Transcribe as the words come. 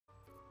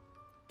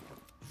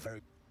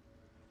very...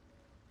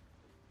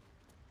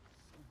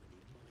 So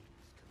many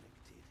minds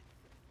connected.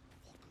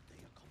 What could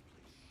they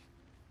accomplish?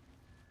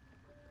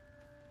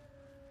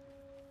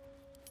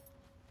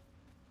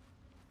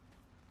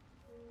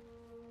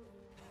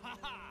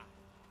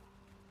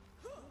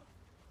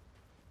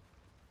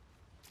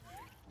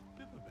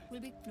 Will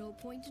be no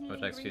point in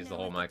Which lingering XP is the now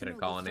whole I've got the Myconid noble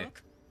colony.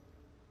 stock.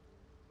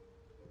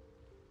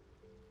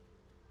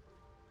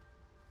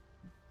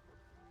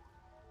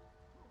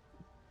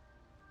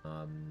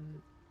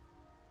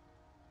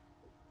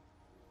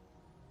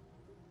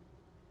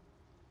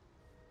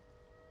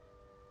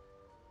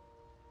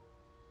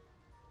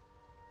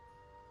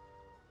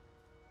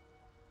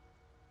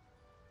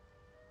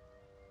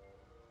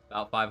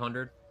 About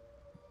 500.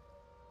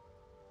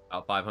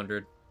 About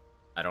 500.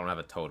 I don't have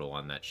a total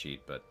on that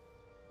sheet, but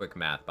quick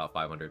math, about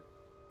 500.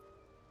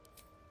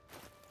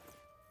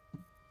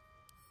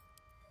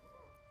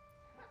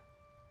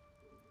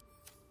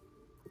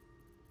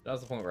 That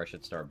was the point where I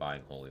should start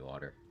buying holy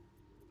water.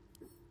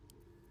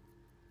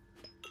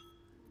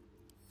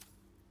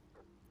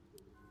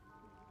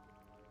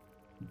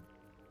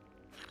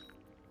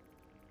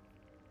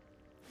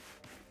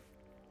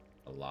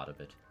 A lot of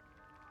it.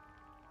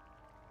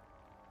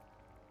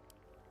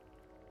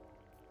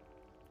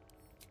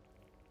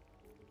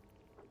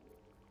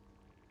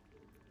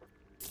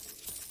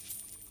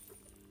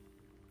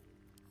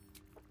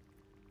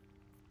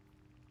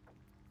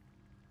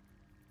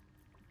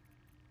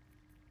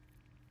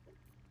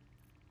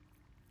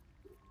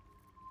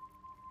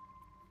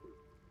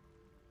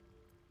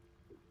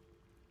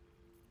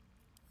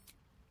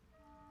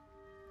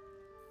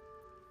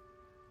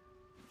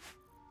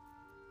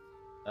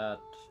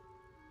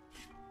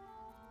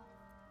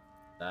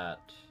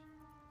 That.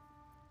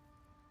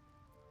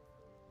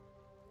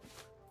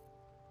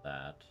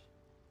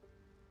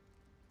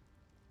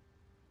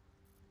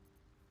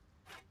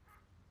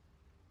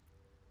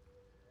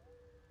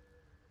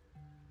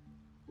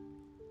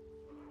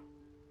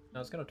 I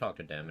was gonna talk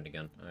to Dammit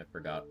again. I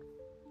forgot.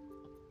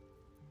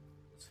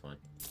 It's fine.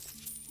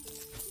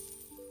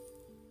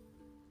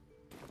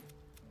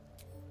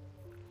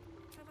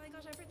 Have I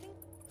got everything?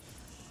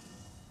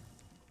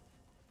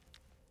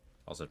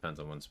 Also depends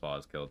on when Spa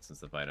is killed, since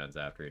the fight ends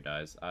after he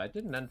dies. It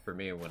didn't end for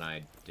me when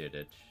I did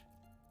it.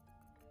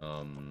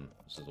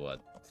 This is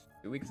what,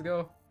 2 weeks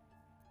ago?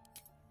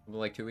 Something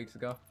like 2 weeks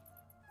ago?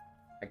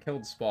 I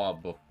killed Spa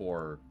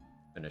before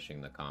finishing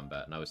the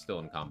combat, and I was still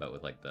in combat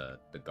with, like, the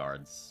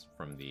guards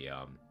from the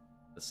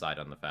side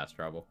on the fast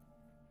travel.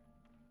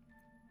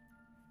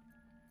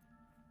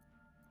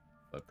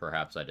 But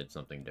perhaps I did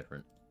something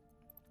different.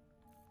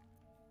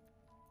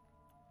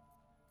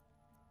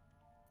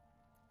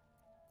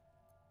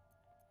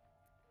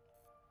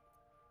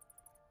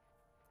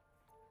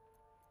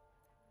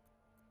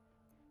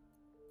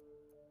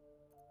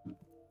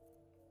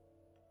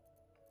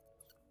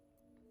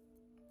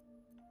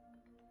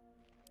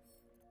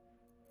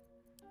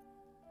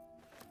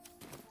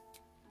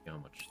 How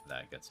much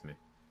that gets me.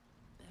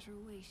 Better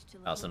wait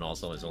till Alson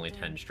also has only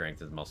 10 strength,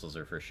 his muscles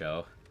are for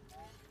show.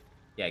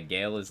 Yeah,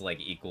 Gale is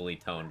like equally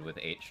toned with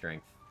 8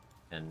 strength,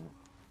 and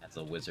that's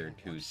a wizard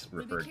who's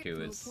referred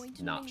to as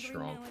not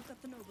strong.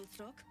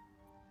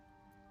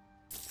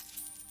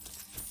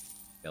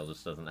 Gale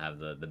just doesn't have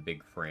the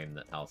big frame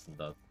that Halcyon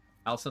does.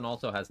 Halcyon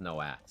also has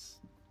no axe.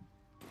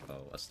 So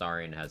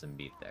Astarion has him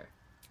beat there.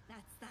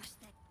 That's that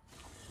thing.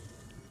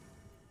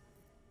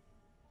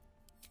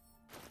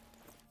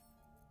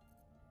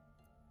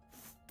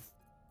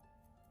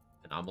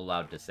 And I'm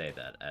allowed to say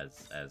that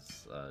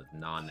as a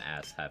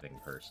non-ass having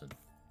person.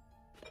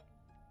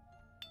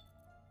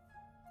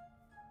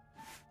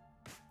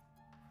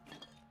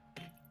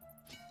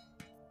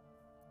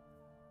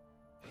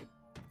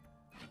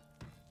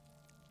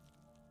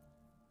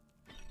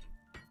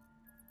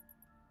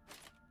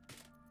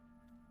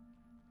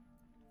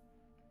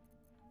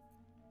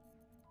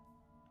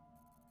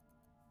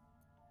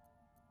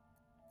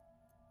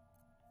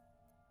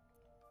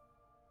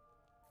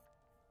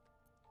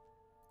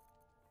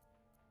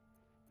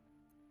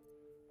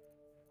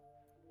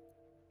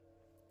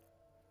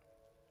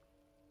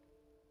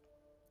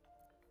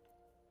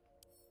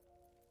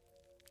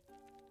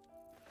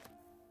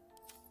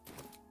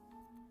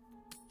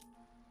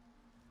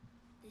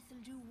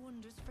 This'll do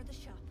wonders for the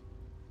shop.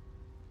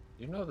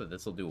 You know that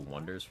this will do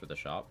wonders for the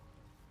shop?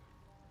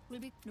 Will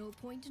be no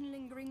point in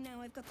lingering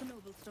now I've got the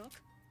noble stock.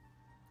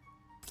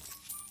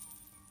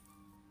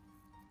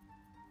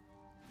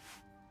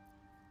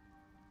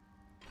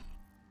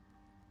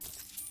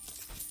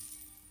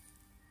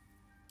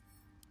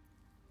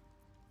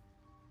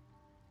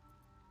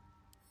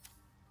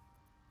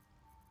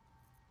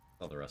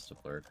 Tell the rest to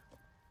Blurg.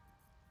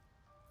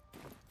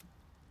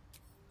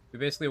 We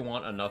basically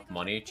want enough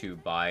money to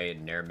buy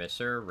Nair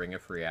Misser, Ring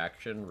of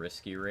Reaction,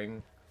 Risky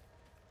Ring,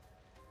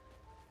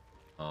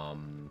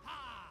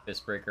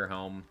 Fistbreaker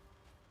Helm,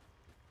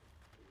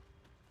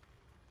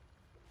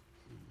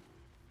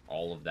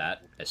 all of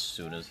that as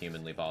soon as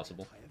humanly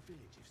possible.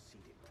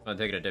 I'm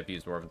taking a dip,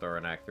 use Dwarven Thrower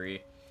in Act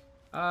 3.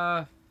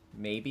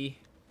 Maybe.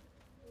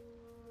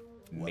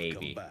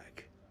 Maybe. Welcome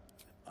back.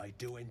 I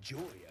do enjoy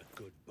a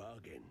good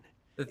bargain.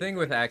 The thing If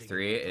with Act anything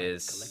 3 in the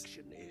is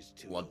collection is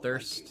to your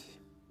Bloodthirst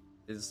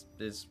liking.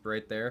 is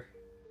right there.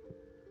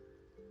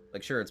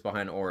 Like, sure, it's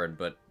behind Orin,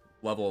 but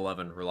level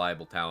 11,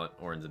 reliable talent,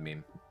 Orin's a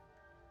meme.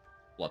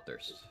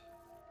 Bloodthirst.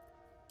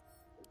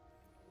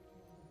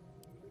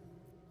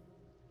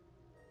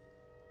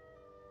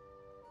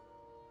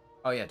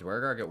 Oh yeah,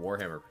 Dwergar get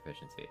Warhammer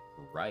proficiency.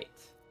 Right.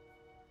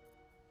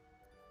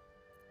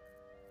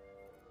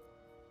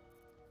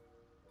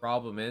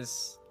 Problem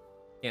is,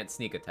 can't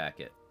sneak attack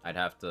it. I'd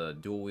have to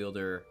dual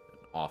wielder and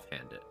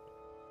offhand it.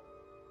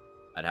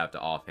 I'd have to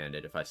offhand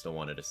it if I still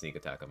wanted to sneak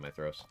attack on my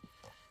throws.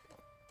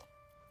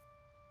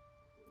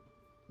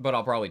 But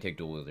I'll probably take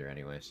dual wielder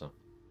anyway, so.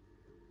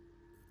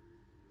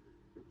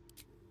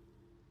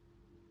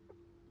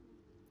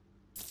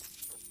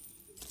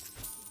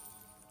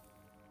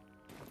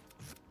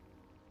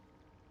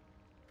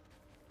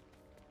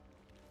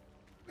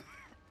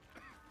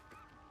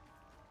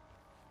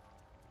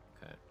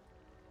 Okay.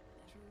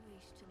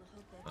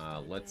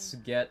 Let's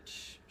get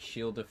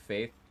Shield of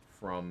Faith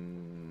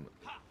from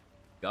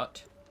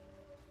Gut.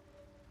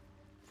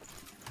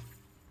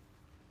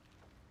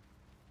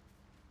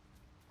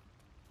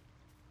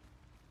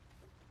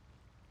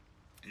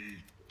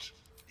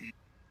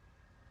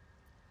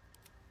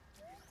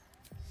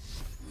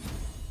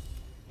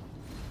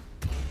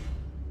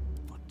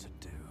 What to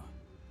do?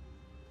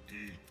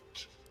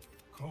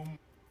 Come.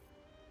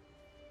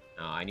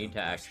 I need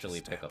to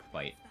actually pick a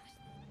fight.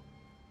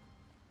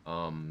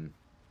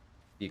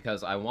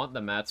 Because I want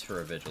the mats for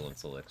a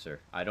Vigilance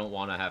Elixir. I don't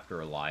want to have to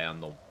rely on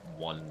the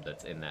one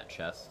that's in that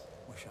chest.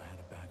 Wish I had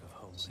a bag of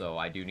holding. So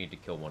I do need to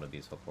kill one of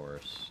these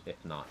Horrors, if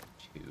not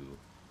two.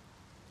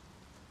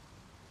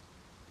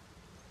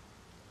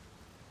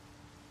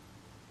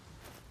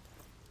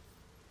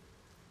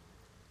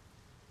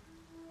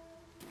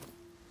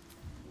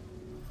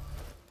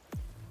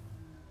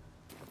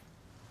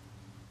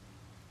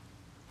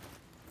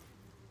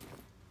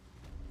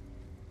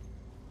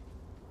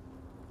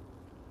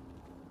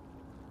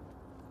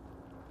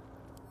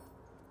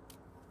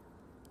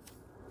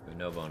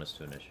 No bonus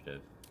to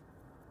initiative.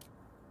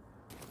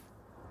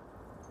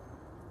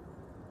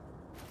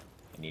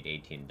 I need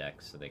 18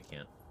 decks so they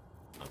can't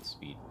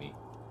outspeed me.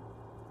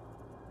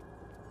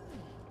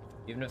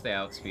 Even if they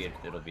outspeed,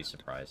 it'll be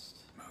surprised.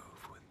 Move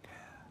with care.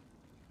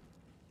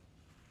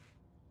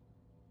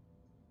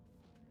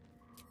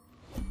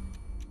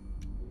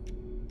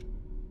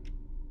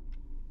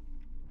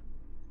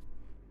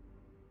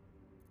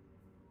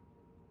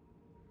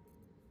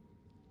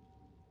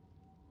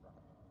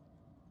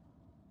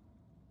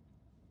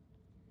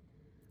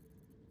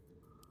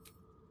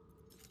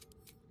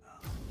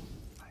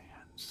 My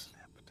hand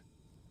slipped.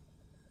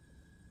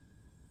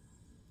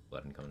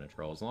 Let him come into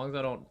troll. As long as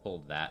I don't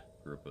pull that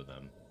group of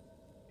them,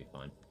 be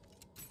fine.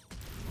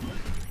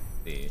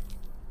 See.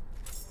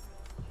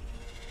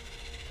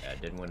 Yeah, I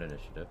didn't win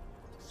initiative.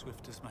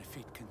 Swift as my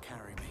feet can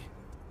carry me.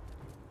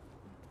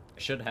 I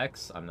should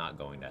Hex. I'm not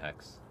going to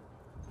Hex.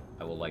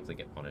 I will likely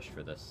get punished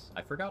for this.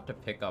 I forgot to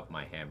pick up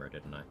my hammer,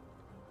 didn't I?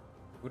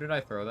 Who did I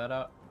throw that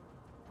at?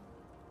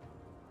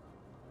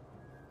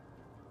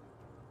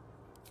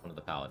 One of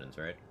the paladins,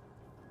 right?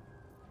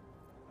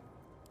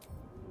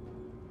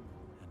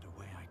 And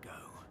away I go.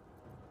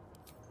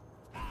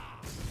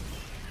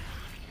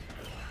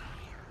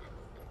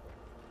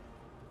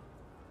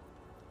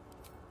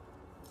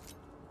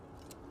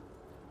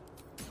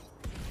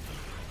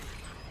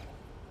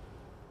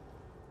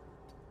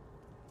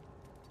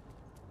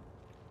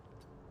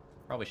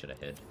 Probably should have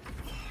hid.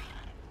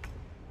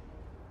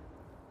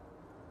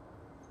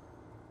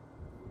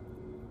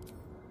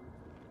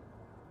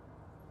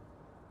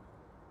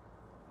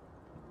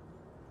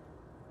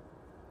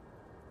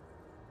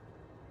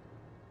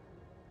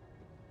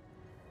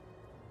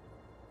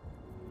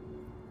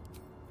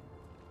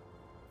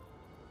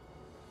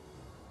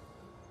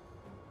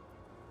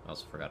 I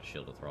also forgot to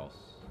shield the thralls.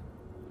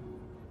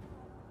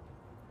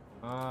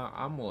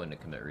 I'm willing to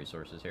commit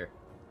resources here.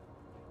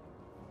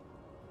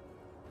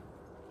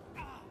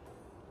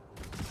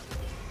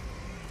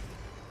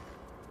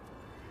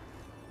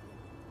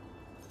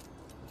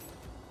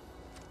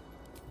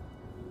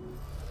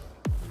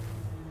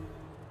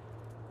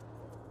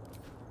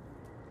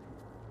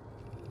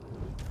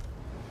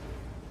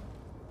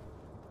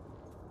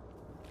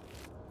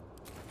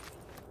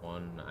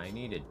 One, I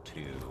needed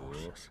two.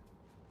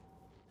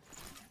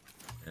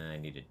 I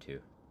needed two.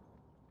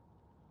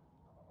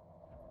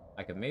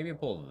 I could maybe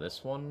pull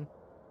this one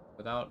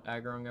without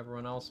aggroing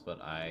everyone else,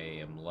 but I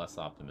am less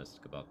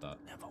optimistic about that.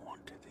 Never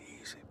wanted the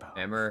easy path.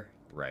 Hammer,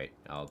 right.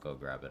 I'll go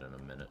grab it in a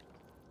minute.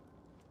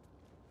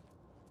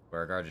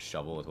 Beauregard just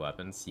shovel with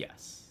weapons?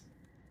 Yes.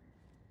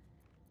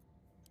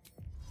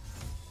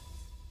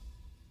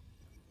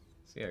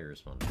 See how you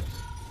respond to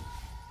this.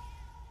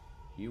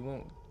 You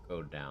won't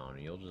go down,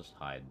 you'll just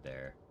hide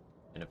there.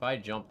 And if I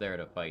jump there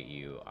to fight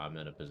you, I'm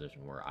in a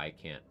position where I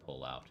can't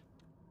pull out.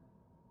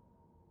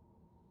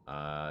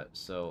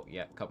 So,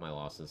 yeah, cut my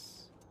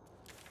losses.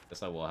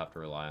 Guess I will have to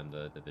rely on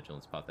the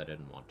vigilance pot that I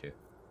didn't want to.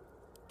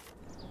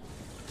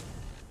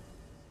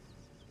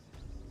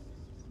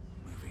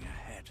 Moving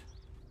ahead.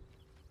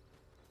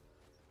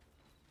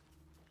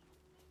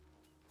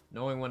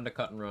 Knowing when to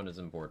cut and run is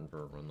important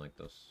for a run like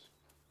this.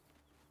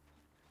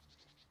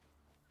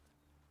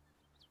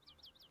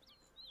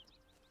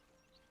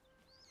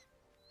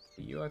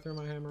 You I threw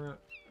my hammer at?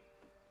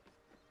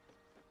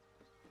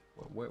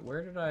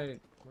 Where did I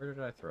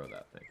throw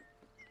that thing?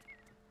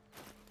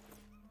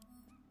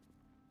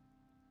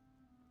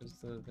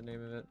 What's the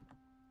name of it?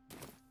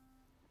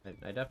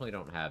 I definitely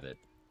don't have it.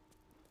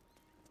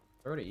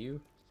 Throw it at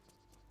you.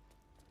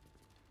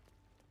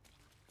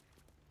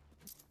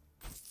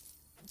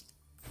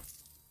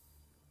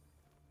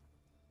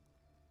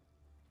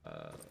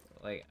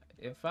 Like,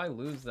 if I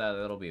lose that,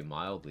 it'll be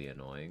mildly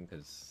annoying,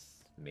 because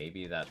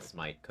maybe that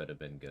smite could have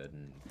been good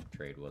and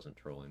trade wasn't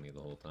trolling me the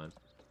whole time.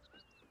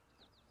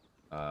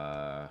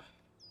 I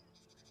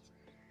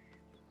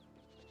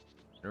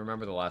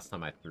remember the last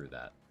time I threw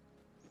that.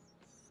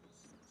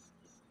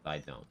 I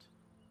don't.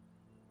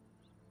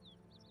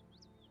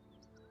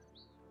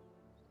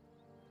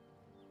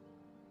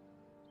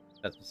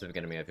 That specific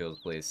enemy I feel is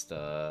placed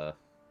out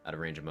of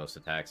range of most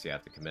attacks you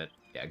have to commit.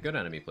 Yeah, good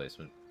enemy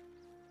placement.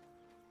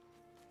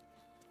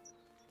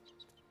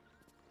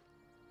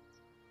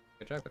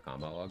 Go check the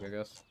combat log, I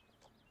guess.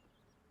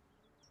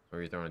 Or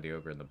are you throwing the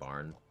ogre in the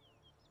barn?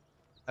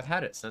 I've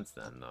had it since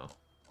then, though.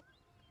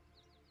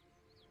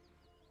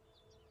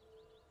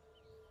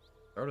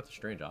 Throw it at the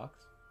strange ox?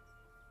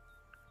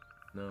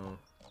 No.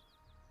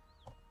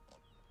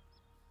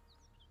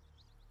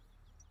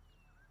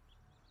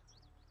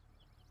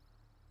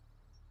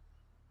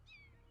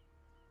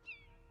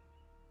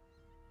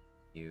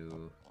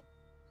 You...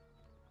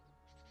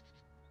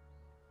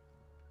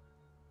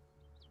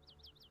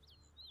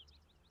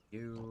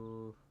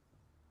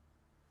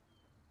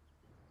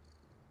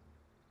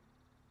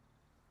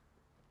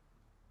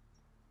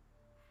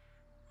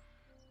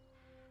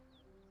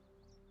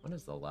 When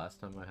is the last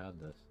time I had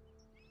this?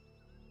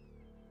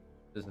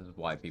 This is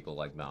why people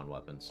like bound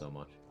weapons so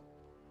much.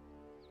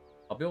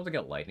 I'll be able to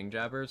get lightning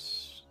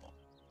jabbers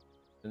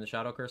in the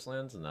Shadow Curse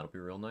lands, and that'll be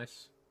real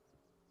nice.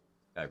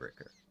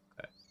 Skybreaker.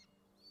 Okay.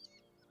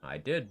 I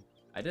did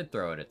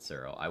throw it at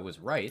Cyril. I was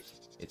right.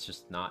 It's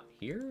just not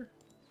here?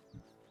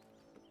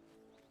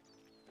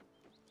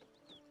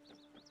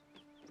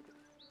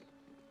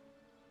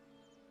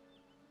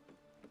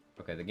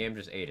 Okay, the game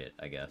just ate it,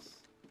 I guess.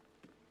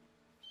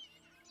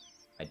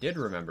 I did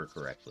remember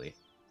correctly.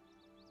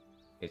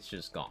 It's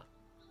just gone.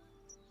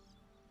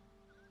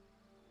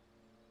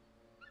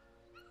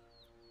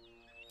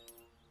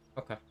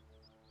 Okay.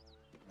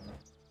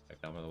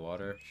 Check down by the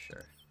water?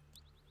 Sure.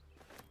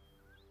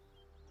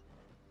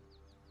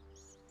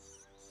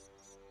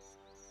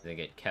 I think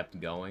it kept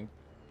going.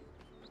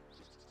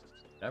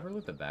 Did I ever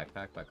loot the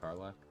backpack by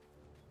Karlach?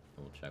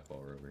 We'll check while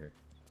we're over here.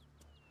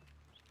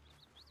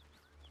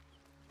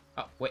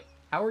 Oh, wait.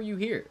 How are you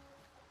here?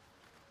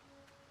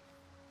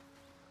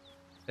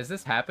 Has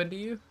this happened to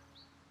you?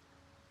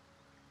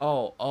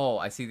 Oh,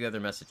 I see the other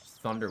message.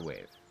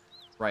 Thunderwave.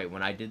 Right,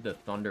 when I did the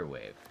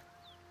Thunderwave.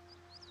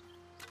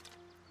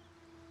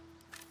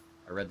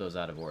 I read those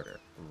out of order.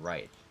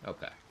 Right,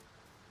 okay.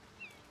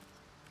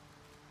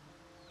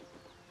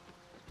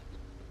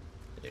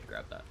 I did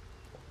grab that.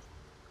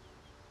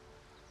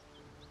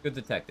 Good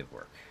detective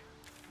work.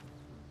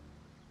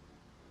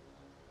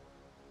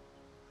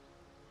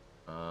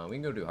 We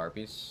can go do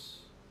Harpies.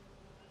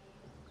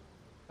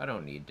 I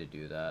don't need to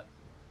do that.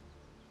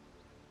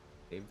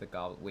 Save the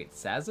goblin. Wait,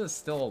 Sazza's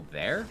still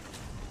there?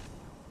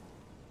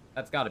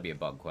 That's got to be a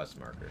bug quest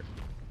marker.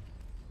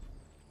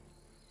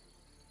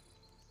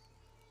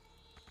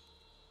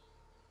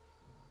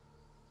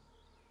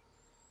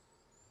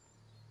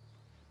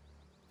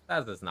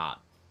 Sazza's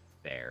not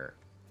there.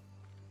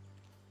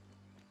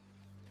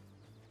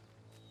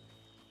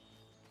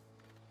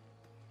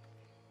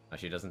 Oh,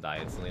 she doesn't die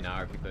instantly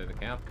now if you clear the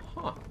camp?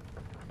 Huh.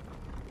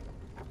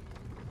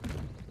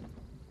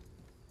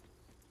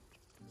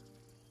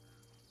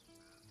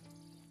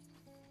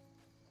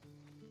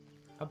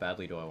 How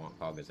badly do I want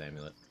Kagha's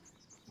amulet?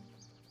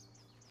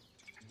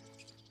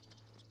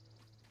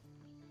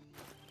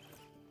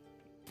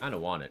 Kinda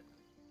want it.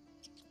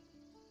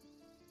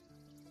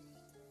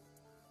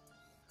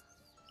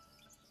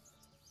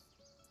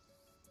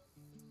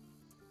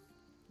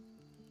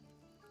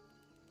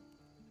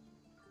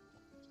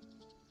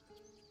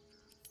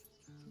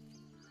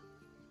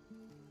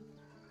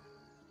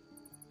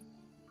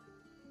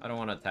 I don't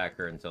want to attack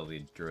her until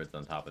the druids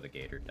on top of the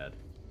gate are dead.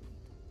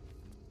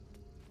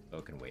 So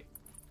it can wait.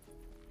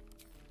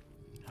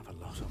 I have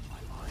a lot on my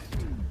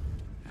mind.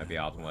 Might be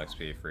optimal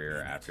XP for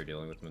her after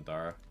dealing with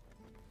Madara.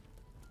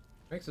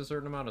 Makes a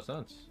certain amount of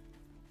sense.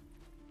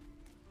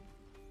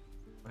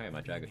 Oh, hey,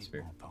 my jagged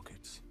spear. More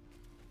pockets.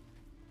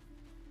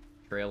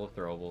 Trail of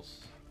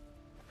throwables.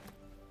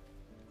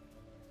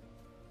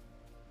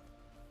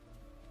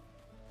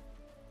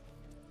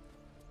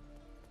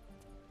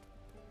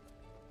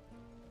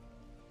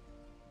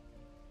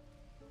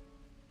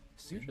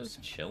 You're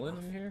just chilling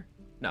in here?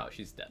 No,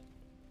 she's dead.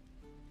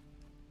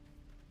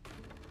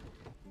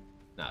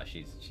 No,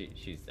 she's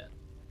dead.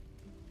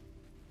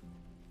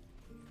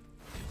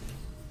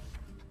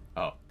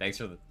 Oh, thanks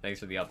for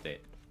the update.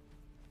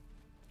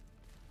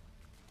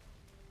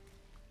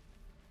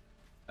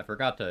 I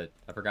forgot to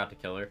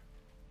kill her.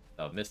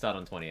 Oh, missed out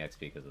on 20 XP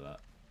because of that.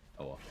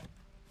 Oh well.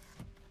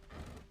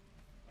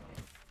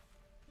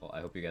 Well,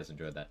 I hope you guys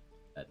enjoyed that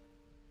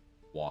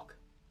walk.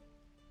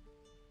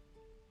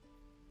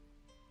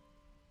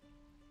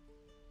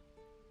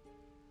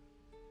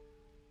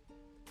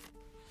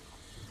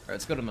 Alright,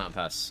 let's go to Mount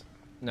Pass.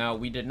 Now,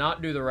 we did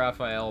not do the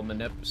Raphael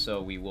manip,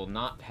 so we will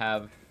not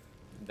have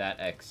that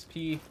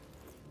XP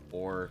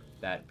or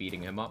that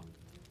beating him up.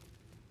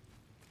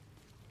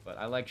 But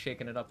I like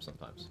shaking it up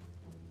sometimes.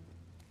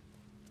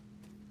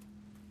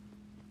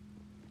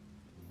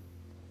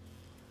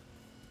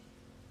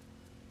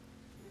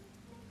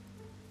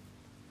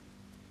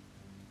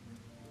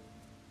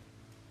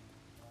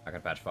 I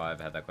got patch 5,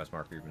 I had that quest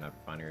marker even after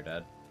finding your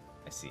dad.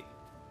 I see.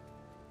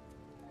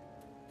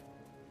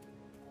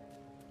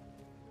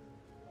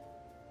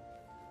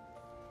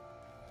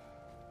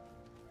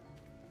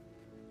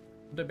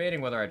 I'm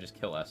debating whether I just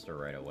kill Esther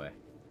right away.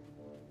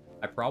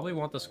 I probably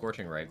want the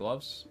Scorching Ray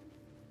gloves.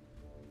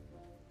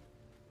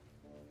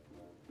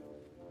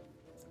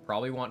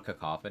 Probably want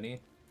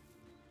Cacophony.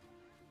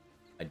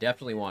 I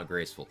definitely want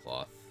Graceful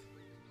Cloth.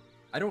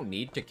 I don't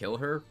need to kill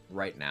her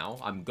right now.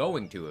 I'm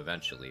going to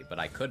eventually, but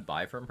I could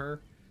buy from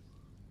her.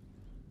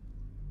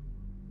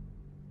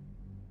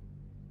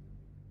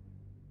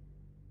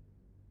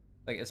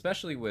 Like,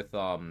 especially with,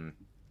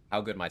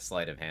 how good my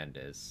sleight of hand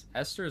is.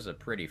 Esther's a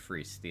pretty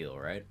free steal,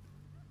 right?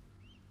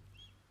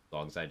 As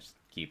long as I just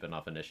keep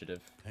enough initiative.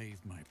 Pave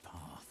my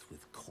path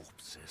with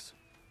corpses.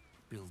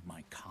 Build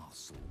my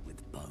castle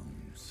with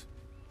bones.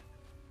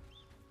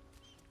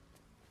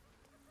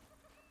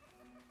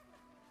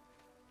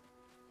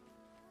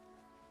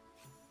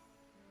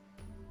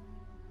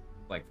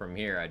 Like, from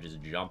here, I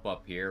just jump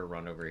up here,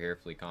 run over here,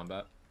 flee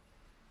combat.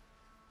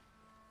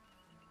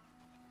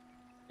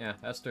 Yeah,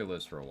 Esther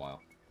lives for a while.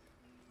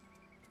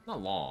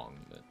 Not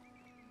long, but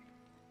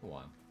a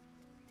while.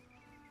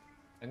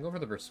 I can go for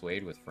the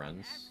Persuade with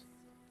friends.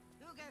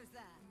 Who goes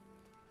there?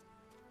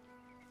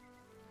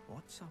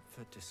 What's up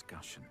for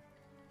discussion?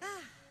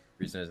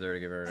 Reason is there to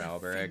give her an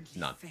owlbear egg?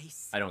 None.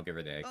 Face. I don't give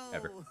her the egg,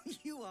 ever. Oh,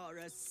 you are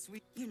a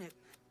sweet... You know,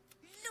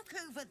 look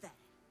over there.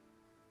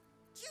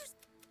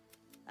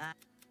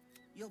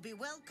 You'll be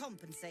well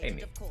compensated,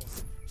 Amy. of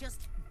course.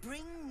 Just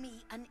bring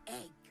me an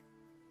egg.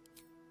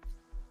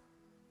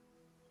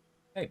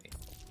 Maybe.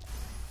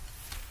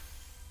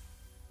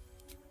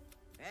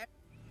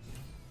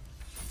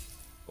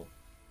 Cool.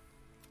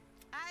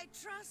 I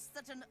trust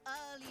that an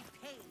early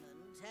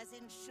payment has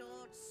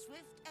ensured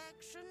swift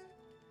action.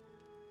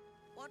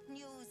 What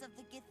news of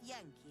the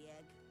Githyanki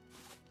egg?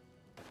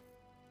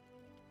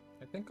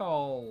 I think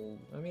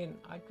I mean,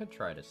 I could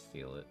try to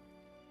steal it.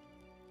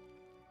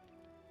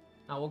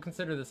 Now, we'll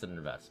consider this an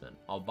investment.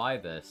 I'll buy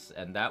this,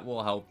 and that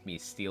will help me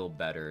steal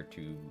better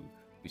to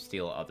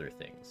steal other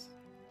things.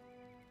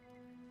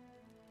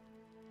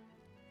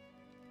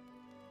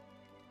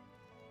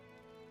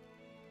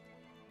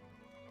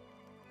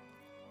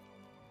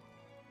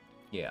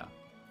 Yeah.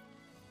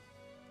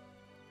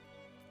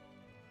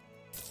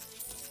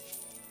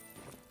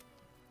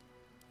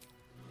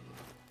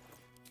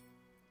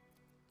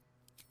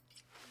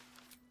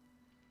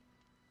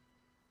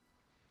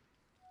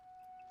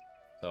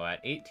 So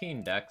at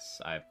 18 dex,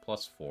 I have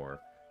 +4. So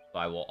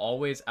I will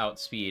always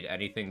outspeed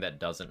anything that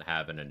doesn't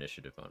have an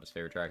initiative bonus.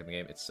 Favorite track in the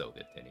game? It's so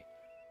good, Tinny.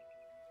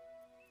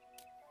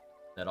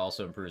 That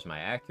also improves my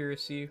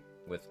accuracy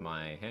with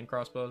my hand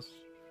crossbows,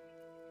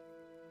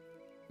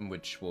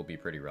 which will be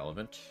pretty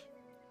relevant.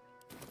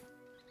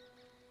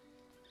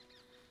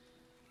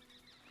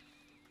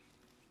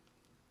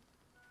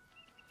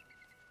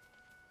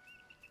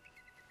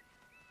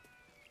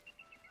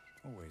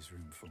 Always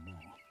room for more.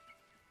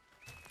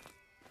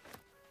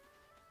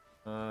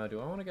 Do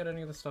I want to get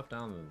any of the stuff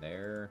down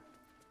there?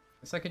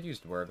 I guess I could use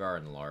Dwergar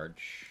and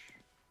Large.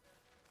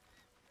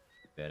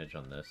 Advantage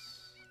on this.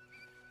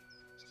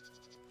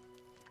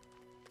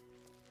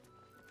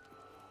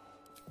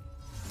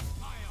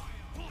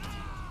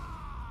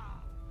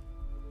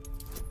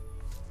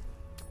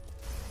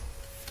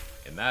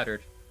 It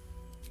mattered.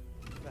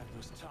 That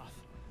was tough.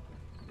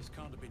 This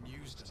can't have been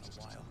used in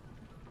a while.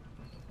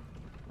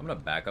 I'm gonna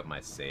back up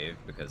my save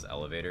because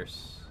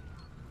elevators.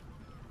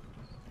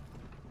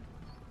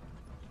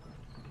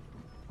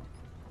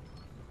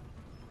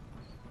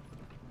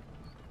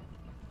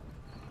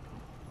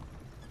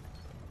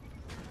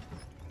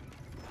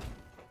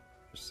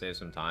 Just save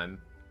some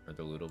time for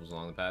the lootables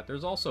along the path.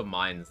 There's also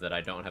mines that I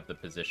don't have the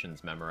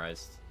positions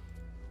memorized.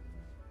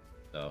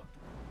 So,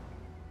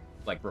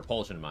 like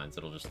repulsion mines,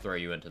 it'll just throw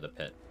you into the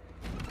pit.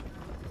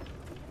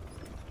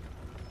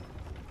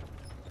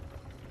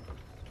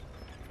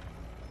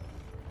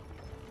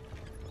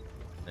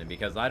 And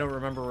because I don't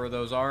remember where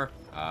those are,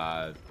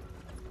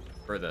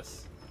 for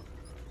this.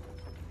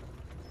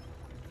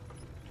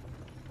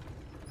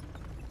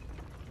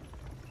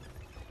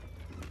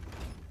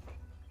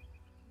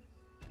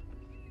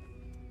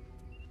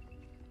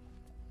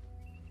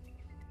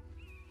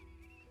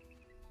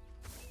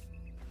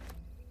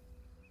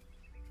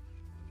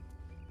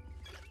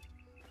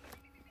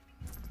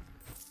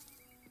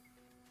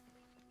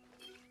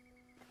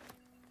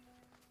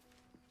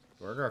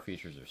 Morgar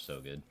features are so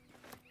good.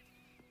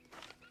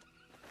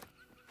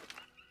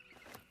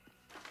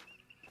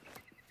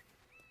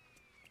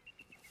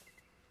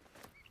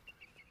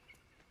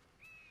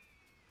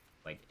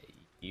 Like,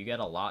 you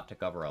get a lot to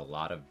cover a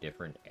lot of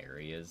different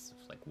areas,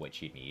 like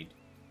what you need.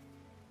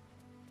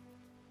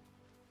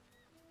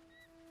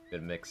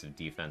 Good mix of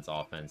defense,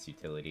 offense,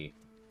 utility.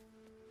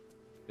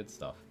 Good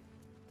stuff.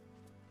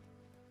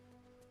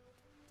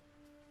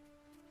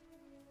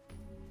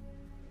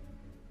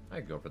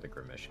 I'd go for the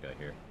Grimishka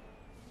here.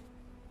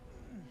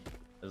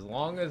 As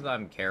long as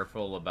I'm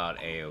careful about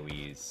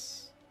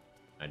AoEs,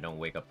 I don't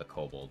wake up the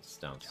kobolds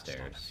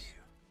downstairs.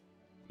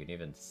 You can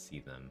even see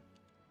them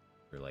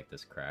through like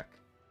this crack.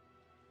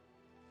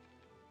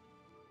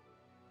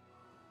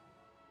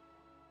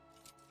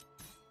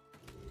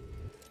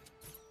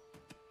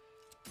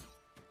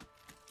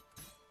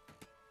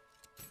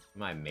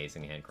 My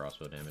amazing hand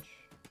crossbow damage.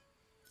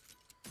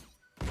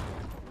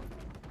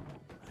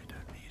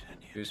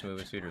 Boost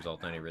movement speed,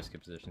 result in any risky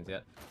positions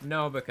yet?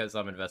 No, because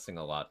I'm investing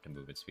a lot to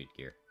movement speed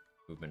gear.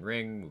 Movement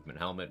ring, movement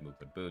helmet,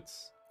 movement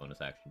boots, bonus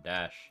action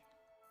dash.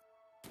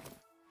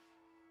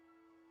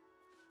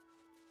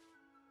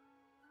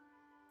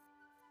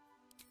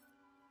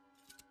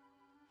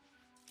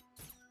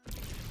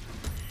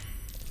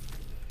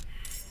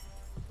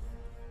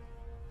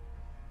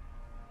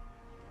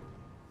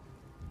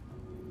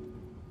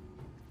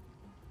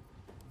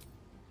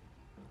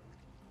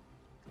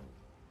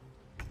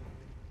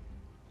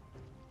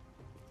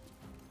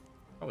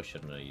 Probably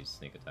shouldn't have used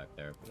sneak attack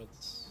there, but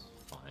it's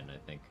fine, I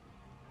think.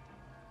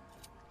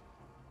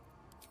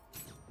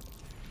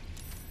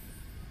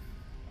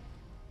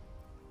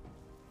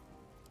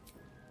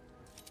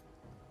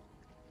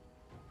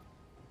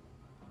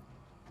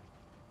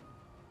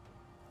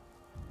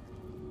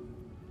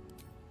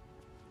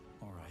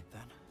 All right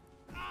then.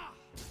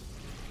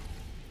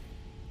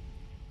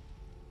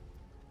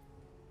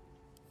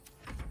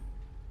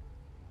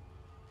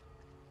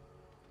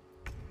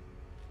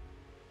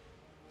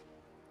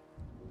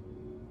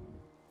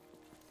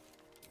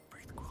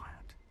 Breathe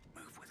quiet.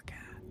 Move with care.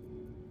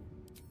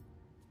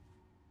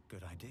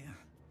 Good idea,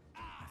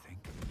 I think.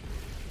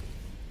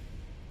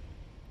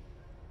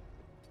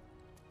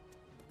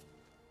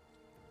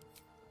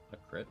 A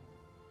crit?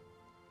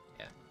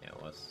 Yeah,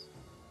 it was.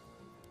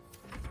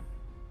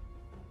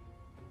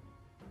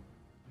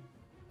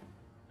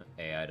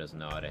 AI doesn't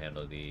know how to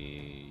handle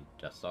the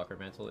Deathstalker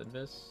Mantle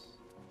Invis.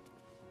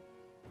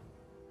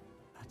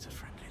 That's a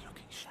friendly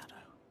looking shadow.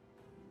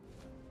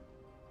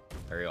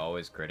 Are you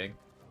always critting?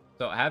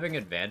 So having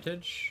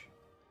advantage,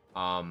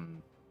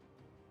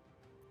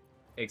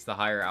 takes the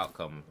higher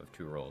outcome of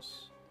 2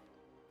 rolls.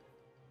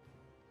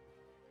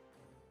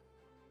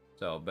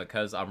 So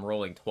because I'm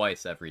rolling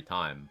twice every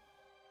time,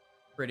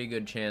 pretty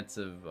good chance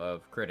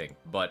of critting.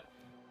 But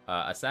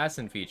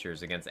assassin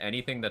features against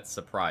anything that's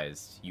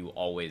surprised, you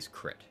always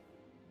crit.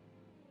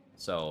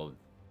 So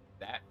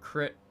that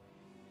crit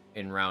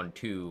in round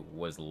 2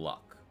 was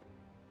luck.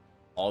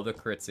 All the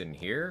crits in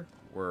here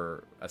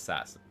were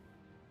assassin.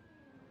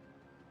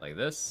 Like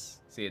this,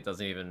 see, it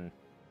doesn't even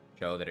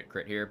show that it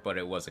crit here, but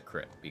it was a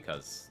crit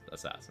because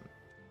assassin.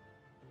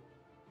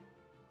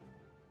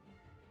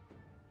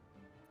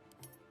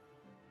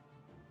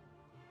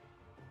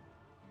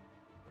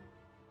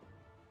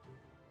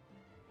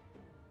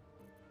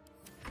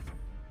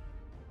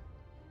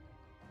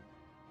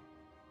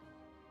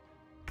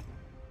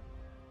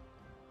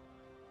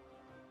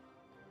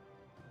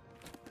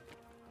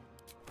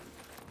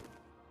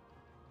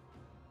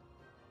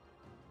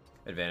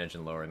 Advantage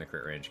in lowering the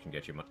crit range can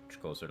get you much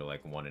closer to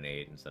like 1 in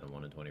 8 instead of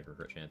 1 in 20 for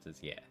crit chances.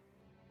 Yeah.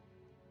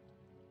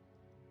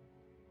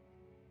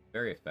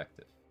 Very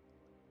effective.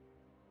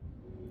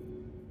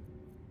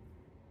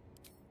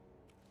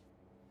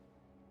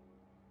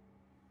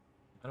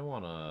 I don't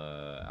want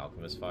to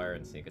Alchemist Fire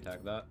and sneak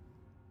attack that.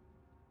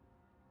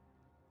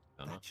 I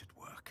don't know. That should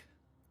work.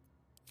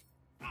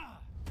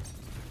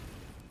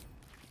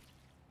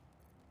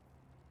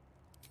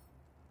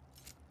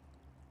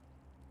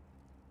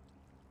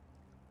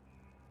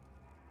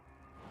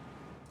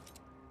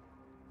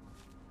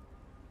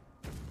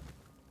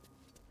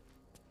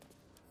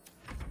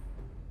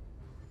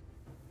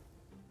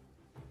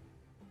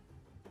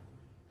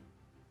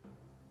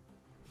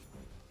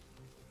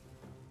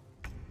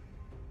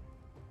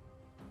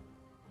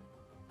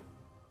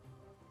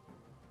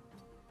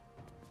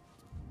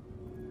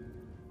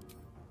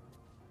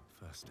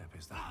 First step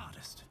is the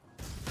hardest.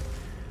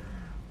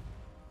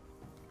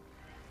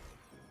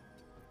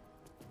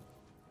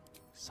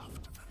 Softer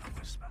than a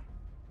whisper.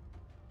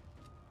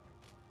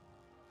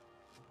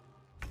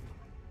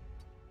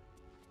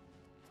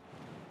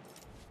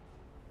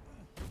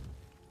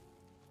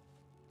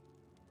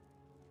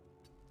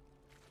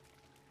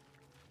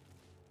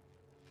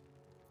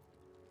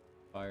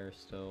 Fire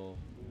still.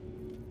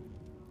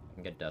 I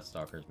can get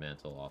Deathstalker's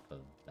Mantle off of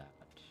that.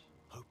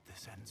 Hope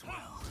this ends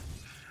well.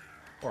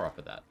 Or off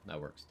of that.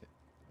 That works too.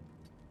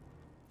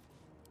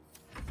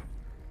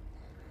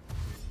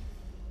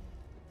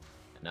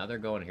 And now they're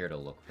going here to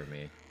look for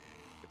me.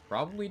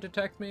 probably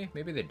detect me.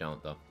 Maybe they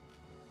don't, though.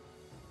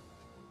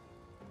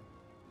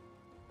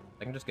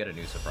 I can just get a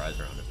new surprise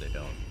round if they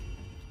don't.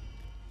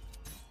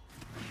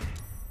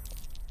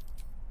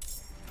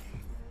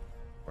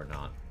 Or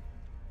not.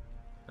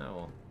 Oh,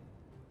 well.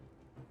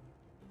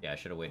 Yeah, I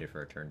should have waited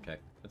for a turn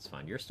tech. That's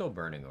fine. You're still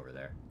burning over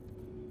there.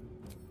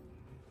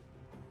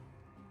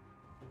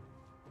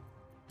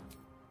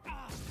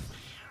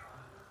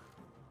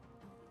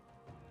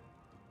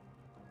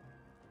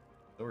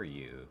 So are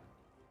you.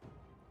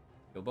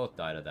 You'll both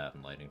die to that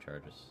in lightning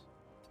charges.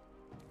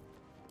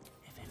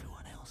 If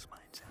everyone else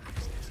minds their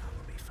business, I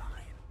will be fine.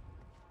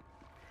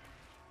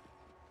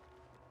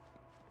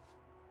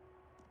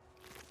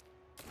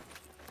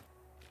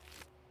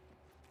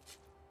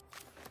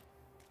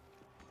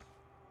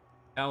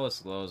 Callous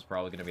Glow is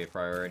probably going to be a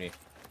priority.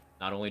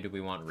 Not only do we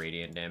want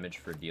radiant damage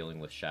for dealing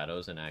with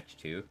shadows in Act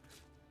 2,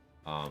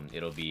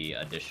 it'll be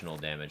additional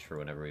damage for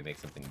whenever we make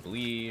something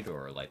bleed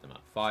or light them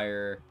on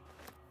fire.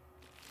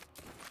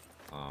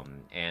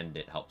 And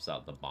it helps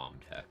out the bomb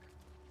tech.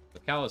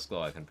 With Callous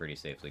Glow, I can pretty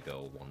safely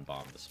go one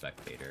bomb the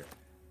Spectator.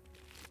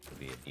 Would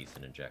be a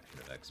decent injection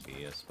of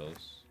XP, I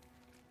suppose.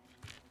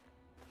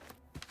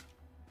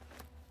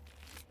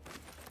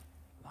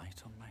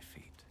 Light on my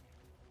feet.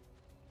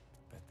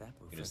 Bet that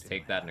will You can just fit in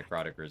take my that bag.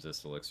 Necrotic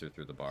Resist Elixir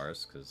through the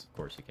bars, because of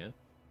course you can.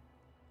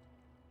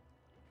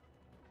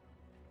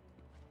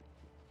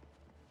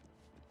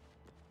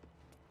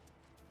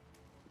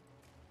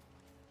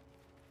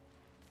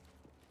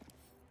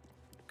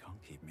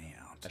 Can't keep me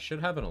out. I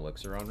should have an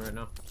Elixir on right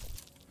now. I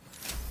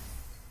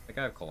think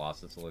I have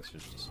Colossus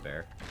Elixirs to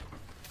spare.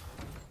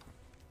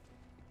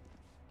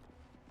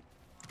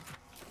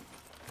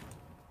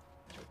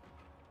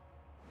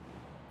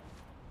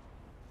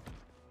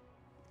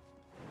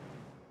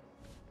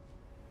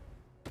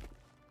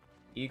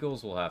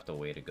 Eagles will have to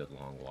wait a good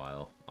long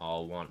while.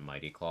 I'll want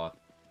Mighty Claw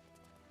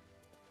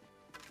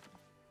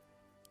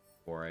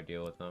before I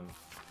deal with them.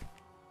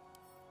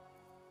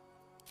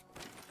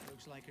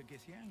 Looks like a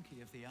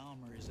Githyanki if the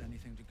armor is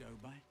anything to go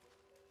by.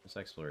 There's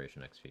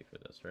Exploration XP for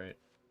this, right?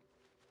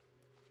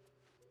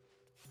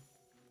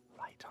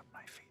 Light on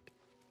my feet.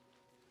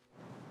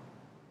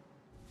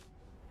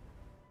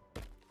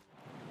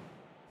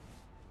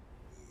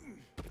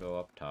 Go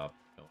up top.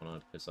 Don't want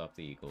to piss off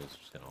the Eagles.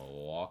 Just gonna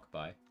walk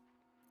by.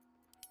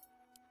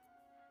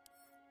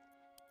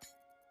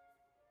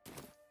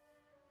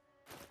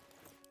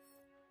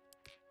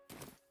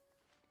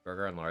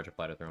 Burger Enlarge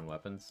apply to thrown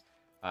weapons.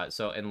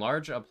 So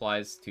Enlarge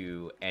applies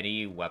to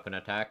any weapon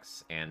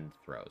attacks and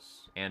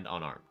throws, and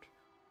unarmed.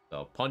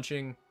 So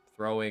punching,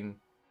 throwing,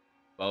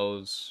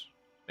 bows,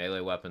 melee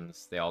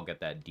weapons, they all get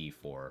that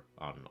D4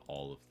 on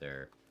all of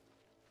their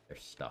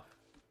stuff.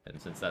 And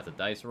since that's a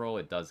dice roll,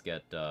 it does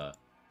get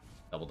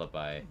doubled up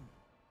by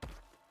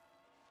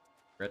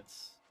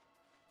crits.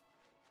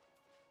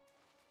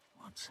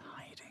 What's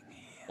hiding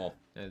here? Well,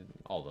 and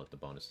all of the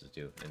bonuses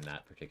do in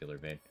that particular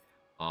vein.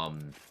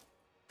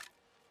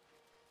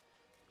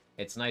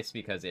 It's nice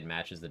because it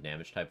matches the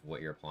damage type of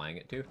what you're applying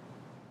it to.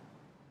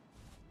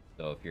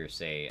 So if you're,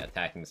 say,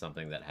 attacking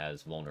something that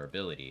has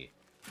vulnerability,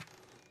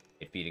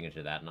 it feeding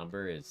into that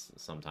number is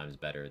sometimes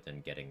better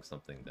than getting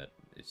something that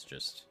is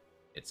just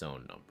its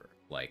own number.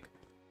 Like,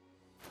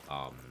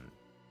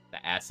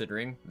 the acid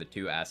ring, the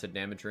 2 acid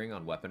damage ring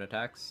on weapon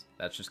attacks,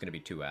 that's just going to be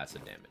 2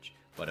 acid damage.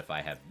 But if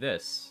I have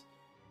this,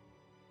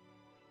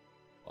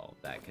 well,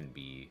 that can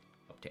be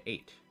up to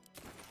 8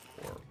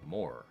 or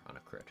more on a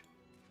crit.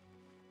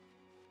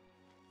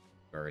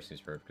 Very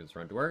seems perfect for this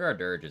run. Dwargar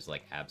Dirge is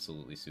like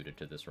absolutely suited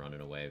to this run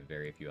in a way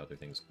very few other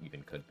things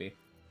even could be.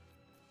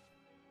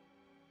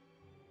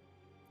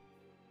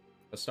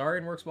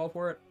 Astarion works well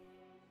for it.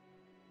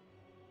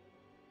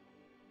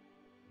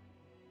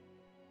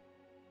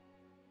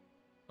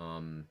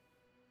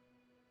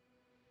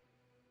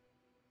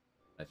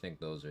 I think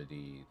those are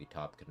the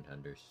top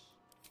contenders.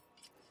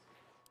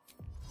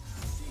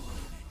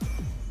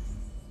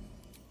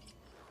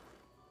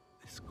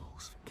 This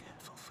calls for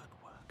careful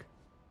footwork.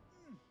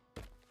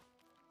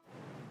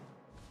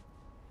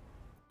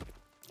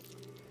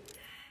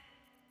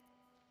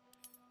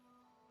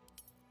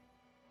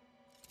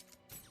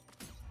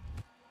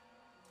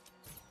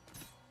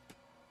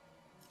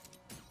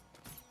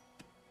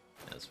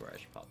 That's where I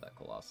should pop that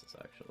Colossus,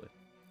 actually.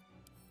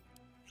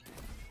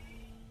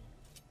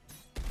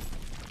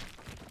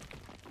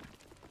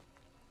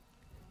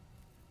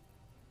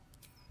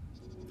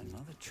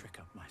 Another trick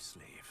up my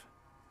sleeve.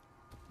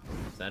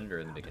 Send or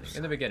in the Out of beginning? In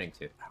sight, the beginning,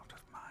 too. Out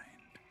of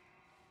mind.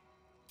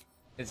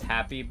 His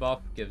happy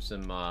buff gives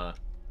him +1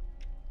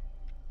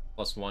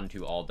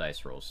 to all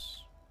dice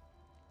rolls.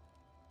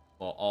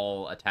 Well,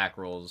 all attack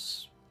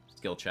rolls,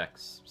 skill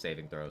checks,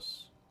 saving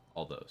throws,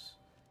 all those.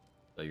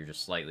 So you're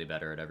just slightly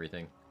better at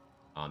everything.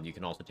 You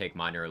can also take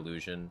Minor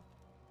Illusion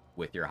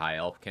with your High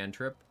Elf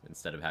cantrip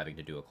instead of having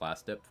to do a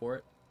class dip for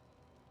it.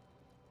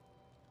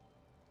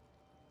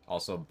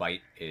 Also,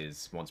 Bite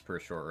is once per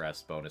short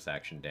rest bonus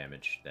action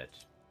damage that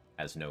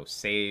has no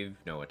save,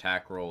 no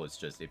attack roll. It's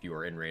just if you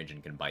are in range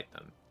and can bite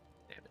them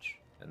damage.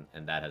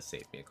 And that has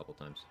saved me a couple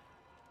times.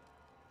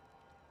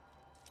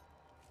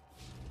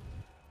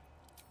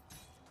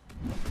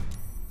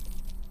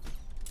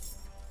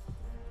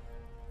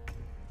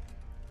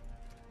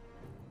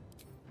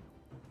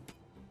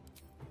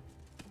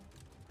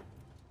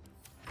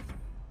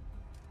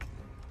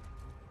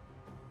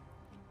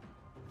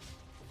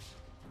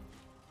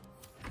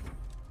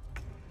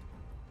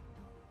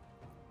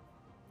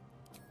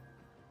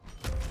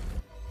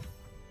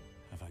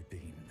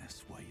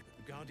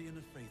 Guardian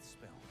of Faith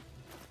spell.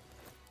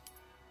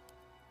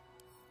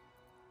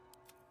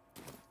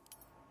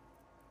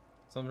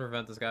 Something to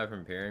prevent this guy from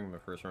appearing when the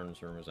first room in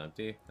this room was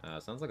empty.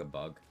 Sounds like a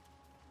bug.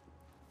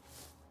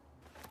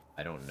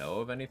 I don't know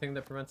of anything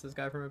that prevents this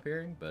guy from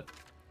appearing, but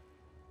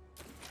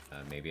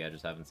maybe I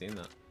just haven't seen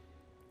that.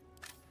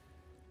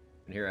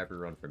 And here every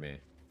run for me.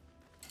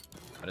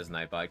 Why does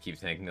Nightbot keep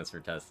thanking us for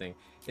testing?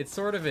 It's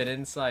sort of an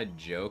inside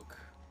joke,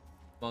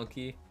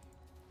 Monkey.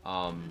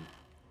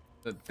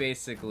 But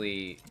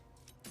basically,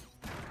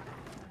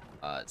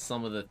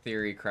 some of the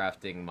theory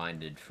crafting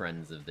minded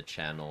friends of the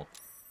channel,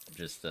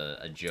 just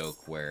a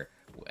joke where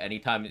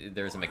anytime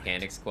there's a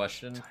mechanics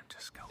question,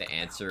 the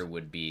answer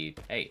would be,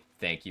 hey,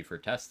 thank you for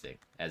testing.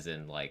 As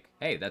in, like,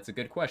 hey, that's a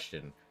good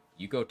question.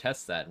 You go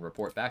test that and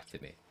report back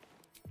to me.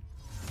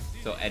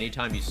 So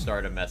anytime you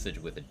start a message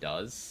with a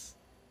does,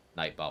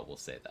 Nightbot will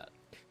say that.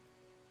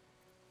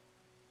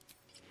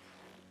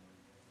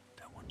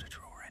 Don't want to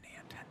draw any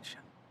attention.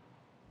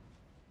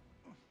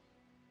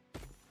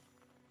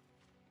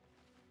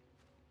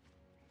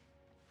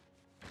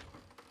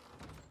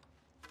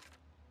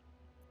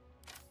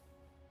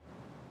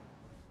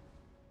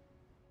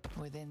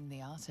 Within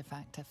the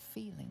artifact, a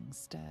feeling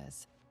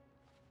stirs.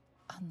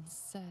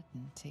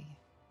 Uncertainty.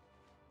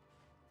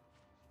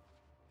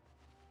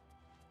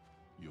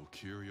 Your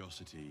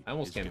curiosity. I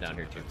almost is came down getting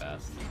here too the better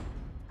fast. of you.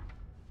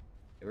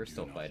 They were Do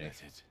still not fighting.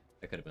 let it.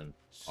 That could have been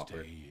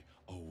awkward. Stay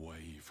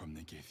away from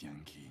the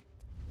Githyanki.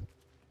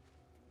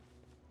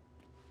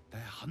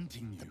 They're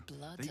hunting you. The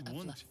blood They of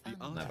want the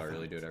Lathander. Not if I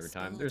really do it every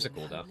time. spilled There's a in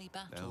cooldown. holy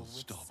battle They'll with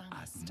stop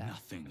at Sinister.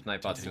 nothing.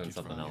 Nightbot's to doing take it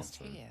something from you. else.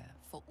 Here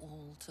for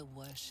all to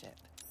worship.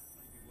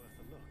 Might be worth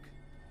a look.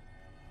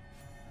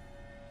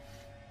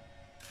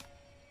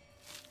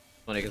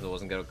 Funny because I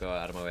wasn't gonna go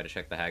out of my way to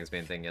check the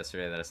Hagsbane thing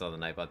yesterday. That I saw the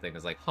Nightbot thing. I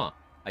was like, huh,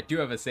 I do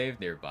have a save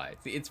nearby.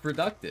 It's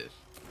productive.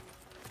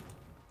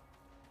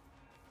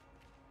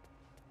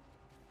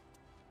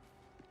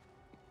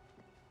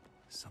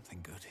 Something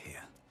good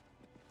here.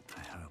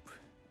 I hope.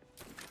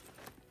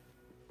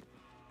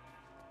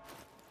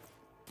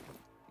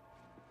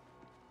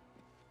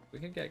 We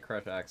can get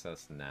crush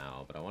access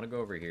now, but I want to go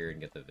over here and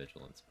get the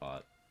vigilance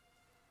pot.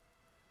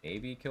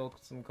 Maybe kill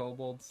some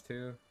kobolds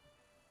too.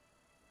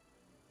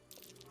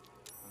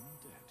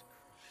 Undead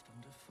crushed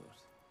underfoot.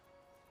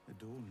 The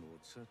Dawn Lord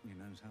certainly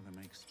knows how to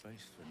make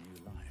space for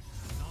new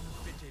life.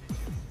 None fit in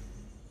you.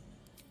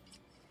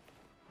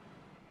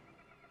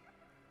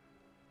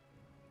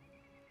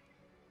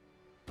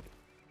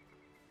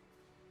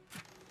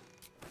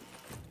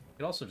 You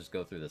could also just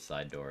go through the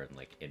side door and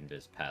like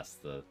invis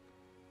past the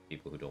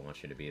people who don't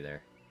want you to be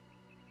there.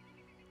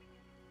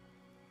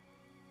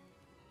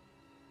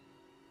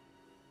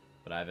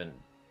 But I haven't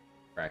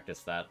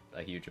practiced that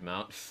a huge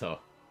amount, so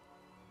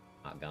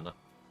not gonna.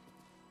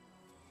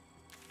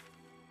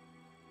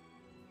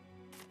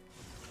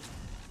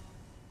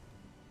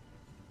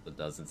 It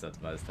does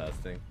incentivize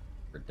testing.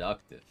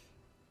 Productive.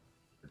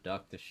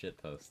 Productive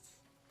shitposts.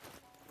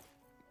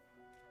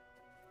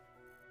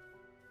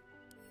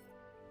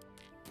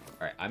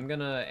 Alright, I'm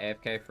gonna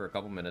AFK for a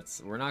couple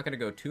minutes. We're not gonna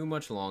go too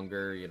much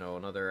longer, you know,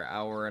 another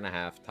hour and a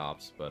half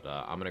tops, but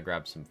I'm gonna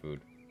grab some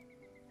food.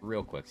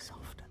 Real quick.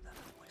 Softer than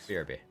a whisper.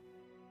 BRB.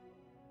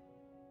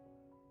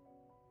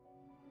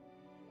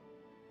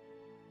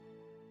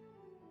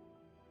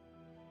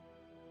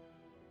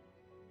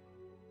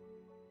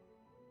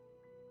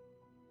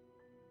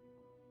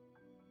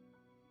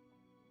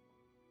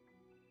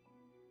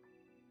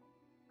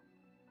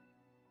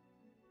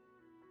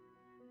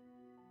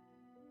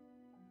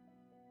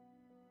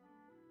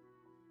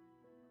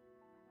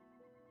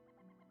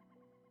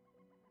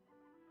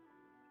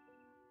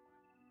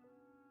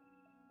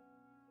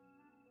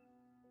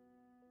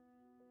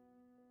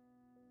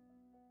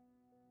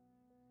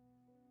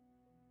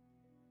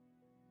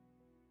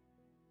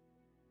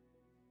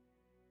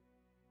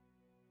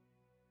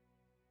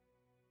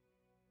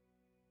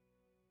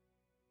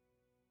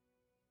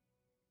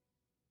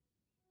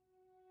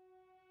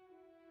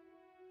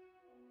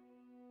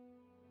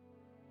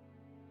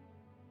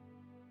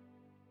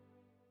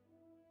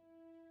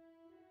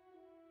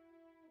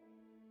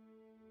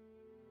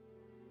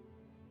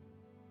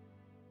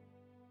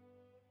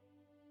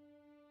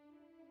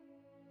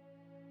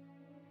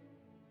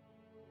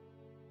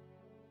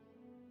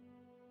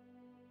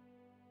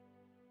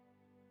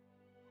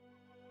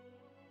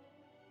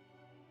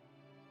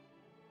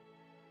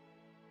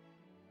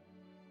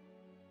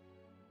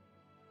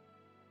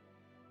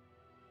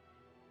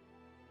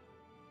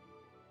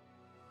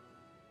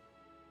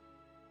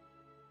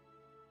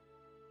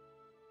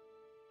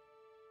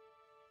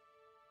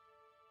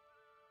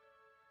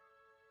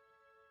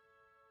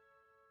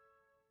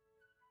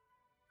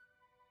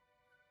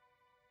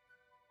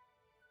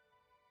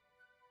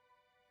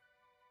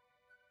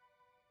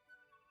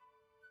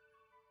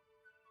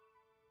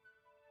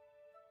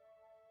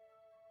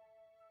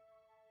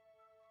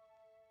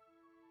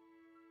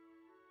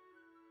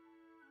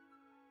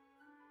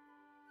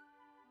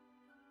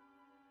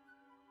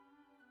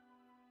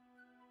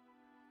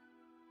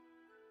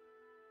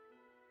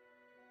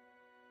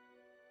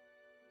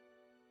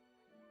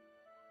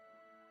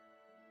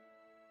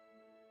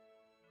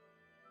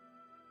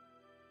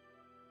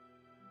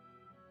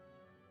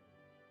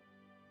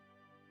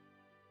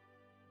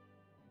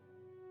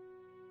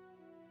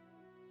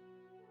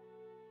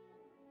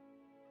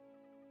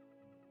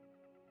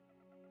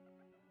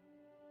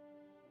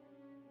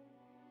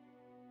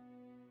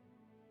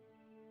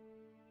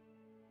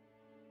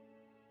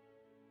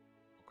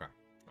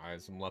 I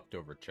had some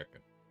leftover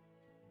chicken.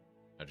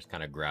 I just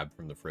kind of grabbed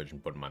from the fridge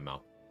and put it in my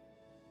mouth.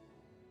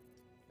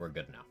 We're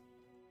good now.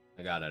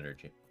 I got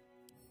energy.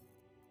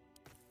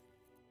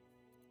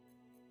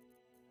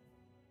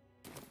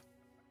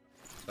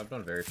 So I've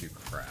done very few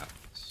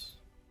crafts.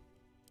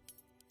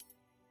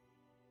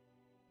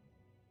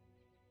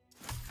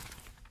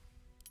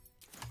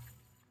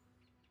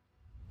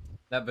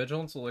 That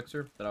vigilance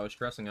elixir that I was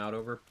stressing out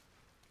over,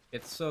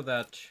 it's so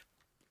that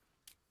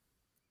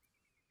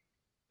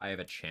I have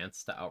a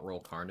chance to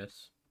outroll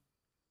Karnus.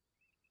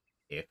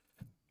 If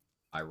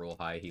I roll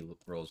high, he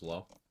rolls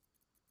low.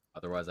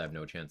 Otherwise, I have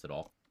no chance at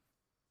all.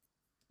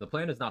 The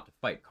plan is not to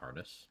fight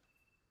Karnus.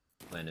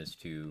 The plan is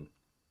to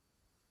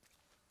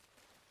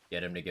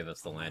get him to give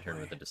us the lantern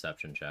with a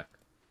deception check.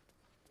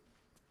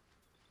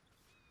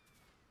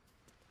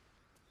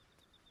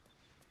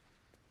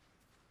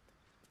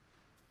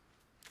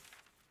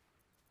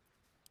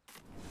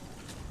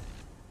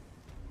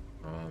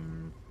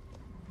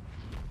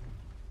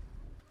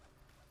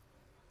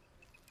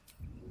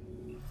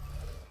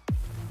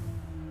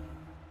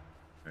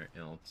 Alright,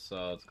 yeah,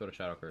 let's go to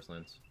Shadow Curse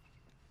Lands.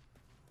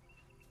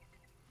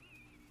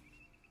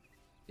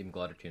 Even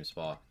Glut or Team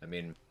Spa. I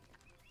mean,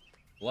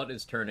 Glut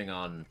is turning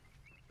on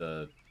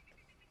the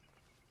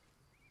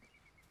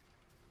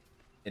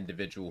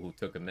individual who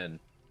took him in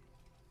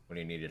when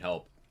he needed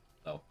help.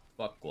 So,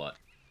 fuck Glut.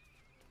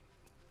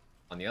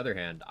 On the other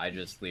hand, I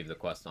just leave the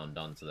quest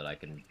undone so that I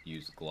can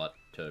use Glut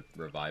to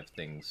revive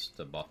things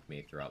to buff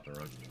me throughout the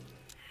run.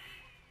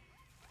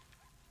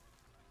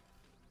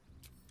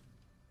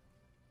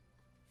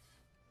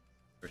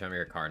 Every time I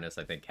hear Karnus,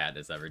 I think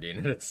Katniss Everdeen,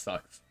 and it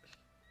sucks.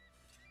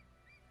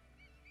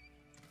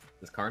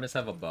 Does Karnus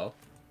have a bow?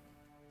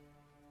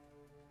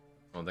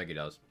 I don't think he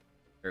does.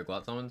 Here,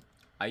 Glut summon.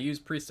 I use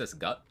Priestess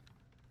Gut,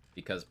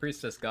 because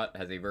Priestess Gut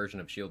has a version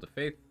of Shield of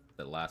Faith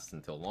that lasts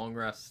until long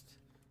rest.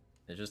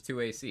 It's just 2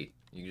 AC.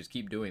 You can just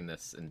keep doing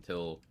this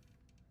until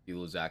you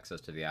lose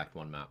access to the Act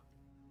 1 map.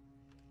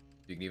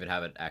 You can even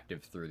have it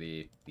active through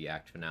the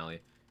Act finale.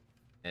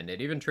 And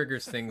it even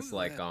triggers things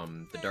like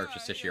the Dark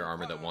Justiciar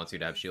armor that wants you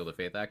to have Shield of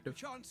Faith active.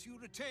 Chance you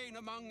retain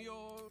among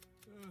your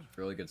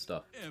Really good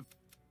stuff.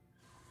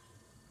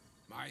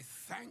 my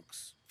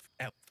thanks.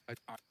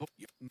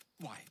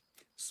 Why?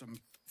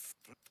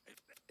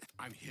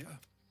 I'm here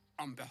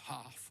on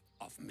behalf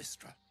of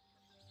Mistra.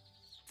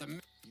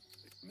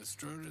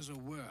 Mistra is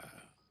aware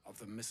of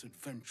the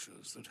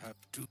misadventures that have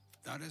to.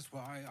 That is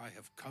why I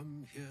have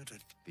come here to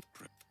be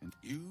present.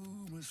 You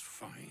must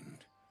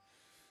find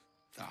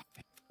that.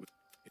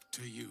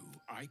 To you,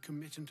 I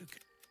commit into.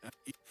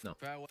 No.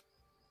 Farewell.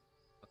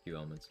 Fuck you,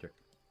 Elminster.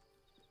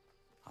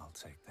 I'll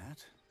take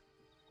that.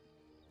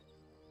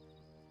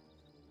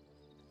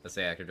 Does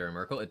say active during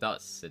Merkle? It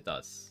does. It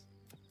does.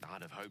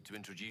 I'd have hoped to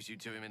introduce you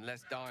to him in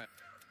less dire.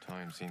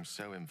 Time seems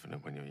so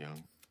infinite when you're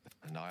young,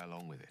 and I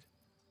along with it.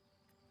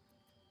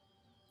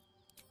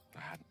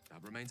 That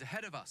remains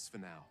ahead of us for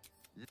now.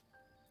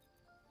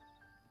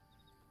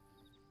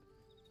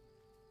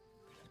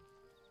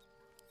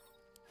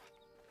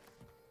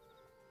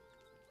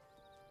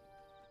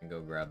 And go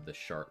grab the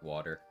Shart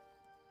Water.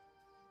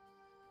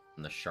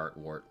 And the Shart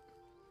Wart.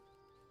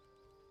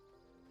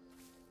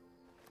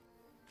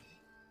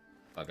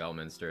 Fuck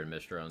Elminster and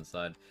Mistra on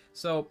side.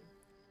 So,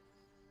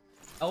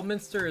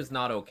 Elminster is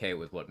not okay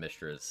with what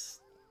Mistra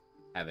is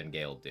having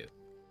Gale do.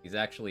 He's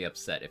actually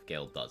upset if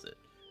Gale does it.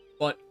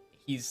 But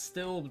he's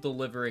still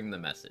delivering the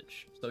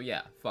message. So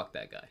yeah, fuck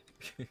that guy.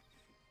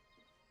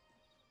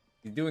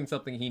 He's doing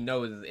something he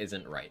knows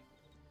isn't right.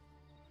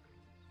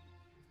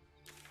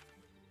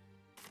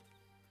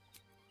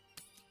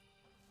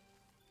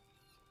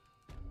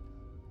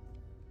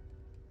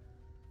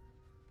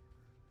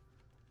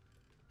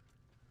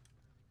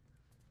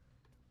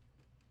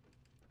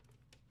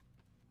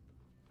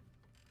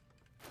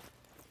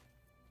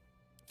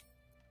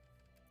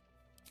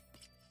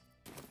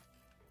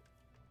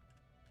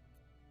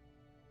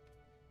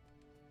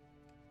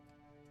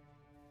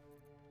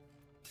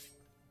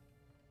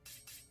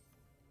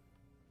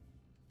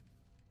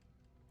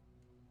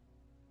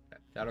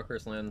 Shadow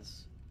Curse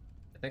Lands.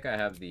 I think I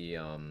have the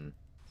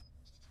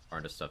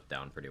Arda stuff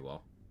down pretty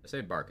well. I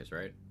saved Barkus,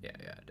 right? Yeah,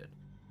 I did.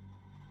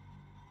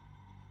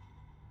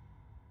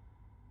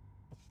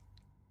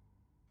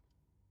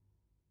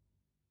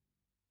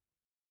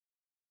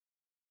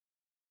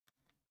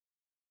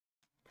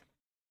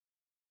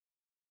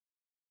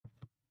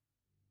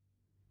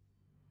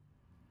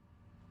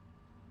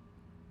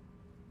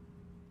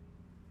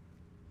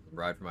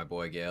 Ride for my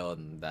boy Gale,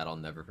 and that I'll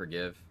never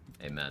forgive.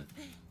 Amen.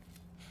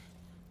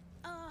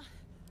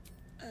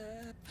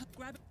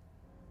 Grab it.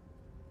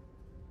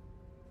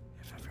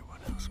 If everyone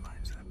else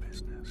minds their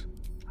business,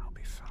 I'll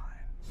be fine.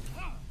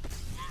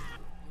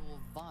 Your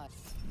vibe.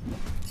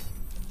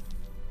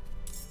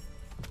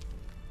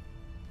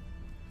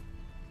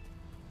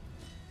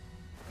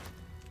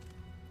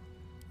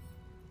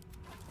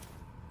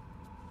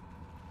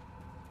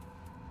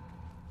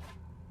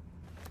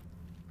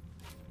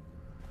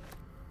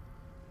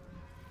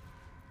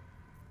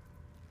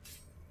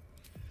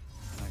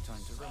 No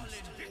time to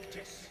rest.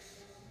 justice.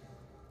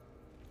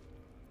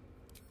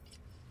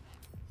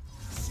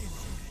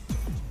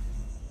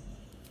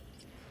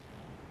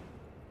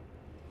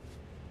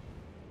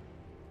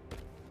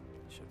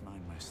 Should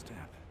mind my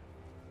step.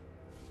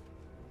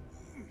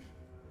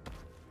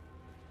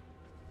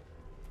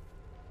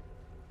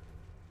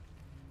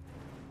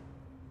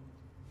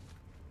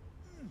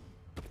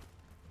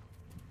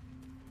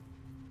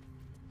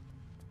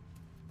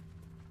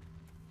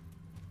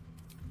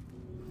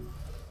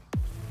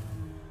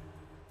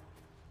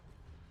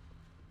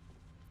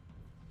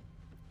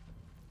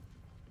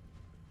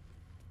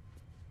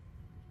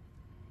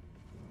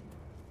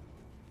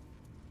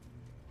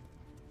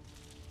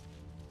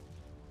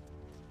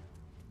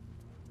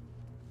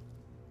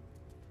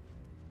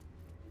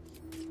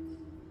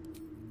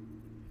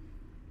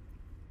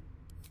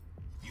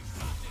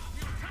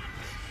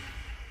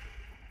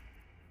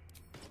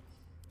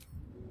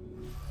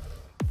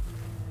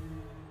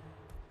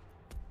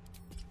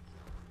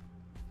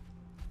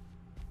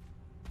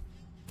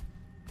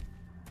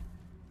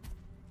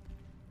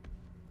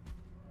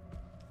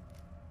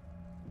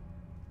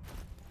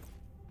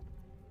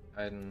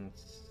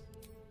 Guidance.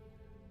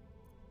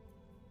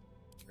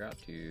 Forgot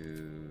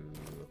to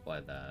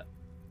apply that.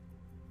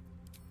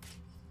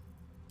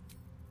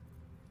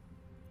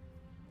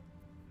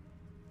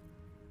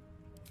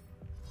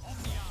 There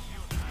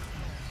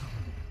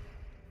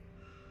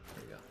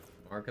we go.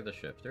 Mark of the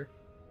Shifter.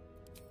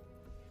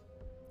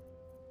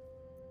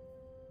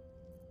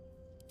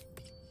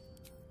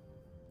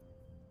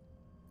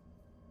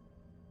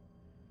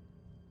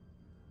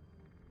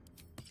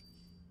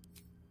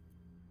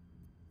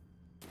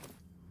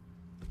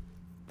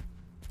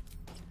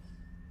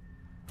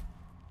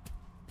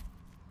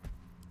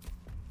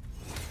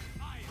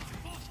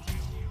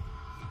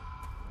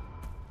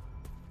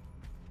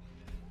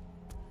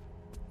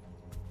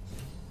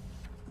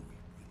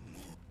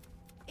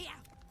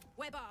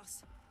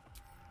 Boss.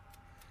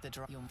 The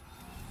Your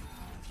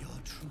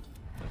truth.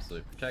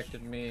 Absolutely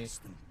protected me.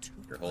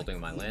 You're holding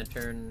my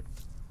lantern.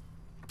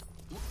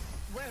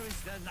 Where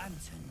is the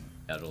lantern?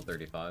 Casual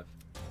 35.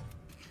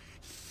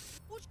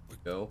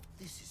 Go.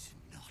 This is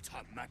not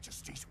Her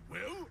Majesty's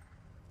will.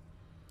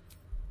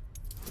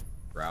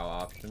 Brow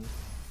option.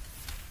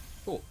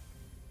 Cool.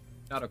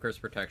 Auto curse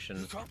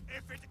protection.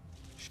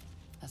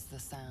 That's the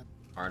sound.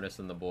 Harness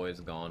and the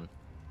boys gone.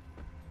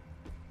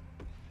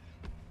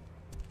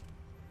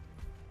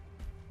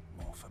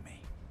 More for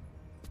me.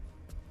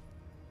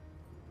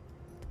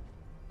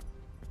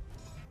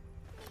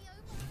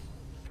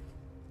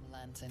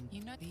 Lantern.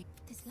 You know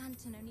This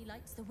lantern only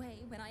lights the way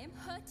when I am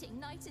hurting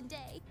night and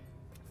day.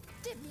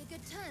 Did me a good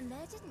turn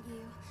there, didn't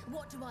you?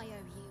 What do I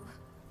owe you?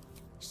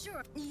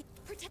 Sure, you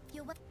protect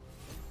your...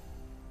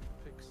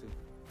 Pixie.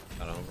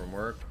 Got home from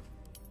work.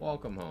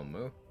 Welcome home,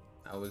 Moo.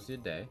 How was your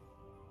day?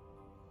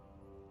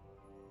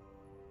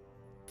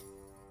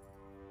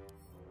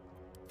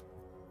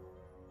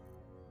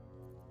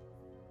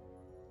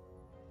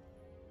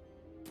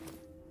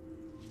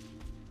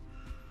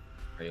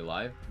 Are you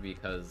live?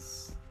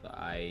 Because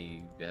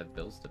I have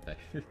bills to pay.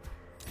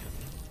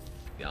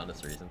 The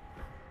honest reason.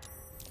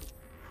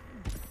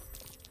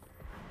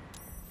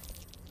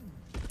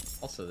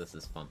 Also, this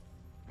is fun.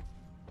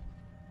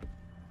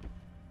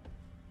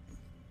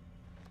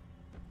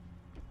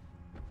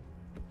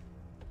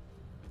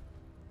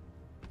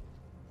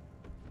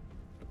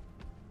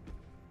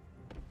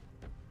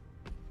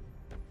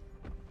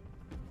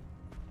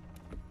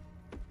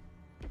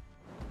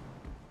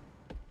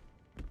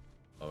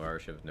 Our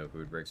shift, no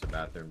food breaks or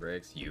bathroom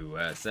breaks.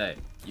 USA!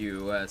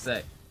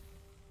 USA!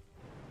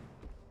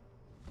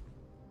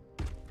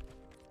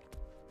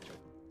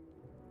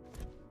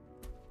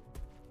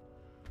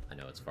 I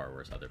know it's far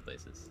worse other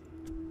places.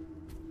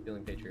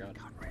 Feeling patriotic.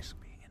 Can't risk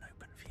being in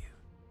open view.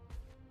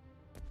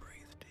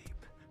 Breathe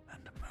deep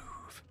and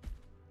move.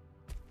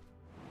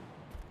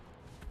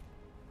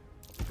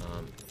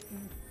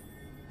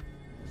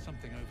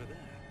 Something over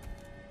there.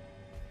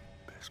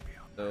 Best be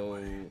on my So...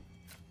 way.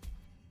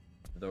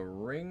 The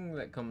ring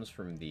that comes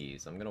from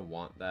these, I'm gonna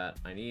want that.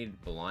 I need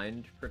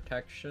blind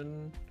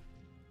protection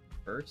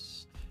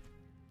first.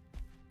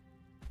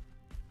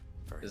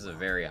 This is a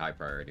very high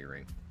priority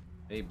ring.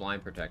 I need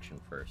blind protection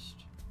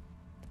first.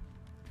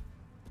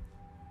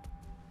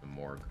 The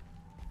morgue.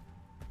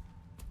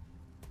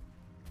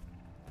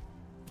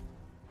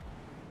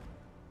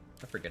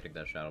 I forget to get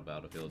that Shadow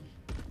Battlefield.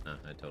 No,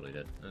 I totally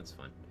did. That's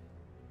fine.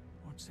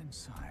 What's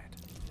inside?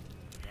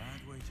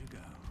 Bad way to go.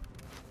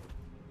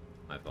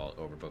 My fault.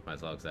 Overbooked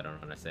myself because I don't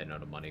know when I say no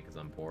to money because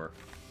I'm poor.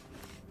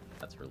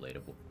 That's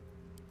relatable.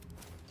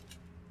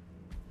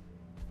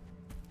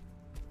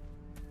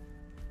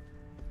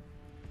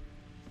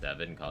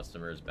 Seven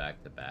customers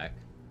back to back.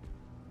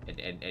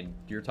 And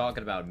you're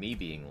talking about me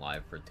being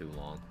live for too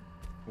long.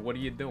 What are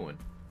you doing?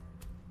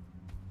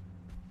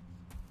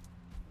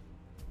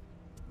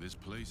 This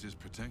place is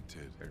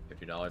protected.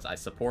 $50. I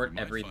support We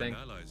might everything.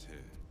 find allies here,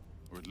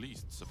 or at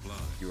least supplies.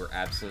 You are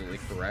absolutely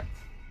correct.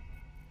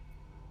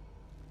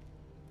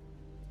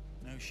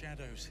 No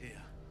shadows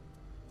here.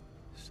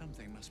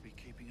 Something must be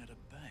keeping it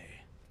at bay.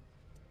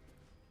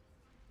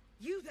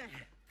 You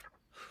there!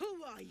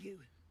 Who are you?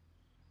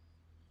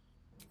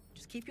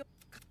 Just keep your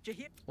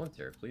here.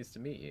 Splinter, pleased to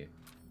meet you.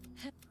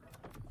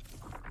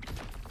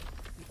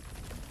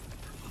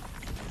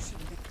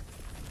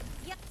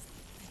 Yes.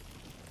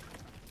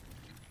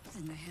 What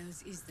in the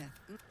hells is that?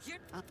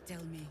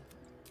 Tell me.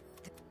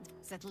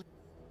 Settle.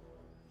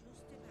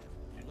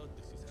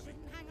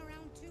 Shouldn't hang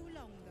around too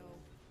long, though.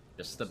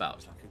 Just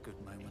about. Like a good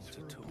moment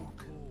to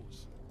talk.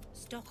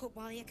 Stock up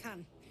while you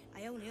can.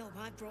 I only hope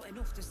I've brought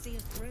enough to see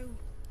us through.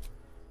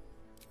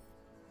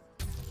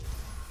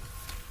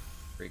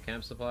 Free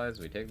camp supplies,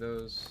 we take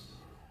those.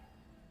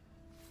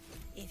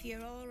 If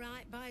you're all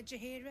right by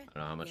Jaheira, I don't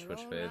know how much you're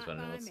Twitch all phase, right but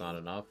I know by it's me. not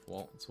enough.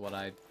 Well, it's what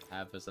I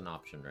have as an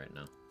option right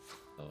now.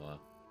 So,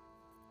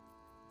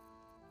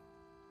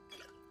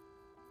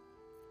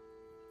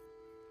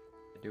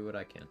 I do what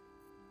I can.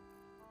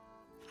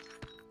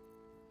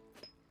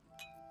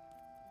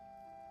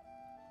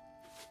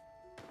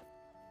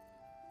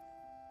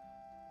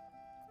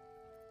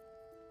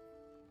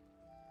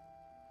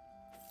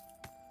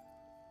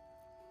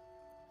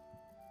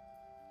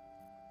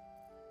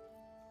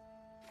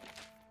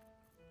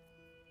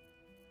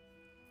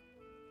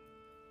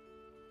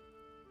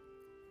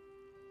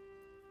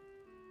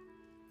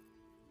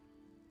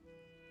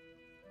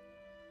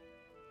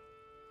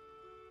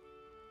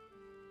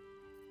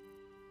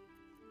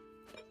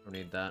 Don't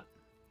need that.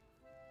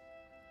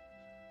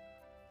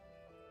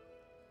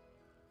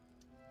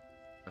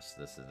 Rest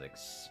of this is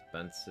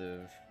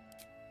expensive.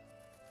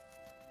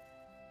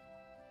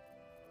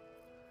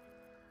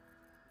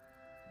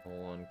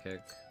 Hold on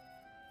kick.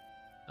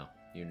 No,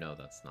 you know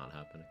that's not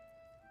happening.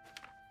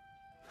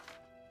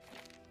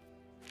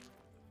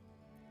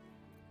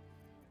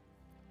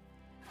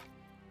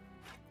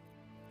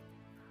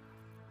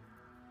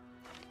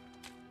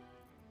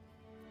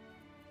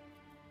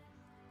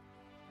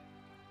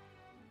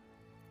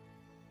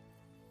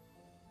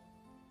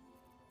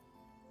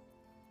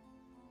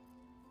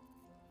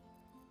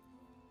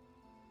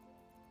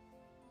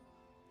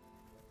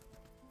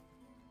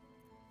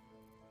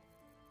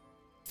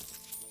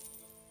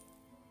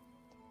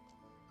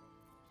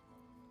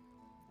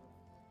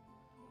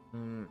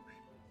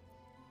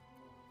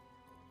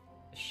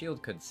 The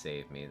shield could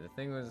save me. The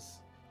thing was,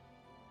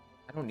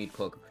 I don't need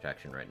Cloak of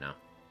Protection right now.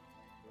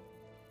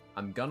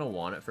 I'm gonna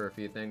want it for a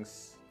few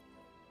things,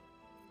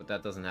 but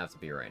that doesn't have to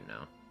be right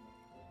now.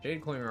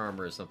 Jade Clinger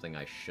Armor is something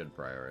I should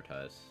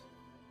prioritize.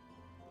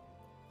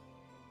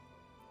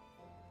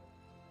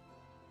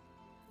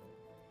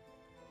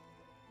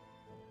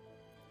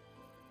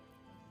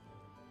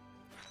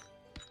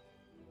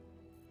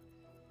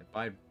 If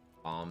I buy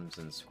bombs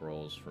and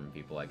scrolls from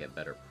people, I get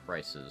better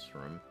prices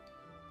from.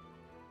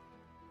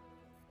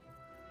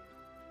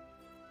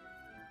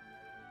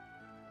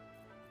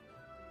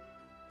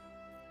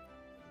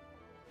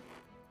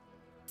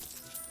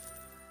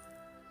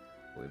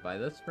 We buy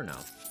this for now.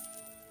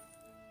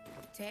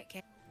 Take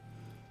care.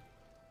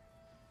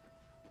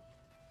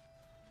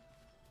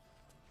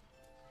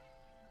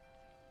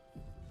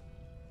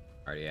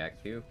 Already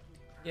Act 2?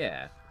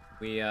 Yeah.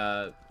 We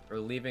are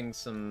leaving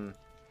some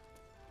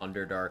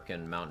Underdark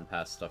and Mountain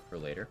Pass stuff for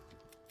later.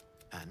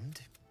 And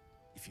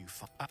if you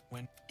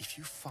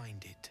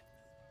find it,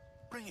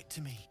 bring it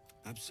to me.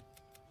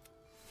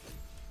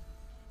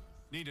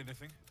 Need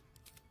anything?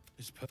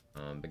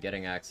 But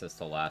getting access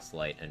to Last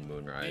Light and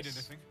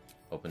Moonrise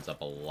opens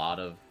up a lot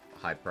of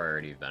high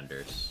priority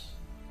vendors.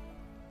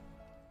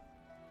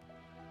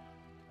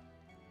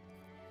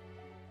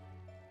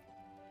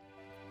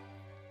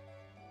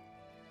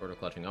 Sword of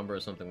Clutching Umbra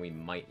is something we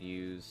might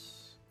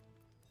use.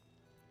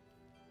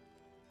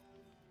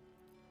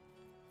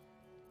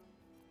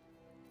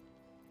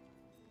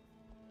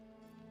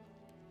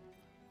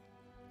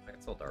 I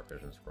can sell Dark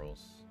Vision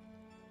Scrolls.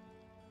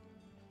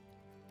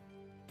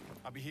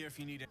 I'll be here if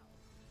you need it.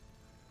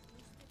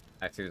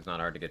 Act 2 is not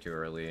hard to get to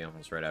early,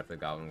 almost right after the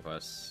Goblin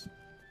Quest.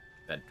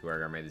 That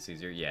Dwargar made this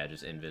easier. Yeah,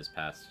 just invis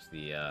past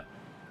the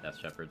Death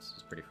Shepherds.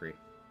 It's pretty free.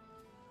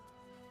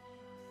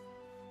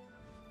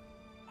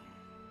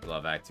 We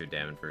love Act 2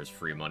 Damon for his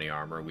free money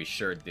armor. We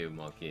sure do,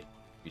 Monkey.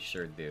 We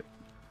sure do.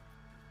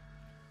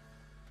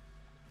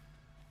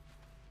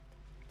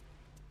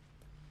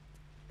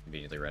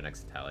 Conveniently right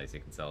next to Tally, so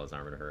you can sell his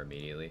armor to her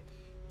immediately.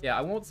 Yeah,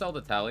 I won't sell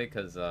to Tally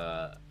because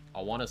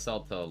I'll want to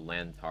sell to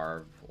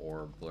Lantarv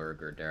or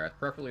Blurg or Dareth.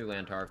 Preferably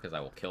Lantarv because I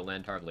will kill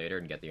Lantarv later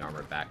and get the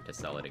armor back to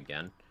sell it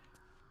again.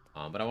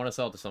 But I want to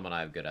sell it to someone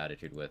I have good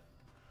attitude with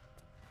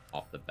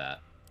off the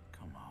bat.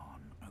 Come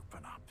on,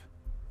 open up.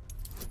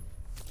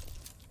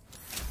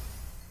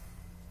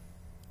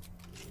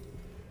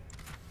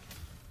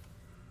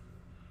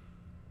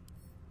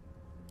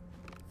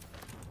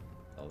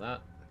 Sell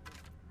that.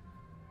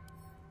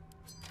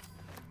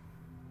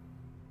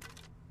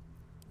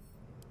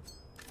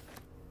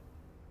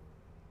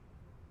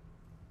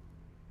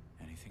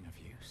 Anything of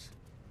use?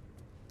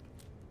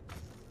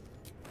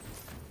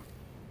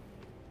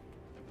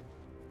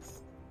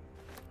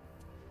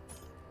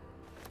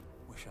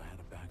 Wish I had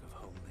a bag of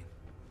holding.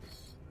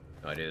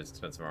 No idea, it's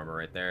expensive armor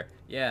right there.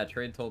 Yeah,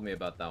 Trade told me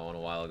about that one a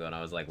while ago, and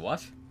I was like,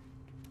 what?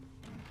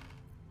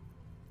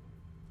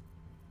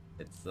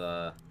 It's,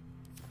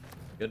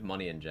 good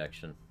money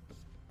injection.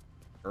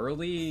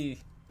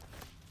 Early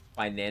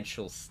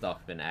financial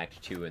stuff in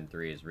Act 2 and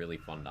 3 is really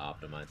fun to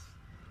optimize.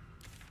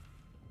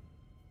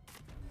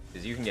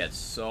 Because you can get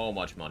so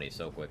much money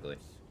so quickly.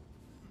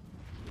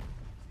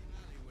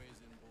 Alleyways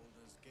in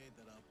Baldur's Gate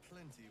that are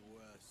plenty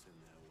worse in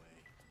their way.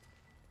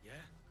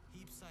 Yeah?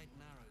 Heapside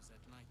narrows at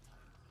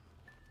nighttime.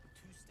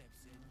 2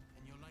 steps in,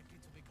 and you're likely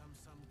to become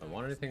some. I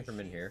want anything from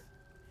in here.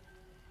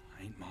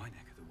 Ain't my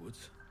neck of the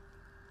woods.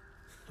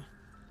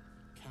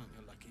 Count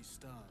your lucky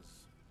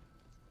stars.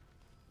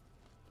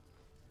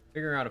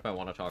 Figuring out if I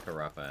want to talk to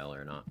Raphael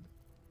or not.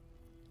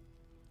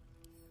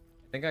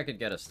 I think I could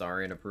get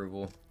Astarion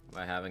approval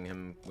by having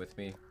him with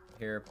me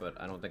here, but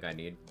I don't think I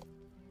need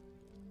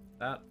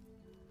that.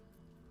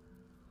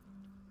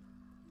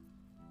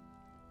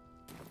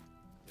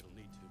 It'll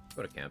need to.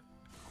 Go to camp.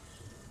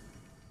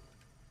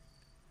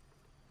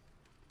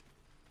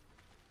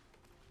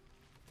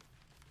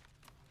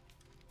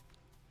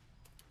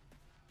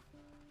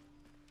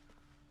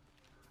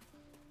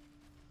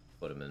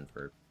 Put him in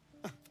for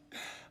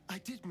I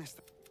did miss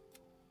that.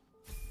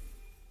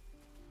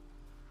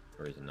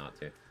 no reason not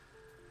to.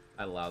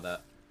 I allow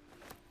that.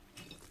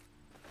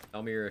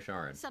 Tell me you're a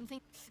Sharon.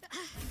 Something.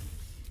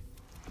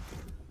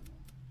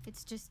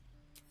 It's just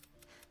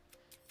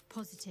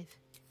positive.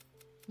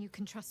 You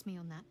can trust me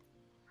on that.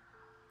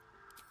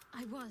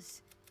 I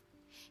was.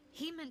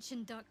 He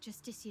mentioned Dark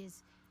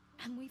Justiciars,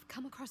 and we've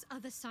come across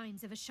other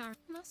signs of a Sharon.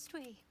 Must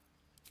we?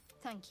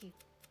 Thank you.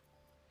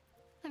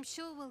 I'm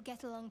sure we'll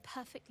get along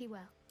perfectly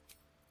well.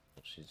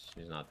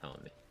 She's not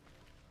telling me.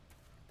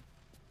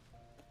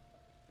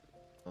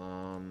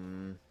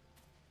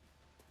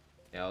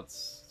 Yeah,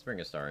 let's bring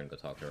a star and go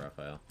talk to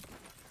Raphael.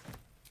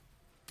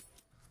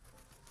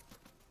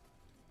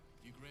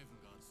 You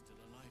Gravenguard's still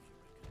alive, you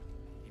reckon?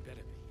 He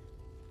better be,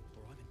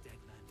 or I'm a dead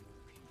man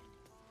walking.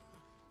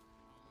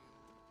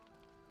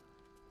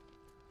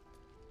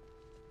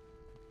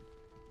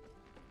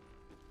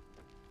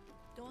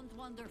 Don't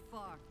wander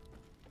far.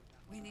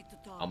 We need to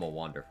talk. I'm a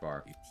wander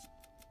far.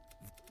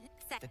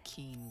 The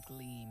keen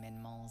gleam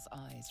in Maul's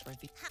eyes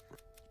revealed.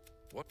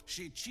 What?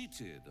 She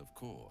cheated, of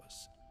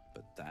course,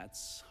 but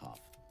that's half.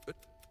 But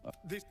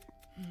this.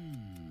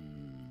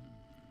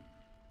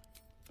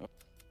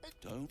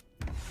 Don't.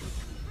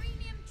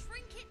 Premium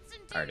trinkets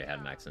and I already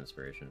had max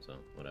inspiration, so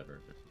whatever.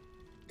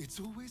 It's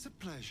always a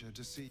pleasure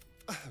to see.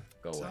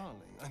 Go away.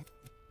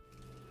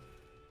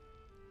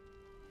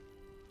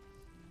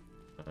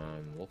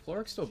 Darling, Will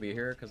Florix still be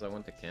here because I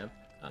went to camp?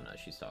 Oh no,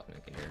 she's talking, I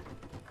can hear her.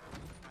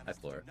 Hi,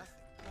 Florix.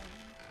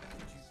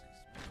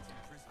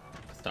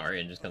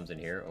 Astarion just comes in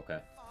here? Okay.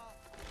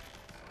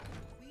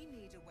 We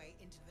need a way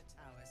into the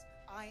towers.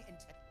 I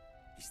intend.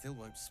 he still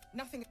won't.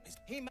 Nothing is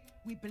him.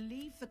 We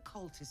believe the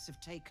cultists have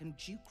taken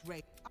Duke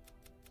Ray.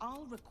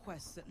 I'll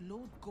request that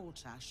Lord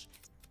Gortash.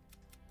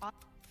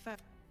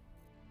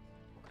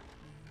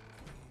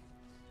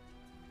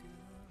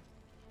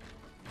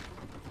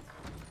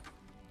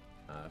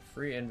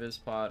 Free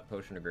invis pot,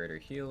 potion of greater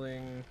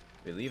healing.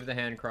 We leave the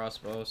hand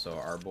crossbow, so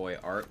our boy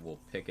Art will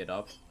pick it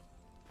up.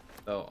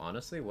 So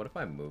honestly, what if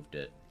I moved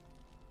it?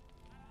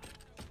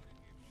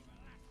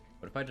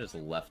 What if I just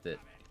left it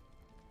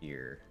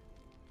here?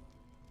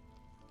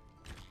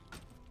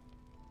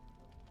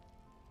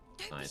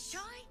 Don't Nice. be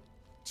shy.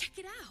 Check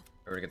it out.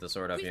 We're gonna get the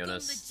sword up, We've gone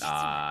Jonas. legitimate,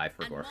 Ah, I and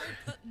forgot. Maul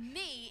put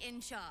me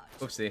in charge.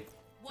 Oopsie.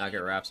 Not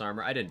get Raph's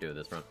armor. I didn't do it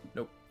this run.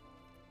 Nope.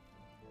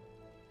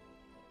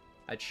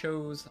 I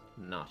chose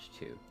not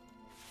to.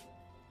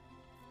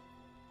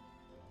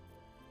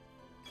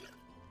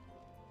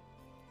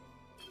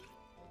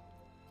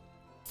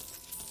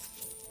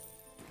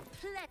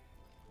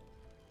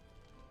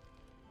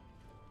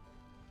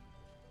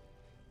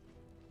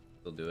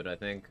 They'll do it, I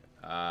think.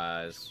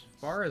 As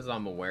far as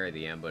I'm aware,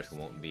 the ambush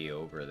won't be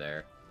over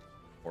there.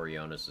 Or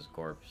Jonas's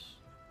corpse.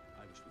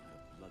 I wish we had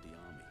a bloody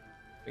army.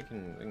 We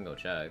can go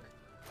check.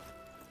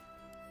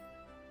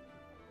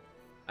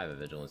 I have a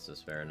vigilance to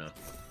spare now.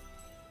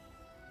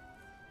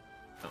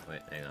 Oh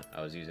wait, hang on.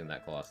 I was using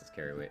that Colossus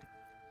carry weight.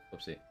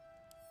 Whoopsie.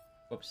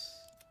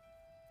 Whoops.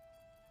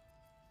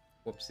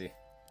 Whoopsie.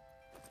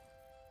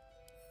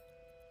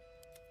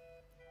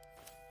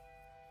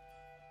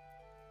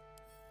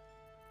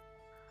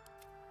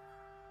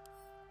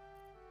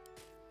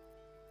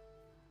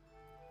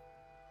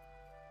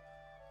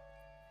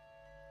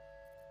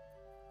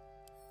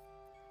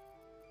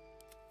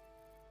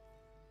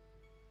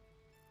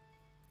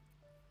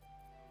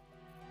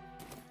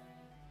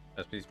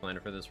 SP's planner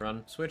for this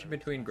run. Switch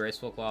between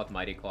Graceful Cloth,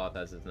 Mighty Cloth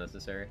as is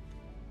necessary.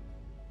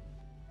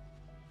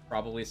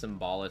 Probably some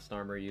Ballast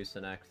armor use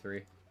in Act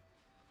 3.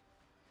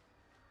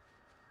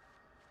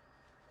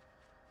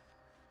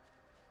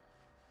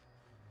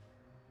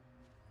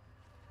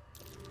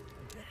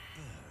 That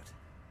bird.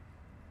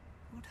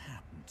 What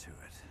happened to it?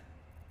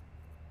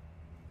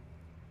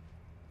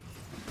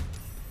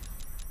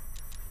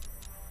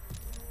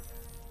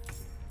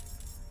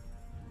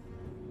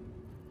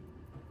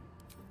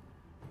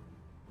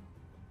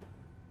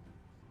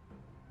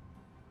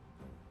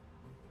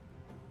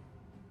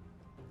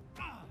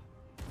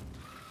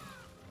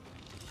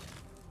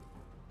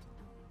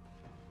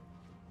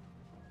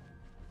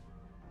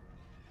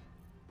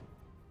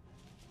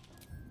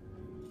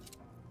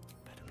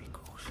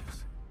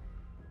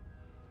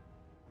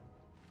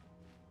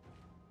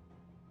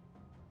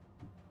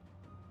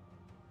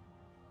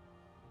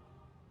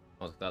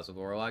 Multi-class with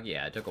Warlock?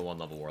 Yeah, I took a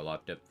 1-level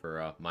Warlock dip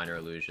for Minor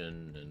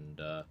Illusion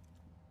and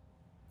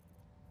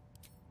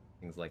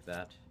things like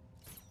that.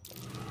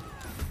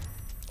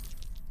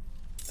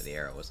 But the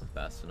arrow wasn't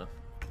fast enough.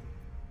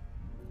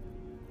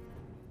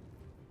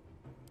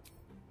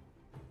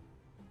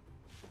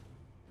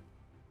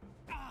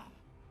 Have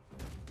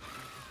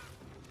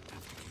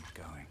to keep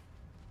going.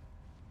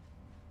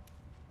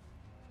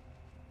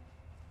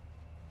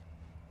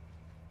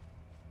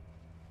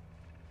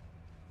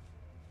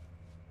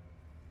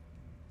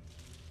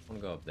 I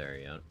don't go up there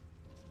yet.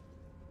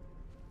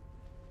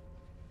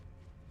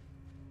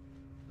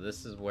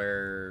 This is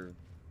where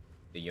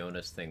the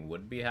Jonas thing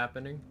would be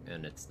happening,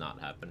 and it's not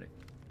happening.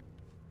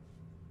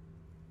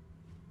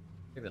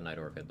 I think the Night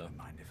Orchid, though. Don't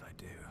mind if I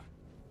do.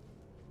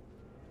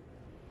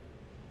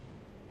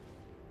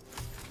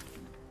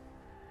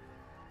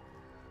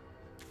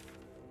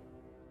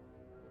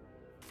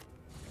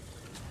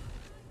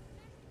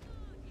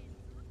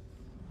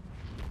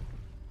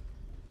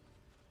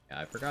 Yeah,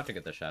 I forgot to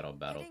get the Shadow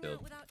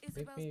Battlefield.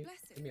 Leave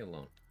me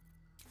alone.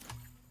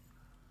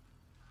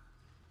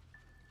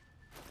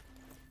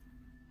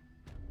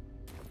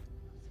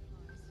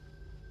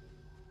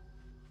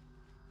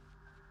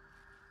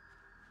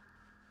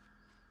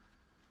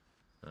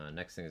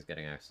 Next thing is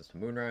getting access to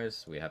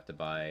Moonrise. We have to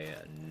buy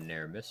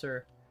Nair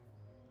Misser,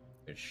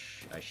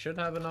 which I should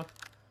have enough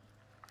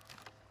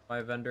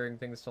by vendoring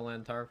things to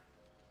Lantarf.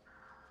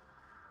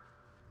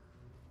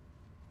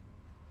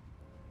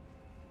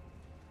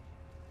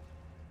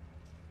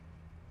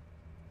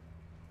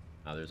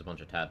 There's a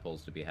bunch of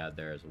tadpoles to be had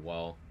there as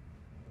well.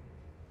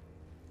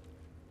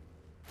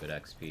 Good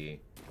XP.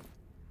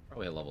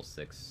 Probably a level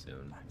 6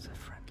 soon. That's a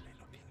friendly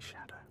looking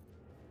shadow.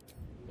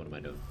 What am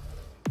I doing?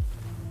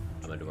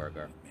 I'm gonna do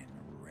Argar. In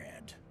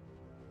red.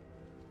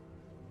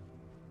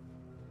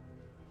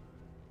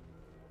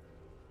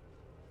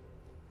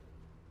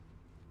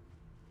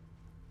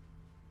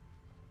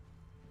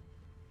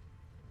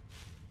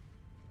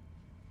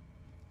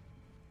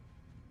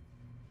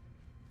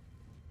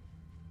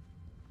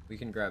 We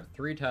can grab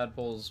 3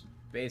 tadpoles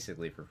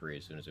basically for free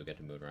as soon as we get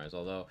to Moonrise,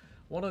 although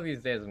one of these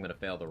days I'm going to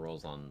fail the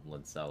rolls on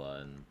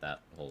Lincella, and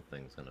that whole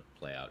thing's going to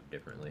play out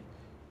differently.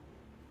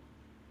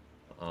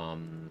 I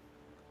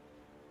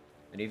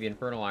need the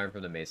Infernal Iron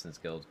from the Mason's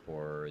Guild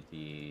for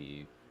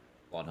the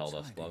Blood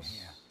Helldust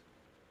gloves.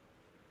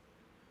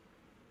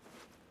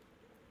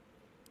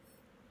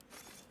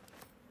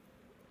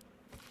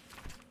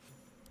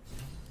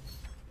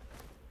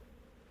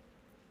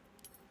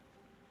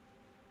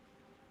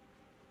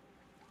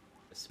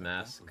 This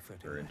mask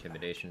for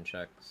intimidation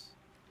checks.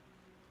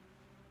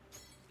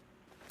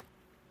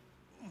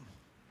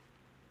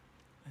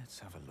 Let's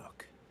have a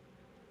look.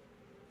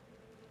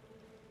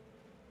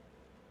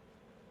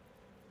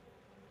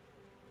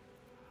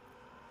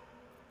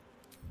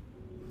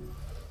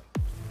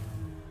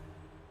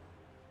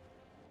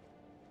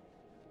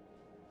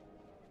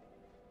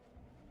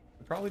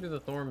 I'd probably do the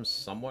Thorns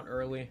somewhat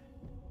early.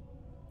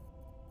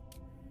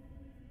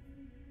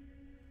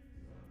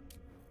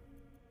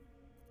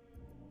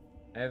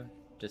 I have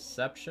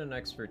Deception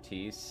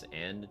Expertise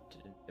and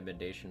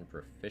Intimidation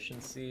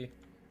Proficiency.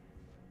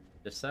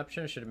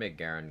 Deception should make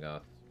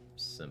Garangoth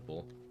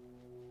simple.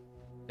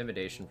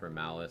 Intimidation for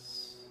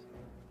Malice.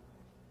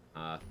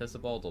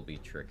 Thistlebolt will be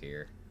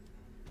trickier.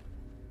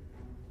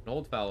 An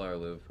Old Fowler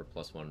Louvre for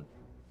 +1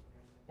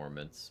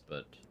 performance,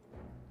 but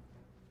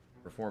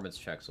performance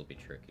checks will be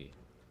tricky.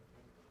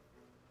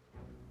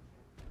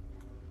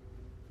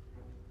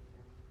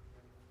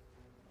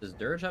 Does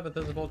Dirge have a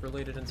Thistlebolt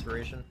related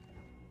inspiration?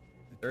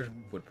 Dirge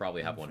would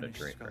probably have one to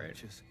drink, right?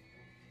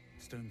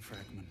 Stone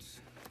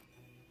fragments.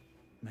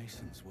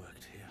 Masons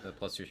worked here. The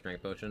 +2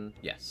 strength potion?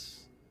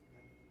 Yes.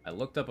 I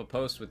looked up a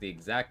post with the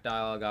exact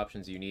dialogue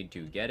options you need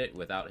to get it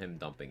without him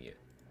dumping you.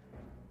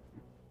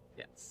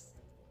 Yes.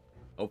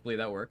 Hopefully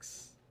that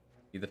works.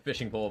 Be the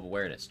fishing pole of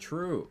awareness.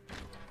 True!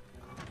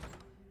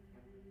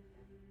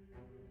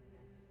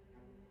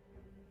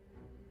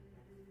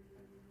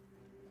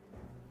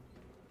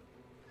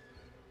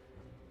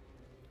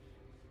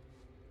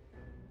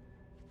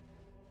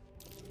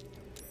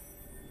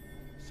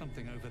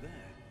 Something over there.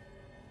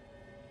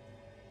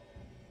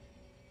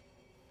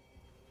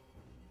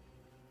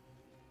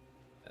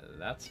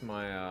 That's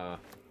my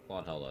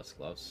Blood Helldust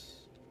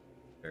gloves.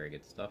 Very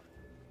good stuff.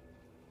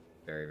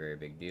 Very, very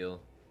big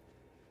deal.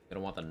 Gonna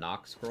want the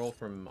Nox scroll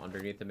from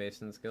underneath the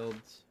Mason's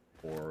Guilds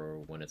for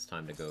when it's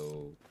time to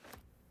go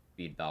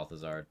feed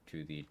Balthazar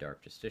to the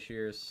Dark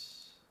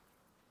Justiciars.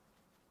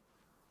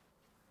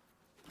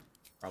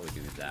 Probably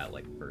do that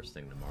like first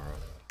thing tomorrow.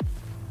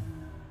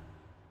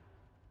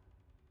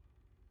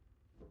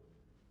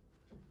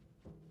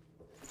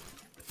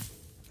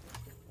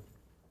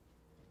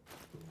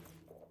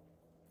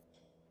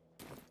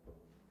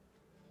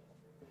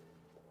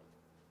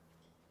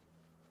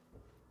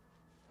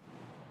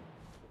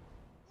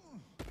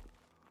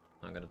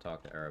 I'm gonna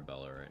talk to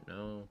Arabella right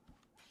now.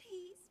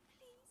 Please,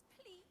 please,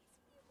 please.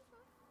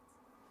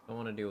 Don't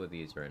want to deal with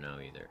these right now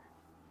either.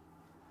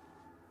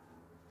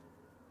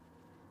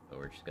 So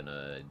we're just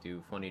gonna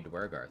do funny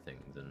Dwergar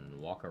things and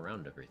walk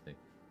around everything.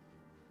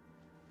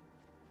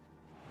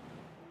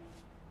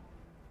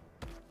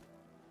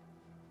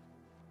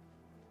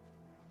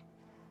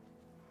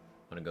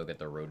 I'm gonna go get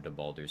the Road to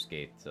Baldur's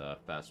Gate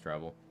fast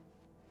travel.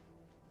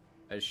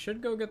 I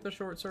should go get the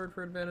short sword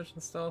for advantage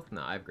and stealth.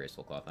 Nah, I have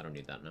Graceful Cloth. I don't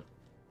need that now.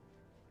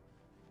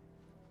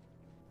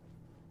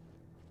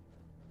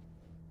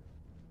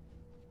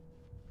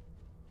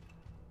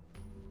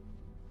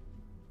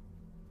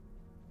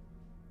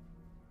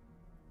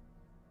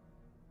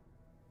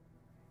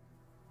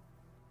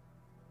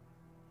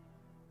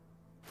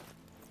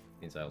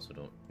 Means I also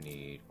don't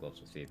need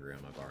Gloves of Thievery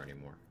on my bar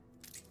anymore.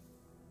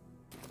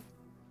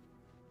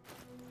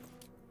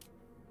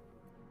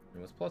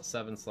 And with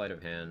 +7 Sleight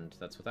of Hand,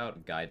 that's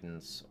without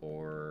Guidance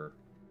or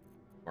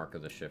Mark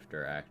of the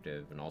Shifter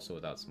active, and also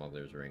without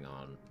Smuggler's Ring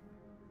on.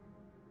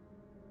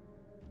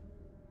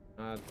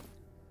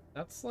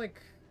 That's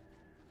like...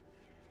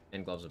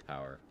 And Gloves of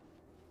Power.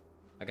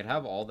 I could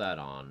have all that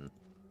on.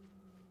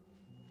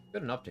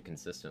 Good enough to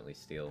consistently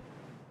steal.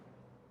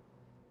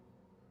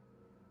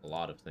 A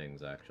lot of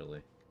things,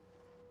 actually.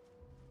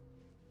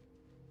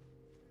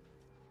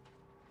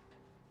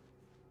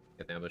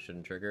 Get the ambush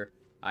and trigger.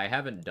 I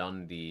haven't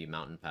done the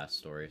Mountain Pass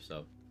story,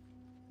 so...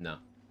 No.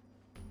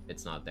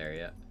 It's not there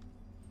yet.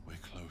 We're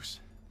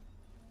close.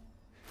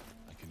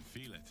 I can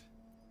feel it.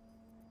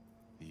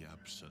 The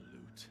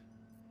Absolute.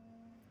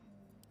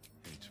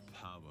 Its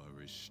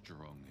power is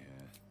strong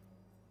here.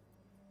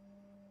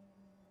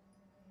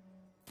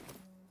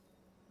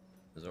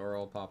 Zora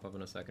will pop up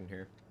in a second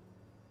here.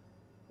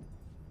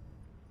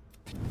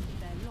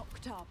 They're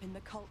locked up in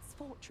the cult's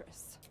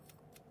fortress.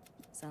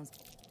 Sounds...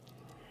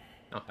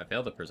 Oh, I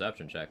failed the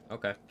perception check.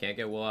 Okay, can't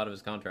get Will out of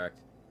his contract.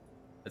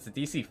 That's a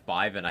DC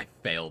 5 and I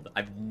failed.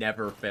 I've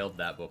never failed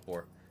that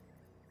before.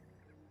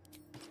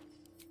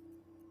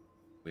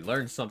 We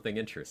learned something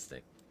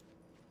interesting.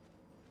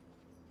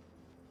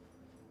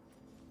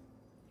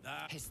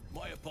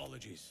 My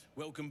apologies.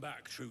 Welcome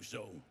back, true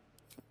soul.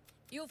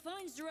 You'll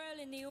find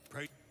Z'rell in the...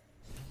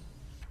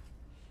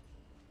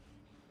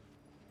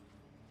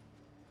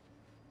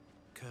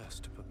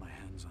 Cursed to put my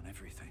hands on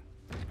everything.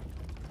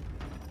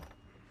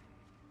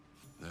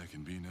 There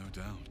can be no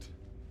doubt.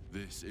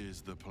 This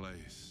is the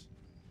place.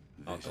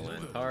 This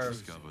Alkaline is where we Tarv.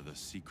 discover the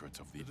secret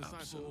of the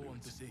Absolute.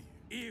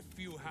 If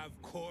you have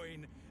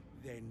coin,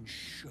 then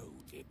show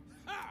it.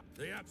 Ha!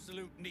 The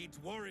Absolute needs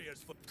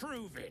warriors for...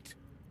 Prove it!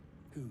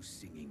 Who's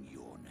singing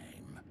your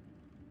name?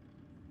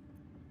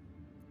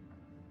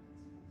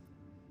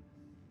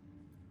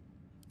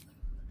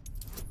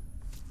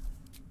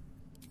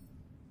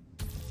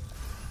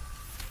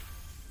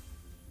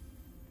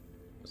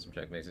 Wisdom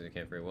check makes it you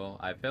can't free will.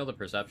 I failed a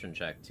perception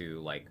check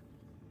to, like,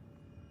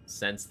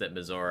 sense that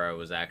Mizora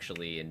was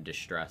actually in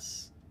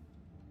distress.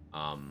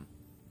 So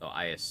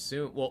I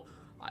assume... Well,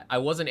 I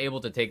wasn't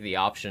able to take the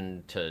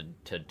option to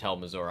tell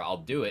Mizora, I'll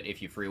do it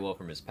if you free will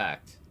from his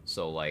pact.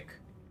 So, like...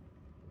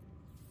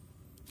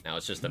 Now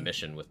it's just a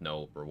mission with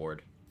no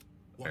reward,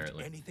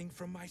 apparently. Want anything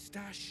from my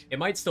stash? It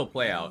might still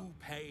play out You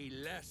pay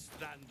less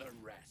than the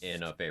rest.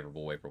 in a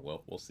favorable way for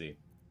Will. We'll see.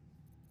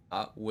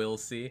 We'll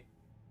see.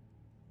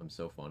 I'm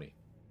so funny.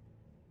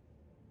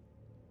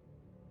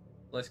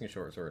 Blessing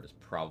Short Sword is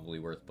probably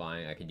worth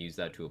buying. I can use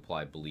that to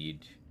apply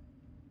bleed.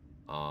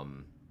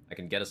 I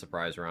can get a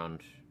surprise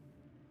round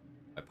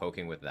by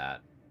poking with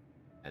that,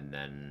 and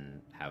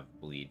then have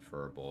bleed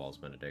for Bulwell's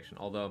Benediction.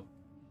 Although,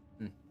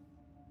 I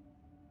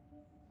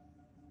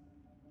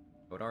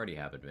would already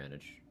have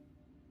advantage.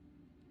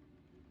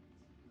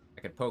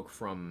 I could poke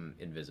from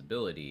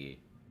invisibility.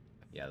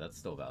 Yeah, that's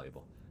still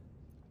valuable.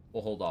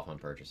 We'll hold off on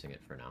purchasing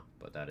it for now,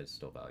 but that is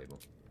still valuable.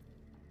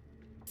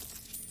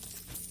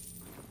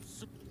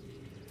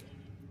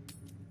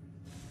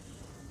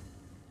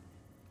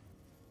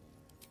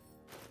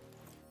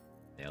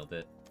 Nailed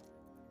it.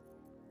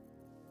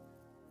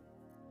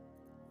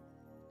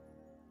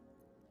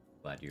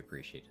 Glad you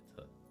appreciated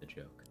the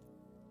joke.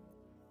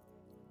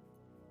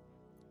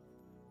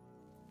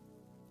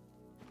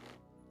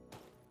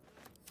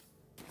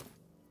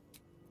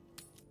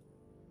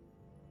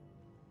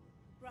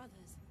 Brothers.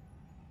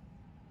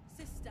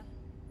 Sister.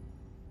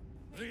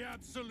 The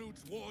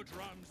Absolute's war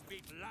drums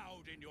beat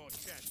loud in your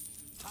chest.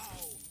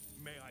 How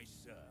may I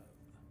serve?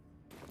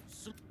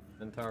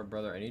 Centaur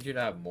brother, I need you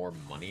to have more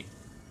money.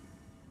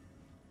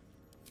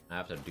 I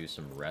have to do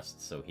some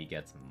rest so he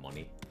gets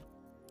money.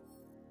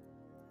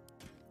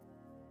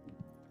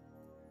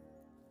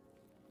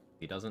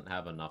 He doesn't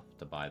have enough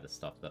to buy the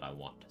stuff that I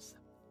want to sell.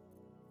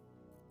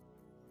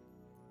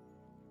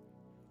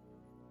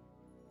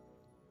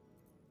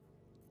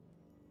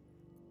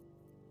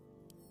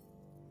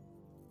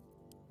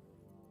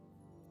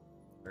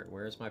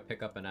 Where's my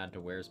pick up and add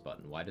to wares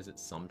button? Why does it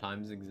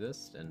sometimes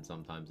exist and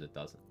sometimes it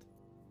doesn't?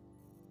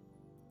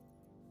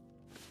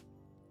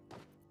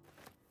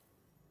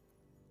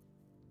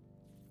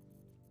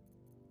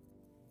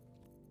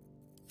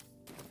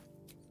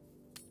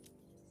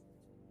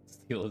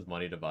 Steal his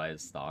money to buy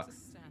his stocks.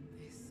 Stand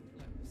this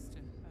close to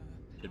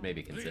her. Should should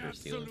maybe consider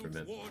stealing from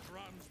him. War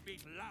drums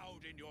beat loud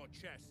in your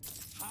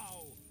chest.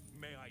 How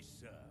may I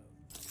serve?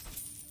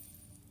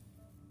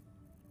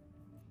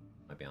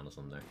 Might be onto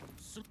something there.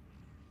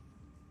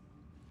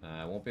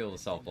 I won't be able to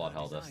sell Blood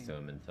Helldust to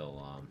him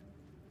until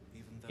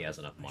he has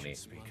enough money.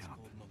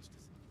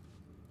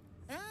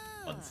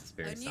 Once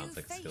Spirit sounds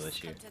like a skill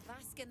issue. To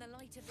bask in the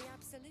light of the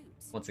absolute.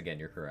 Once again,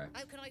 you're correct.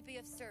 How can I be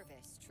of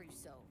service, true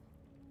soul?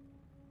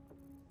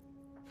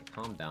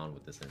 Calm down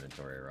with this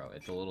inventory row.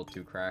 It's a little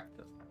too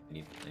cracked.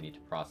 I need to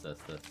process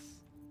this.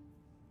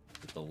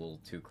 It's a little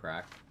too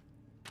cracked.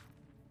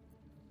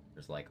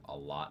 There's like a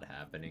lot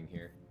happening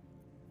here.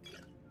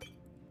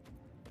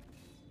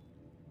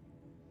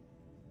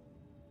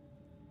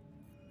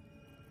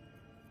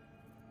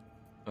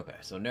 Okay,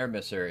 so Nair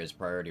Misser is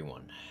priority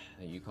 1.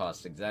 You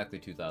cost exactly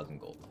 2,000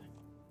 gold.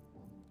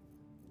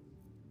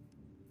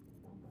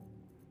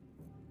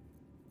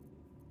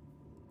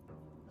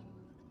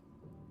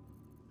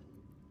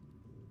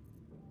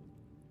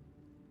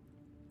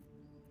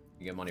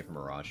 You get money from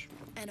Mirage.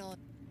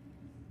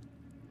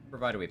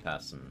 Provided we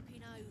pass some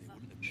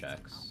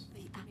checks.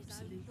 The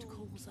Absolute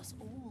calls us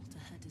all to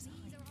her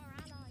design.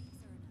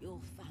 Your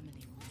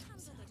family will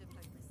answer.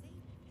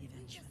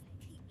 Eventually.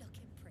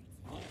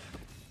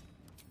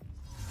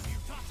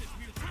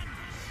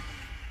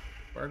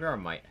 Burgar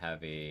might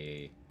have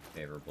a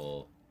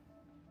favorable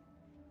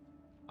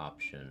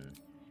option.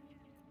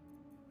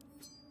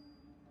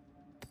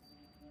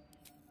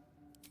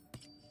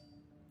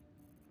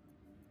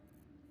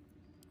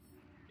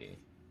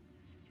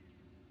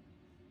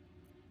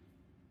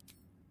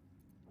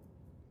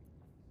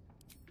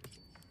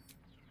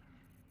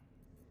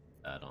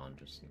 That on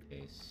just in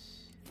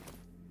case.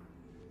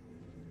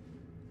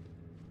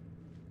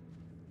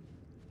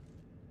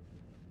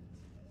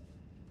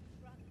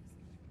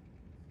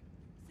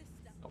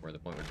 Oh, we're at the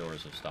point where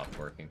doors have stopped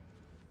working.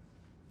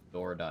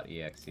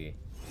 Door.exe.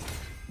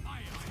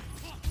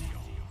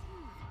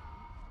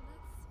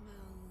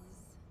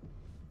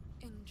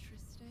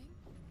 Interesting.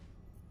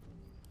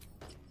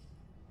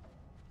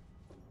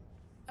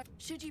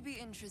 Should you be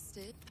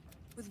interested,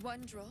 with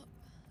one drop,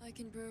 I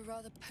can brew a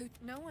rather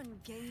potent. No one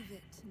gave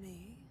it to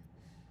me.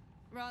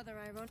 Rather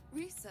ironic.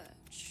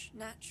 Research,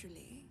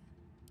 naturally.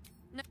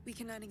 No, we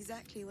can learn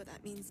exactly what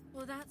that means.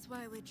 Well, that's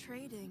why we're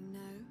trading,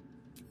 no?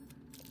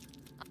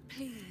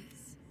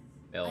 Please.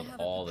 Failed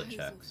all the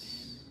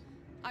checks.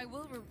 I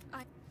will.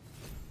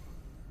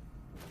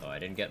 So I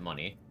didn't get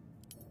money.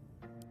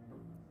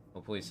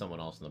 Hopefully someone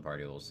else in the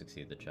party will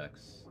succeed the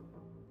checks.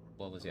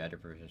 Well, does you add your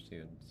proficiency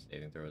and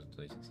saving throws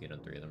until you succeed on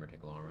 3 of them or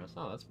take a long rest?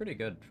 Oh, that's pretty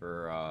good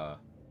for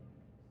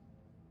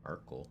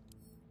Arkle.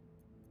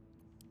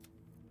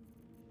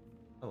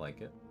 I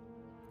like it.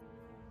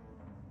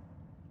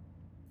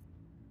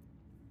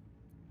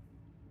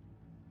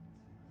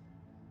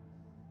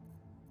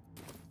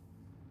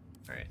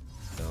 Alright,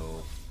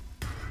 so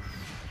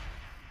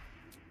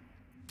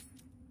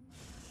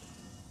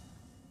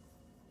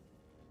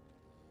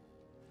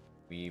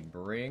we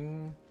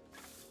bring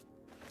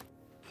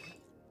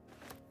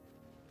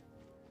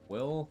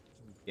Will,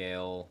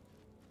 Gale,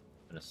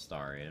 and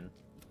Astarion.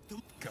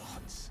 The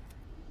gods!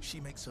 She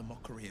makes a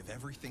mockery of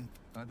everything.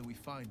 Either we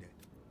find it,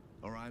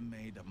 or I'm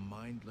made a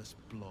mindless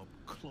blob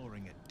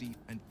clawing at deep.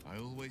 And I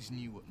always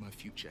knew what my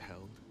future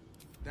held.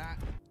 That.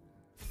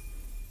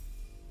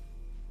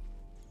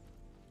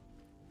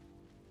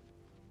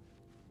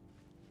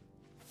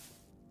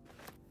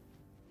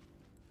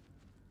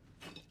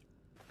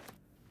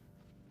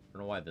 I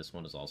don't know why this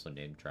one is also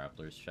named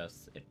Traveler's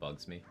Chest. It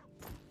bugs me.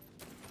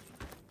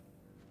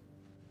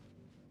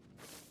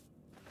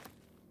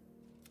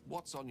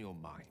 What's on your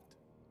mind?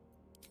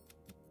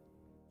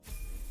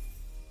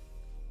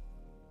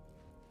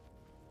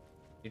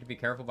 Need to be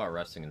careful about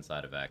resting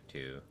inside of Act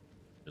 2.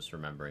 Just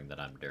remembering that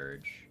I'm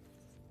Dirge.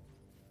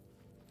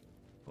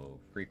 Oh,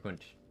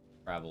 frequent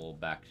travel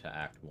back to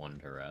Act 1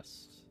 to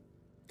rest.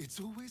 It's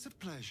always a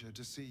pleasure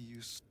to see you.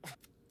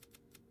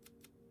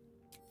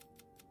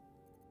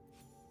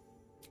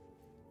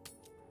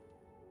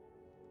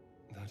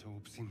 That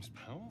orb seems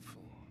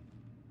powerful.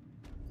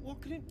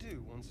 What can it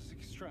do once it's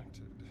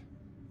extracted?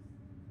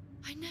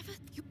 I never.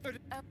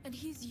 And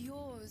he's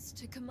yours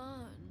to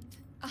command.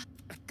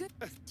 Good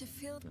to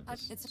feel.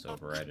 It's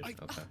overridden.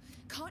 Okay.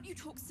 Can't you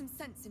talk some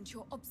sense into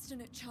your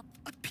obstinate child?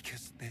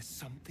 Because there's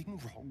something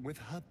wrong with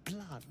her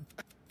blood.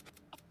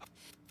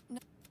 No.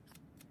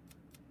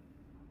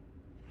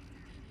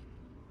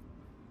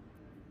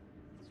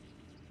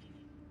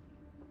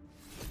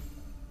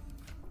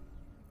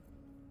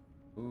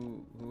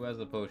 Who has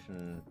a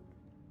potion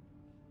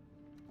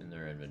in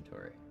their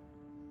inventory?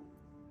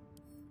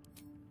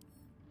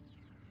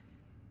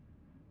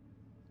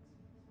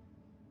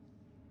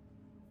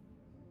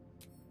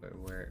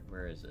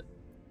 Where is it?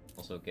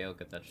 Also, Gale,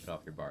 get that shit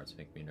off your bar. It's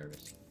making me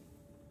nervous.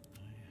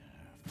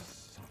 I have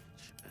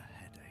such a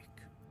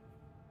headache.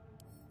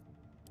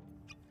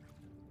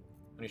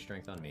 20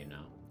 strength on me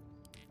now.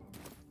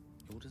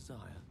 Your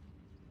desire.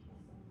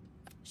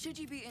 Should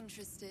you be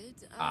interested,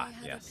 Ah, I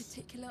have yes. a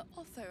particular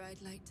offer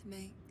I'd like to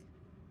make.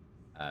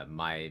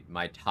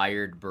 My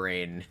tired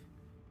brain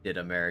did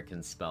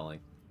American spelling.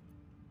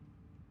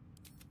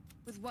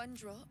 With one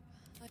drop,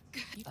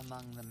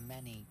 among the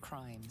many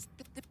crimes.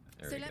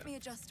 So let me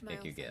adjust my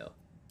Thank you, offer.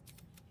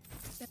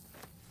 Gale.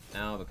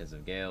 Now, because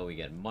of Gale, we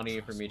get money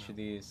from each of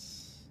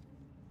these.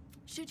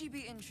 Should you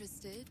be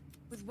interested,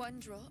 with one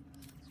drop,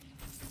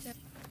 The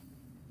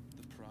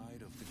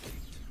pride of the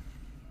gate.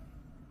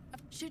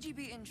 should you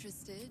be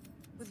interested,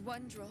 with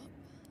one drop,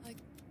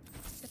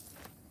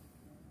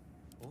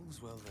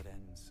 All's well that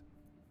ends.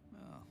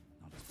 Well,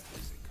 not as bad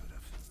as it could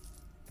have.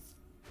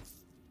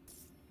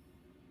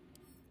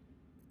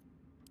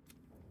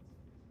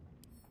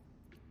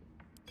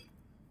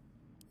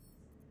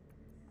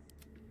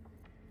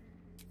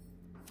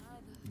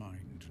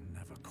 Mind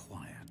never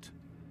quiet.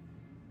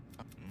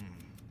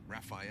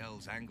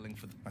 Raphael's angling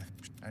for the...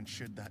 And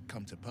should that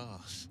come to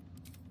pass,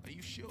 are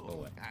you sure?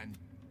 Oh, And...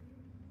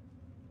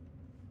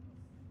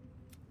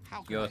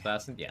 How You go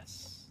assassin?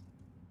 Yes.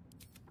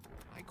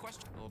 My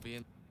question will be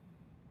in...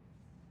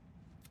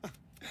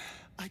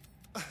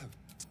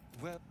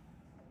 Well...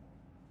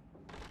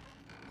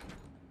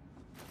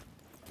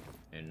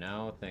 And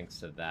now, thanks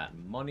to that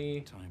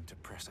money... Time to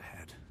press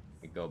ahead.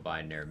 We go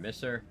buy Nair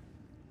Misser.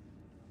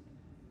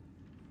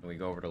 And we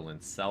go over to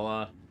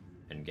Lincella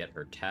and get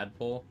her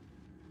tadpole.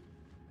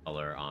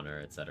 Color,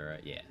 honor, etc.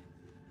 Yeah.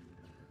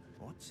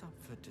 What's up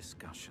for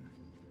discussion?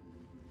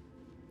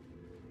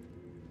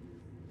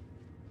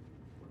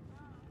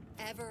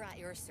 Ever at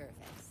your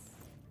service.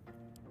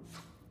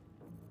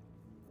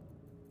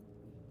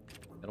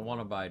 I don't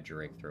want to buy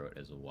Drake Throat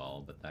as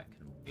well, but that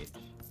can wait.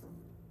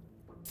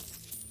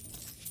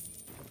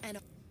 And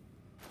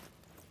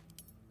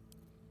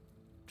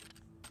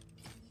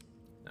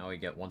Now we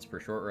get once per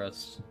short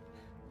rest,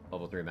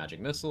 level 3 magic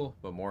missile,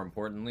 but more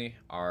importantly,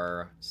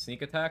 our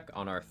sneak attack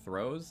on our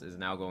throws is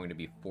now going to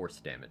be force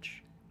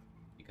damage,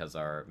 because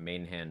our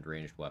main hand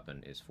ranged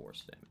weapon is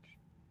force damage.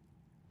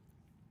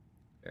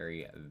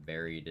 Very,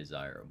 very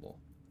desirable.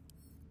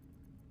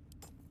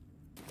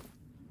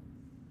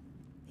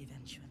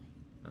 Eventually.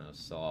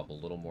 Still have a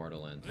little more to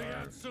land. The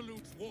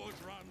absolute war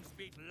drums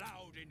beat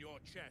loud in your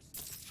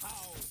chest.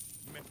 How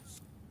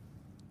miss?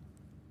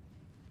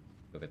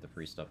 Go get the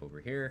free stuff over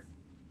here.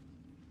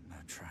 No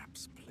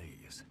traps,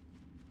 please.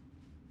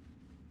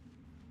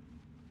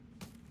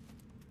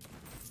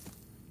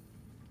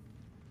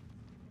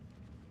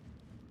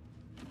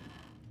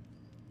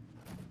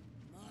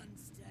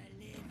 Monster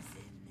lives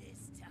in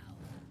this tower.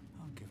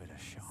 I'll give it a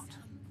shot.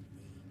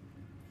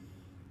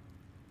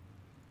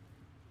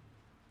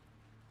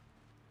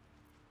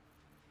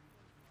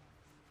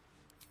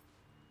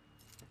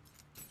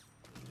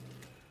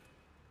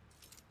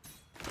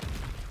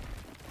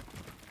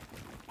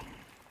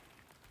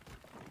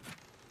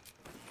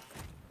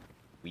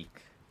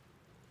 Weak.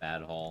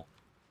 Bad haul.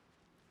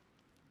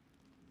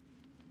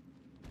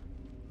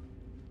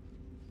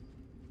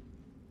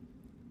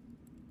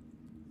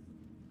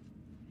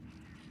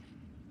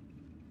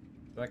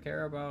 Do I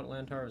care about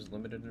Lantar's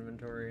limited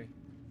inventory?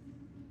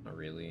 Not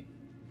really.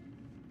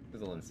 Do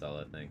the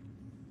Lincella thing.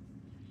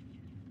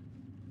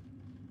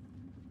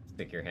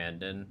 Stick your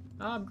hand in.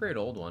 Upgrade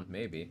old one,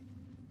 maybe.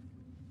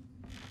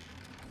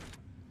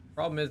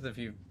 Problem is, if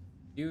you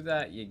do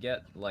that, you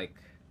get, like...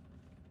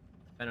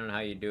 Depending on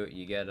how you do it,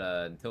 you get,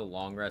 until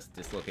long rest,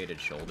 dislocated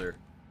shoulder.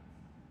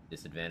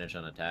 Disadvantage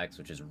on attacks,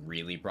 which is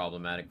really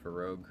problematic for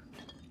Rogue.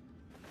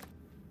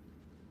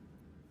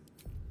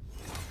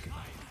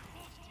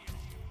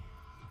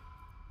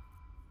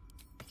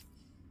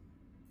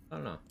 I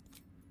don't know.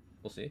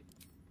 We'll see.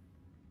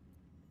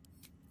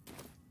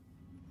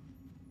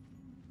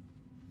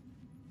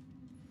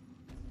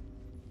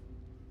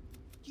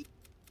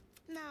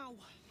 Now,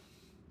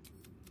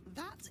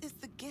 that is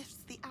the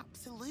gift the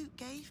Absolute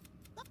gave.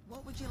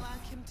 What would you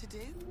like him to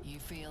do? You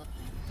feel...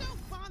 No,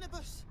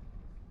 Barnabas!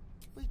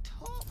 We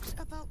talked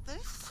about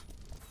this.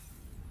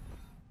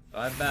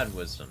 I have bad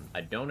wisdom.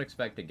 I don't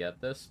expect to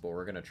get this, but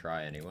we're gonna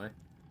try anyway.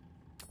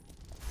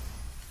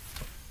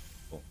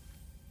 Cool.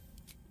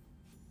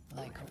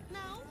 Like...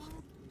 Now?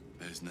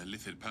 There's an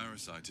illithid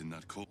parasite in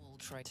that core.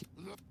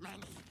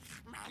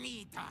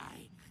 Many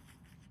die.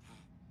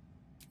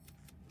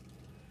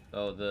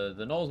 So the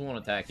gnolls won't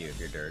attack you if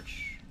you're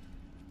Dirge.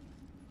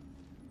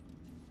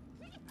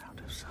 Out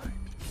of sight,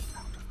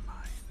 out of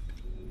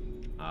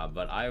mind.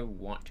 But I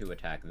want to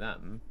attack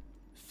them.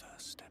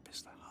 First step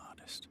is the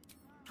hardest.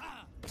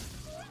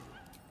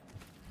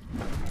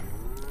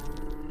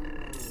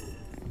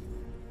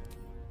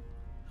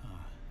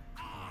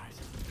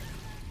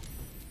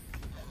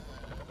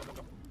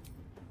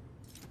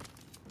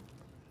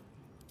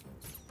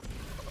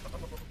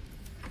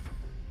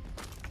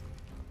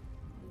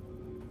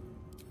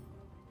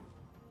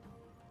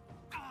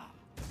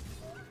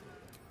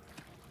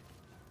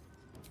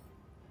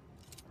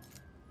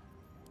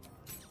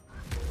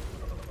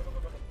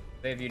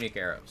 They have unique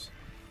arrows.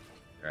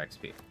 Or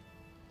XP.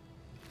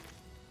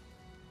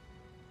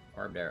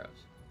 Barbed arrows.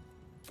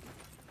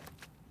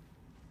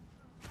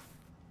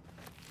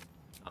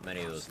 Not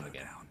many of those in the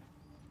game.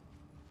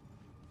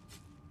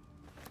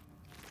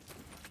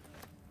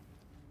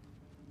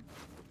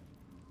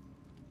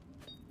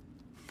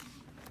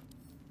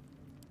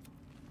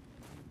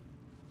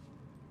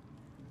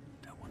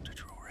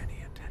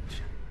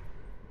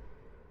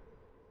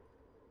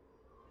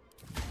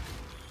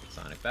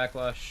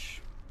 backlash.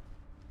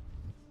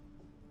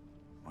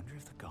 Wonder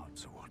if the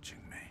gods are watching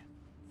me.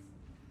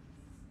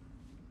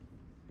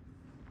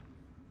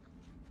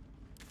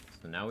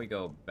 So now we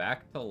go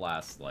back to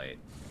Last Light.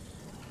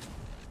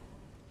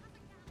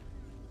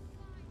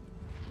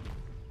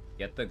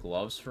 Get the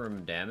gloves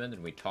from Damon,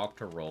 and we talk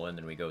to Roland,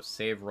 and we go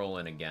save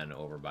Roland again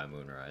over by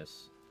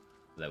Moonrise.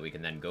 So that we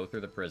can then go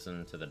through the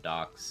prison to the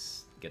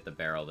docks, get the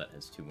barrel that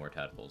has 2 more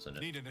tadpoles in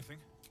it. Need anything?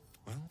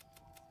 Well,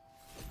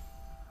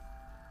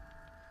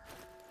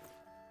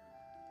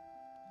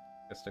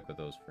 I'll stick with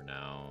those for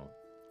now.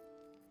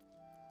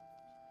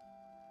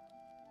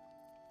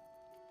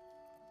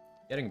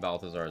 Getting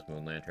Balthazar's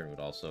Moon Lantern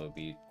would also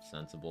be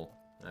sensible,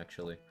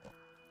 actually.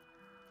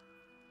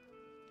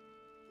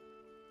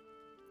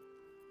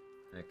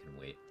 I can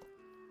wait.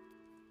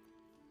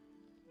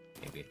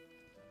 Maybe.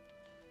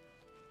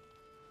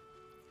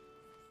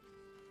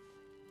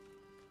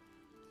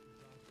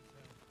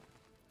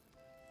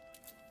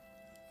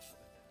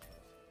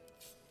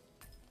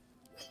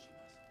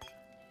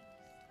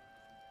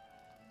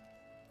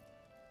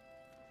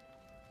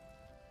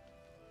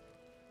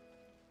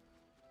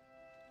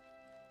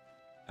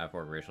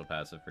 Half-orc racial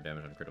passive for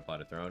damage on critical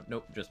plotted throne.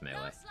 Nope, just melee.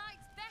 Last Light's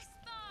best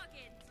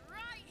bargains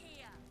right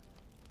here.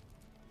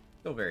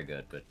 Still very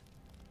good, but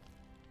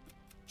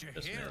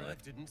just Jaheira melee.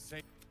 didn't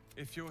say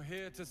if you're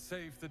here to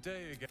save the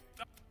day again.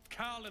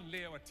 Carl and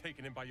Leo are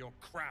taken in by your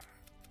crap.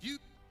 You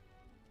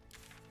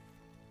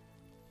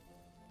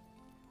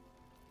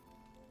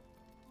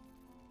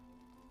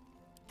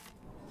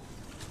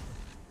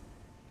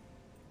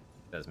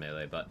Says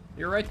melee, but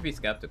you're right to be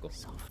skeptical.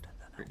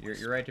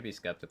 You're right to be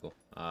skeptical.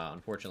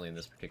 Unfortunately, in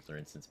this particular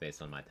instance,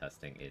 based on my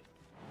testing, it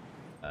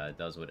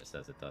does what it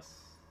says it does.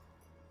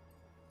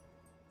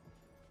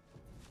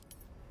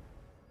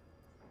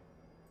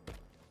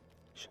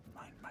 Should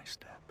mind my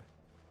step.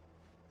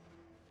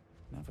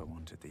 Never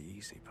wanted the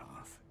easy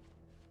path.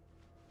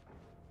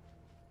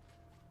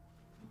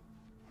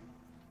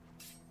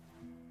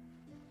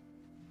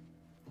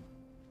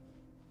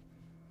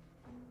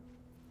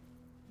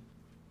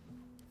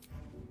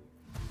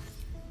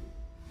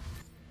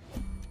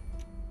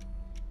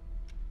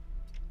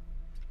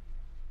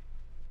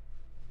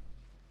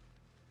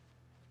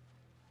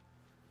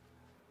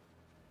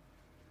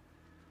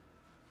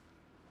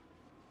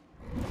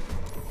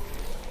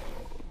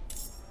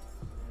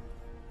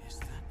 Is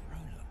that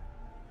Roland?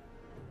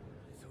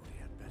 I thought he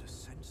had better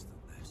sense than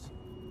this.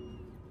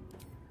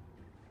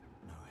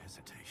 No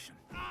hesitation.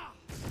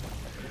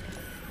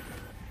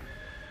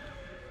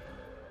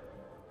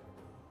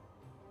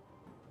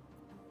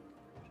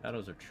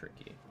 Shadows are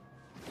tricky.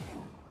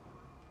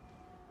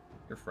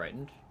 You're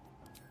frightened?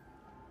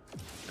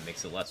 That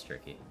makes it less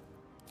tricky.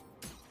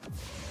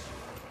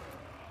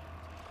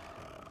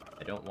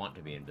 I don't want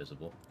to be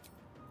invisible.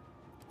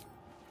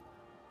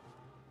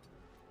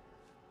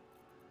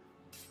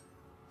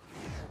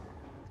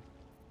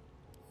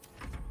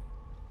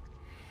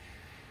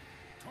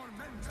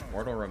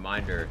 Mortal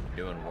Reminder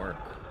doing work.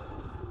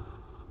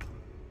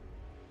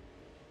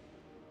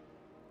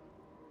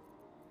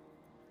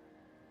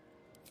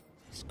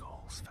 This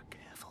calls for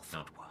careful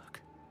footwork.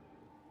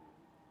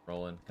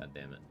 Rolling,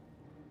 goddammit.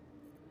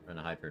 Run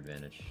a hyper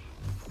advantage.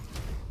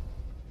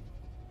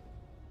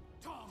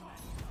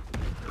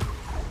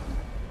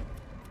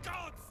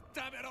 God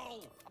damn it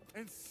all!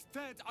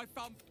 Instead, I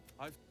found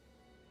And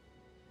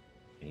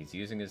he's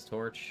using his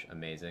torch.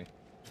 Amazing.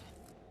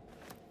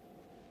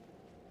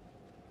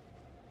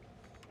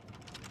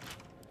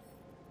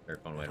 Very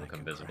fun way to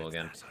become visible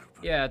again.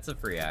 Yeah, it's a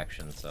free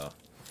action, so.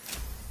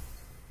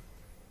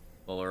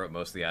 Bolo wrote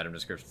most of the item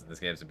descriptions in this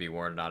game, so be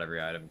warned, not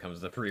every item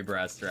comes with a free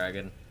brass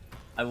dragon.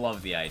 I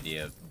love the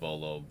idea of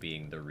Bolo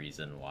being the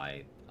reason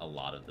why a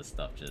lot of the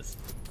stuff just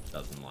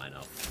doesn't line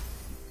up.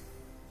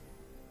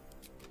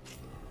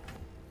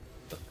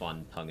 It's a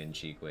fun,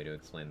 tongue-in-cheek way to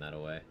explain that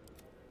away.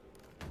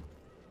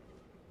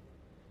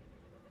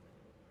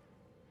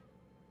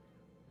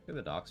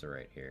 The docks are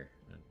right here.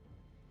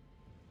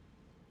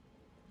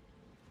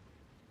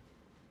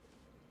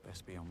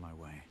 Best be on my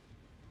way.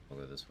 I'll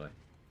go this way.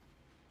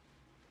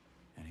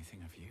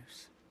 Anything of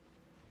use?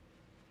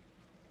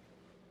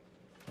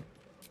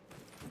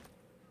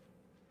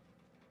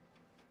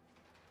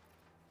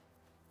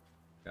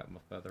 Got my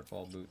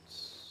featherfall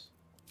boots.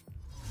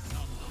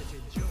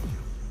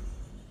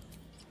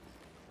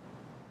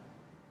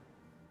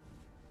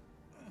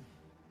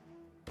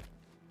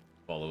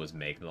 Bolo is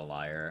Make the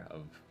Liar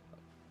of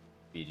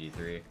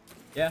BG3.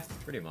 Yeah,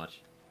 pretty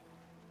much.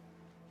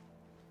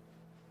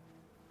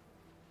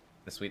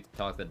 The sweet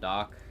talk the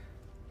doc.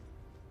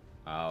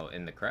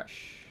 In the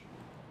crash.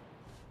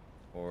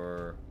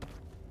 Or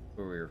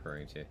who are we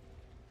referring to?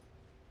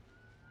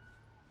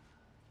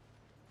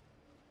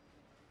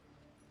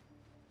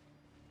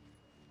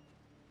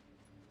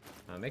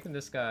 Making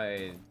this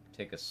guy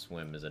take a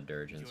swim is a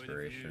dirge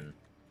inspiration.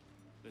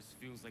 This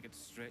feels like it'd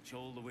stretch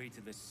all the way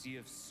to the Sea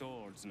of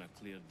Swords on a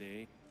clear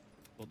day.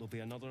 But there'll be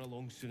another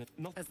along soon.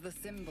 As the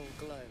symbol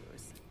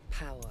glows,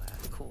 power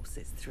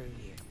courses through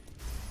you.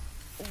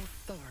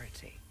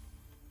 Authority.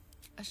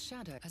 A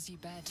shadow as you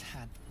bed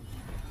had.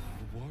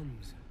 The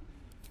worms.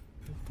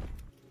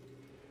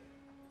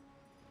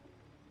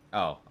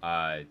 Oh,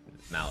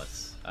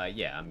 Malice.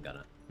 Yeah, I'm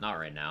gonna. Not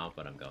right now,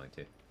 but I'm going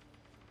to.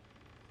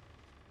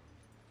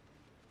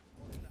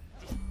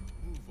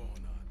 Move on,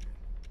 Arden.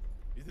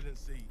 You didn't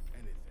see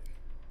anything.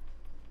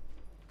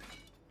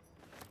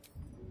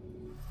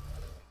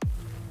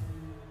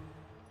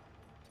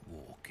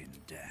 Walk in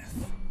death.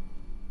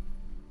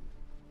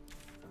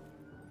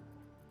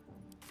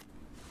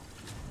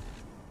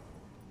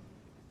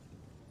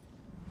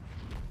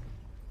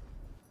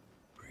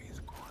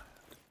 Breathe quiet.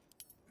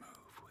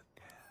 Move with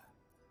care.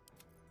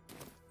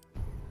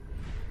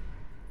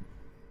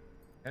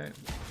 Okay.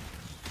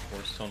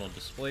 Force tunnel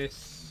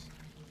displace.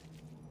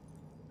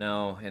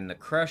 Now, in the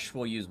Crush,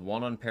 we'll use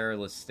 1 on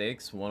Perilous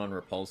Stakes, 1 on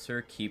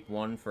Repulsor, keep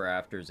 1 for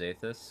after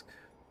Zaith'isk.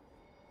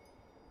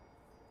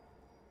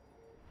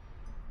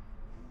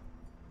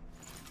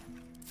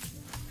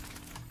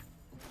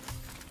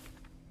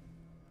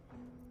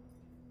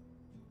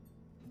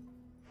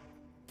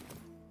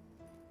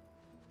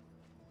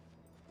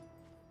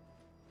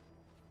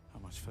 How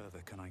much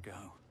further can I go?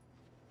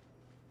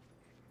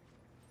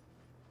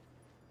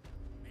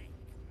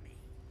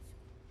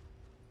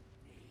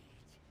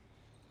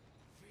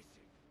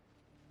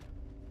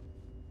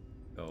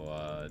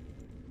 So,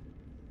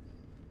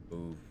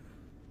 move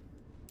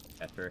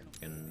Etric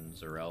and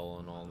Zarel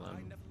and all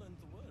them.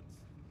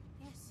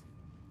 Yes,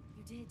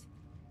 you did.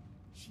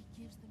 She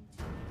gives them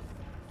to me.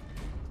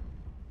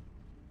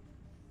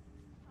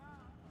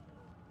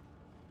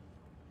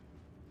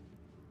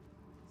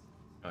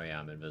 Oh yeah,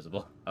 I'm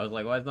invisible. I was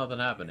like, why is nothing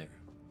happening?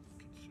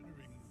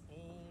 Considering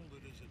all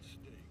that is at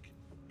stake,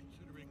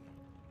 considering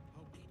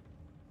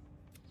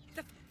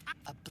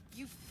how...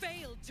 You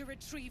failed to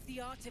retrieve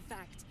the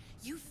artifact.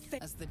 You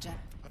failed. As the jet.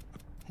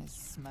 His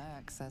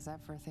smirk says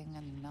everything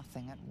and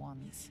nothing at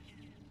once.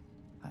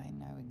 I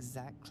know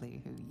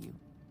exactly who you.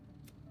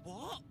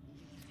 What?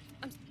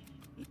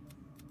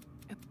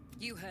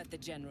 You heard the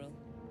General.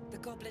 The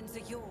goblins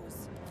are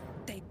yours.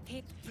 They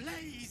hit.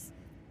 Please!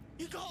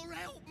 You gotta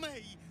help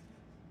me!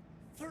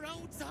 For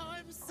old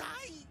time's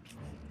sake!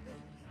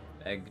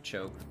 Egg,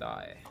 choke,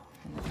 die.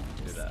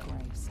 Do that.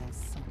 Disgrace has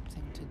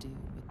something to do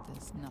with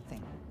this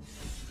nothing.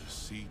 The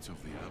seat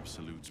of the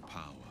Absolute's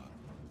power,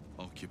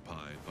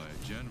 occupied by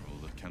a general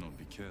that cannot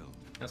be killed.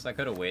 Yes, I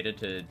could have waited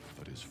to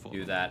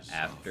do that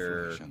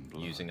after flesh and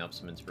blood. using up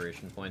some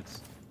inspiration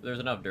points. There's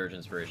enough Dirge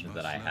inspirations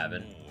that I Must learn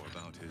haven't more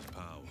about his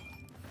power.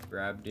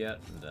 grabbed yet,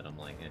 and that I'm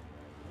like, eh.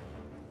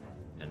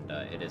 And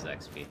it is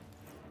XP.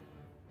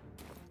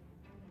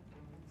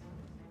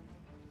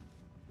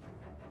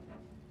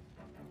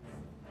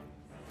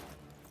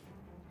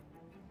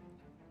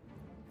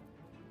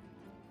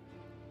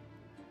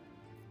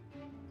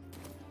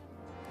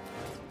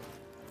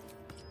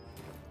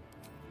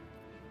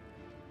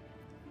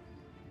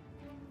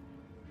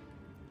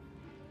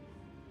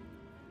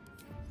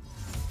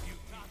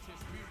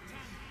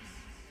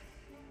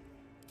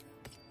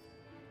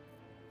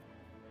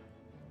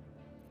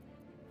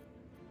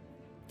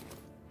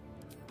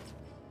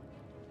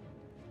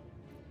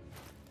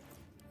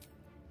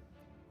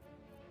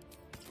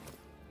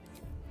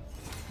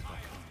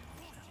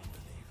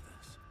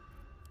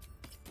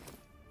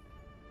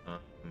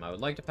 I would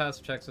like to pass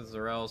the checks with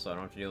Zarel so I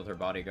don't have to deal with her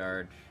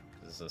bodyguard,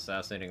 because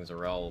assassinating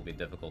Zarel will be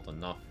difficult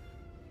enough.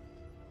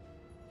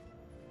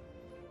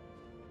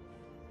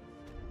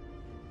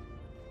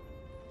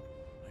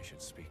 I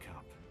should speak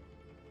up.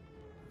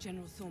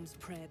 General Thorm's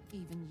prayer,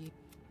 even you.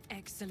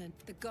 Excellent.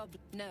 The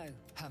goblin. No.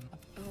 Oh,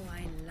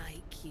 I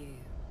like you.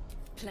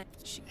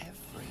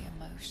 Every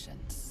emotion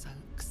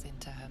soaks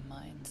into her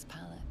mind's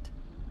palette.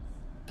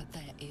 But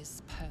there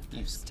is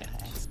purpose to her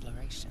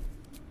exploration.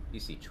 You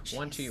see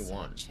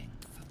 21.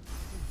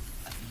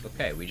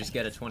 Okay, we just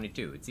get a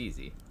 22. It's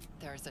easy.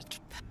 There is a.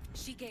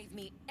 She gave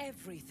me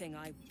everything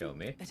I. Show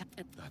me.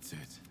 That's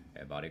it.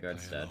 Okay,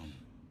 bodyguard's dead.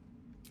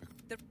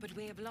 But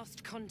we have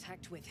lost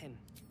contact with him.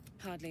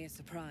 Hardly a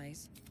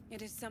surprise.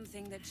 It is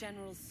something that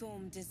General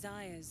Thorm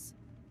desires,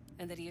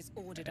 and that he has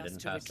ordered us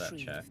to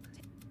retrieve. That check.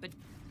 But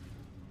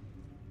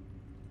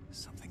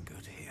Something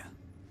good here.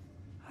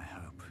 I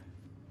hope.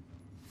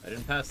 I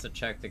didn't pass the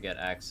check to get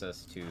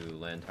access to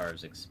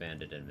Lantar's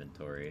expanded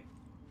inventory.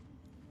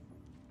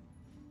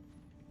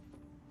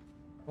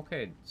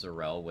 Okay,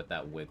 Zarel with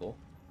that wiggle.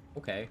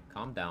 Okay,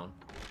 calm down.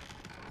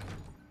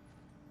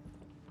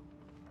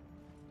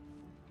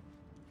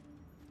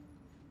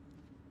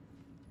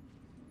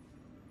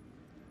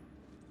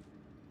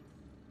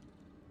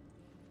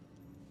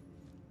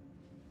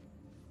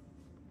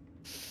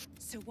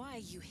 so why are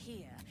you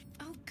here?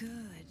 Oh, good.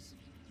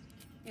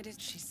 It is.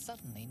 She's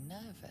suddenly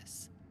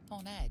nervous,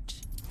 on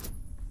edge.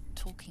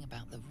 Talking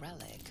about the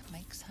relic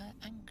makes her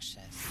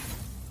anxious.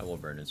 I will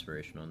burn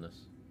inspiration on this.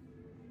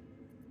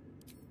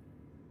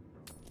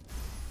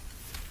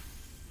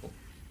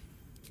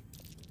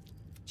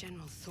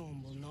 General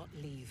Thorm will not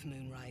leave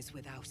Moonrise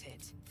without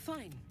it.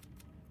 Fine.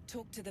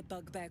 Talk to the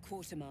Bugbear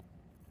Quartermaster.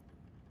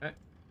 Okay.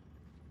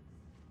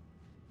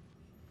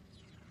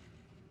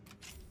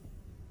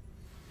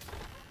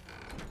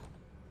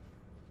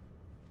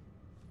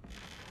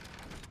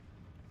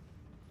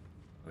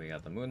 We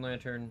got the Moon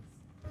Lantern.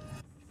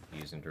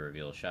 Using to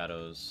reveal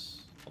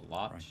shadows a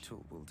lot. Right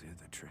tool will do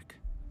the trick.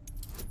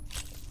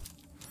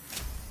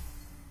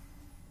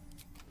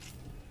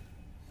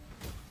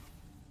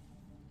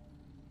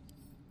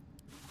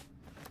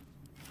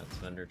 That's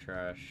vendor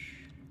trash.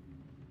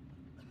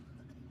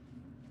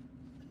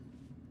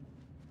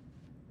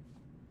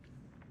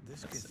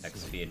 That's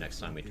XP next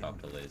time we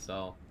talk to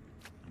Lae'zel.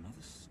 Another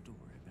story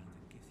about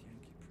the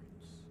Githyanki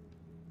prince.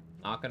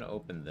 Not gonna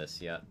open this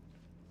yet.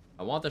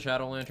 I want the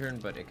Shadow Lantern,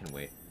 but it can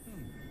wait.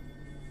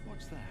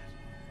 What's that?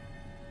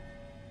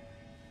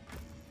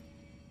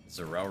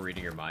 Zarel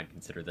reading your mind,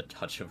 consider the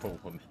touch of a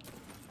woman.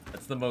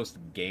 That's the most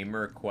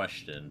gamer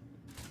question.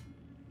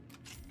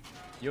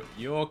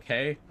 You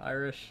okay,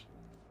 Irish?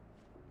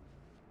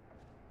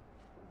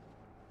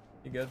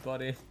 You good,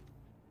 buddy?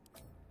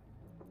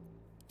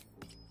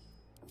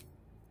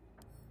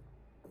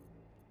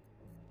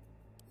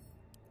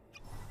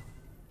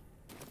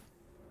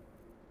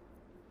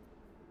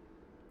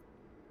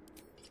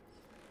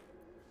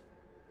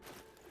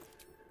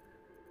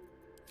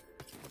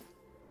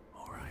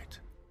 All right,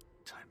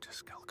 time to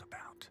skulk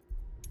about.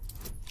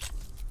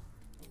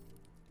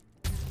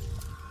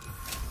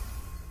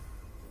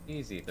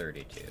 Easy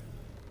 32.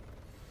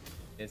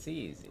 It's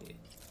easy.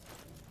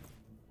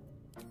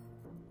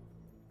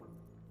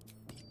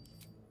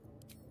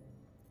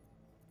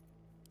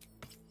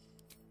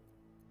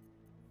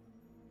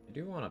 I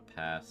do want to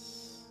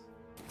pass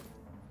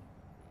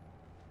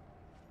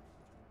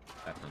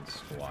back on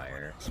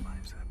Squire.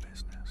 Minds their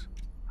business.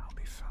 I'll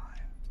be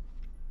fine.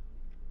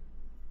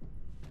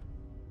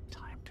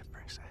 Time to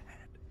press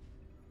ahead.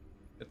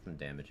 Get some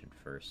damage in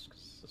first,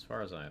 because as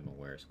far as I am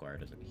aware, Squire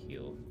doesn't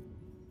heal.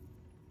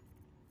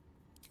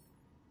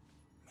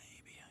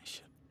 Maybe I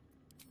should.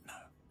 No.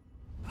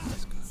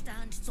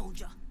 Stand,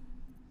 soldier.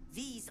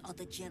 These are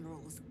the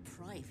General's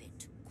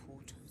private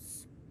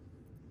quarters.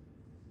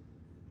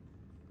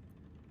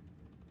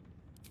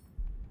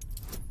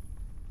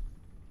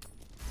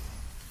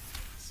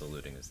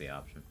 Saluting is the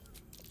option.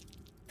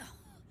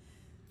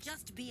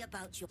 Just be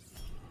about your...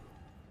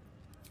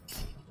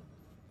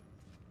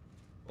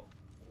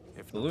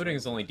 Saluting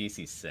is only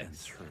DC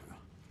 6.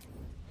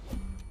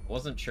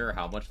 Wasn't sure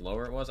how much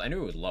lower it was. I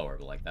knew it was lower,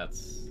 but like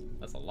that's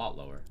a lot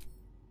lower.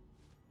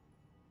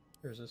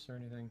 Resist or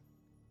anything?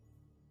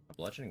 A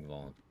bludgeoning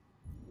volant.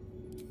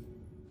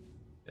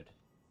 Good.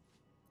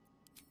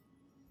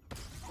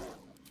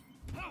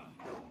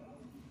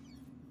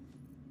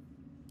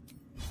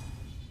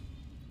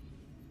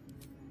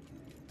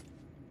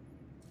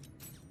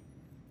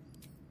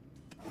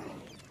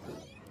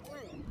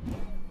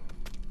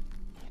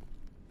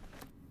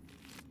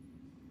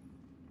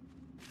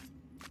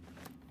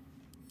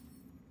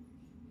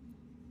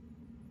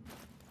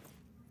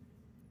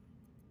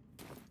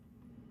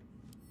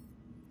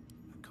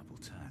 A couple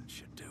turns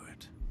should do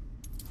it.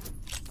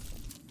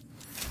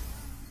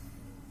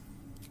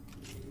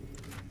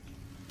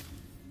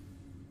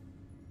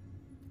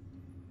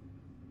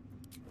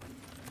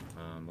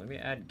 Let me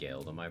add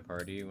Gale to my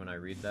party when I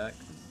read that,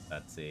 'cause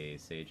that's a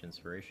Sage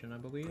Inspiration, I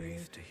believe.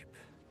 Breathe deep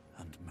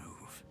and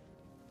move.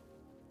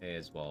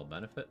 As well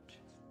benefit.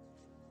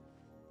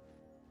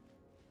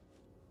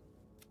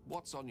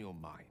 What's on your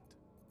mind?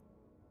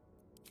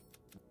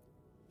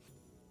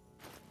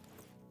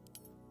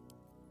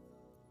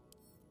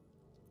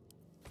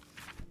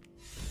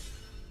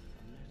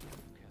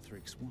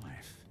 Ketheric's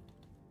wife.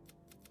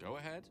 Go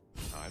ahead.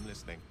 I'm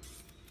listening.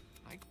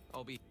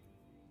 I'll be...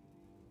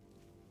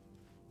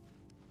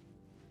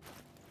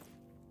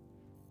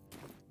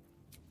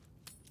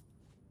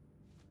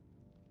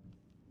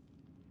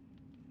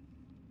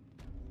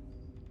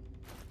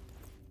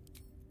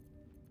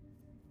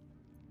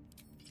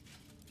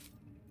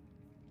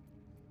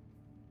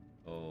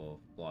 Oh,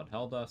 Flawed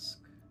Helldusk.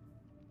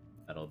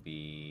 That'll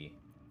be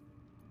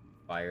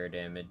fire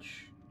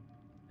damage.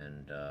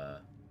 And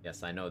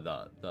yes, I know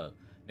the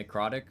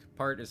necrotic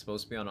part is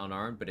supposed to be on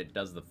unarmed, but it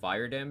does the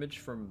fire damage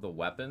from the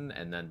weapon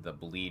and then the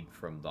bleed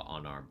from the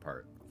unarmed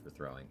part for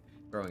throwing.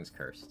 Throwing's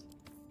cursed.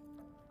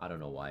 I don't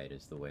know why it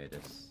is the way it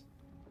is.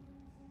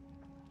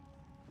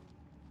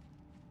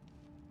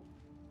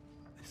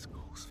 This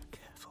calls for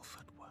careful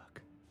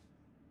footwork.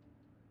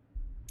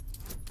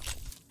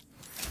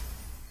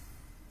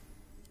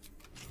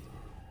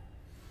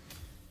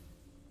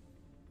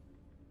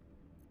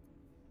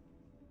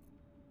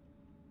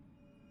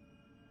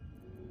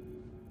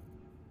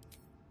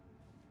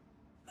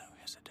 No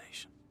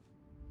hesitation.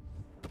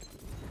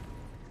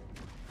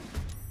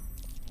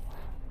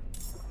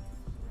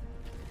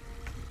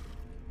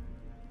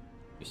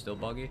 You still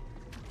buggy?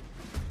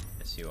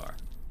 Yes, you are.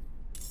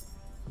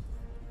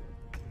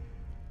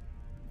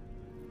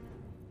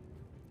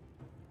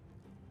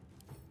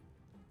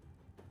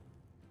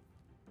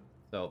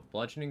 So,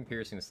 bludgeoning,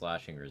 piercing,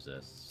 slashing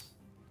resists.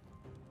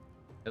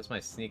 Because my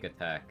sneak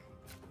attack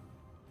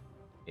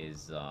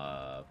is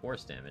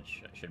force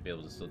damage, I should be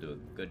able to still do a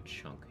good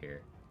chunk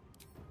here.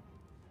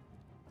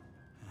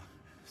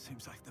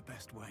 Seems like the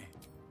best way.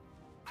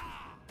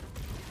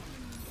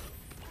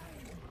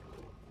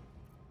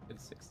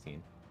 It's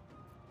 16.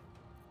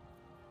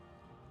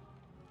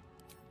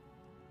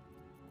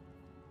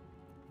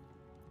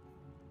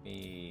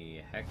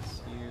 Me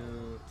hex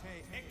you.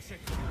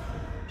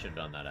 Should have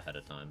done that ahead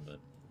of time, but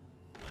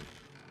fine.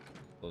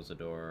 Close the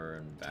door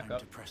and back Time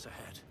up. to press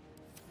ahead.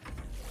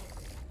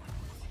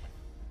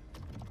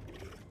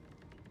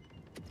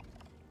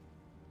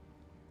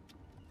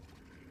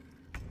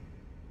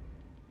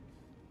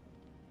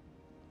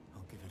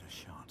 I'll give it a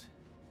shot.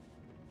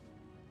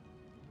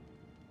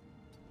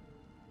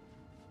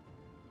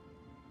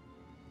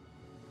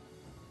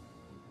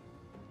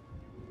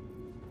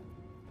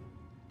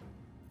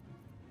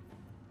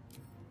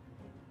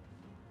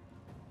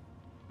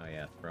 Oh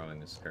yeah,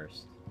 throwing is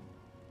cursed.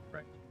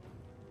 Right.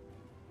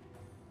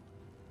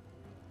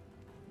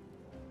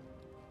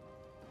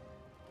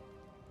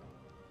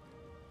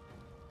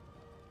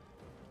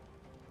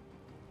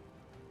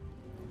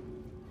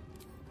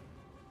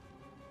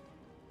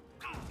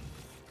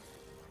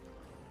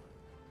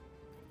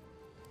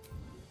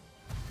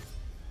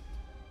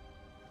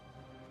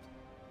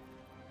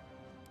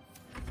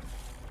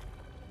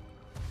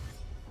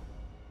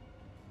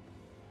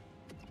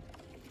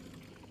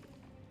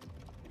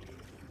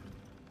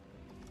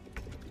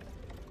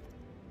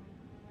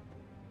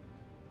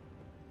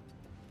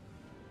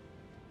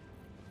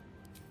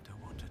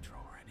 Don't want to draw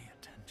any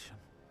attention.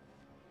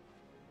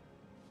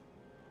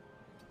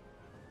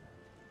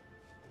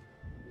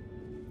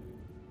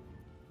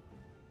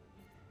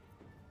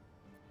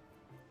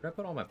 Where did I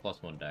put all my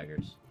 +1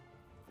 daggers?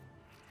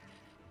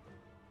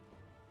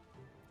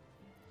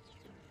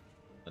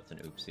 That's an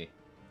oopsie.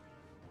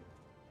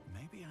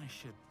 Maybe I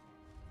should...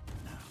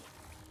 No.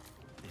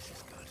 This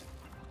is good.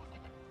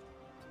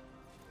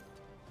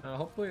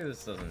 Hopefully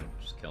this doesn't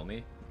just kill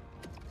me.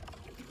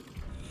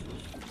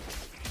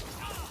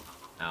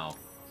 Ow.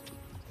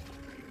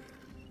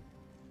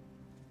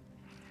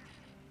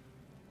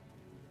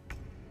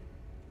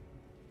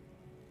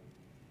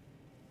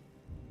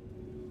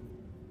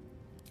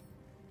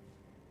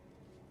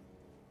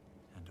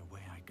 And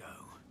away I go.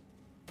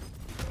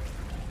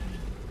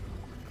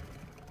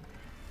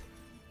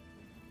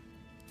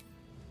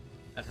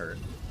 That hurt.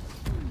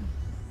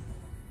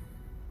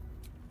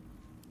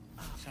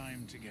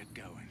 Time to get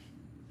going.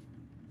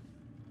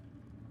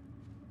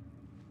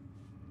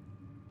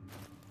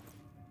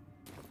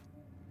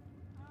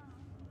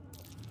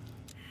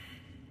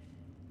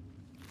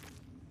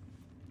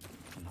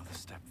 Another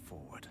step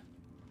forward.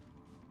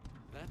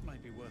 That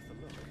might be worth a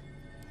look.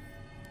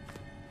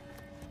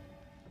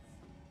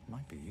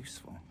 Might be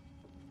useful.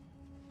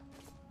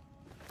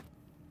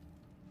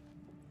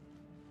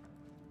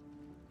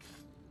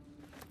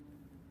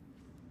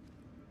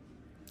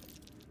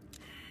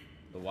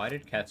 But why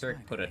did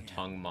Ketheric put a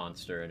tongue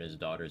monster in his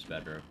daughter's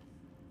bedroom?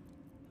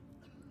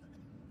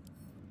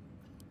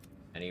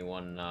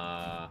 Anyone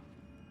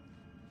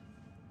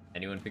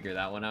figure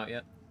that one out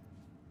yet?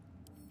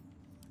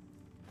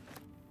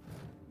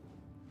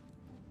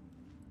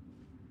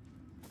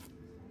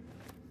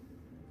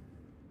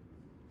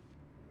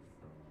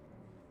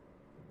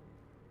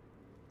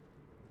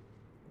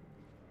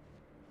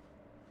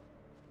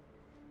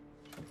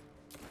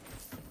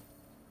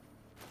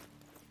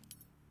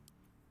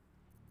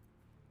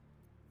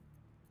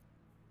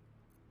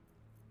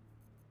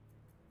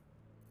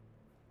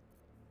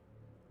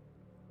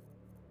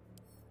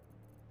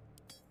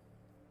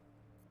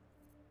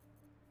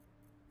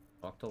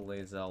 Talk to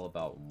Lae'zel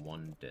about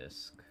one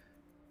disc.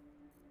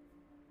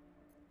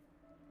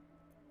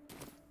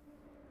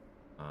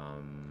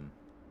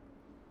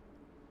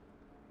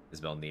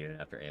 Isabel needed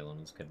it after Aelin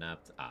was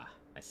kidnapped. Ah,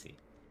 I see.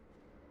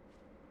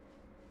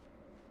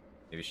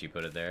 Maybe she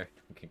put it there.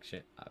 Kick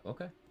shit.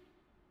 Okay.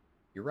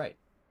 You're right.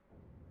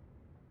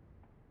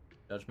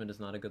 Judgment is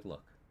not a good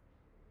look.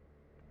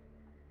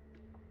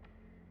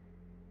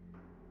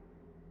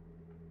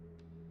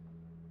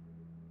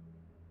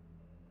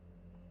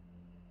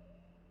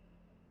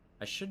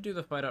 I should do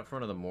the fight out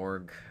front of the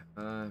morgue.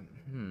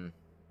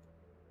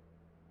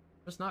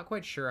 Just not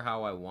quite sure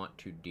how I want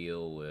to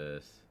deal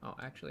with... Oh,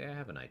 actually, I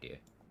have an idea.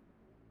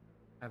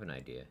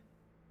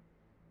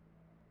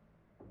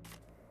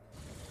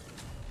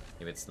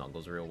 Maybe it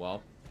snuggles real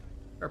well.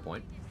 Fair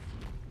point.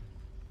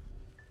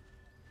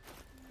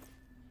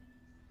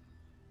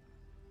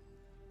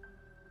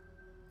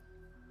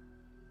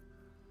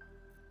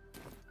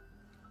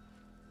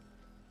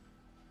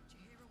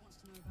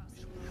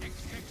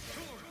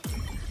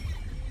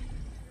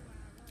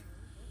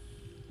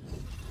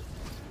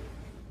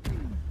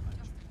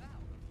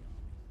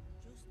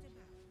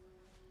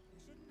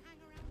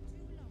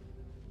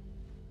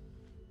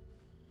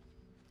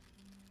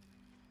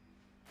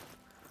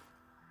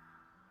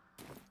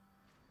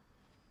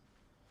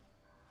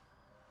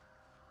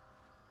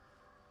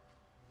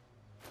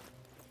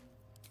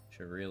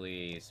 Should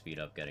really speed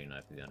up getting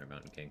Knife of the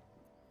Undermountain King.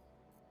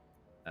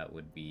 That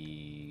would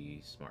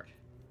be smart.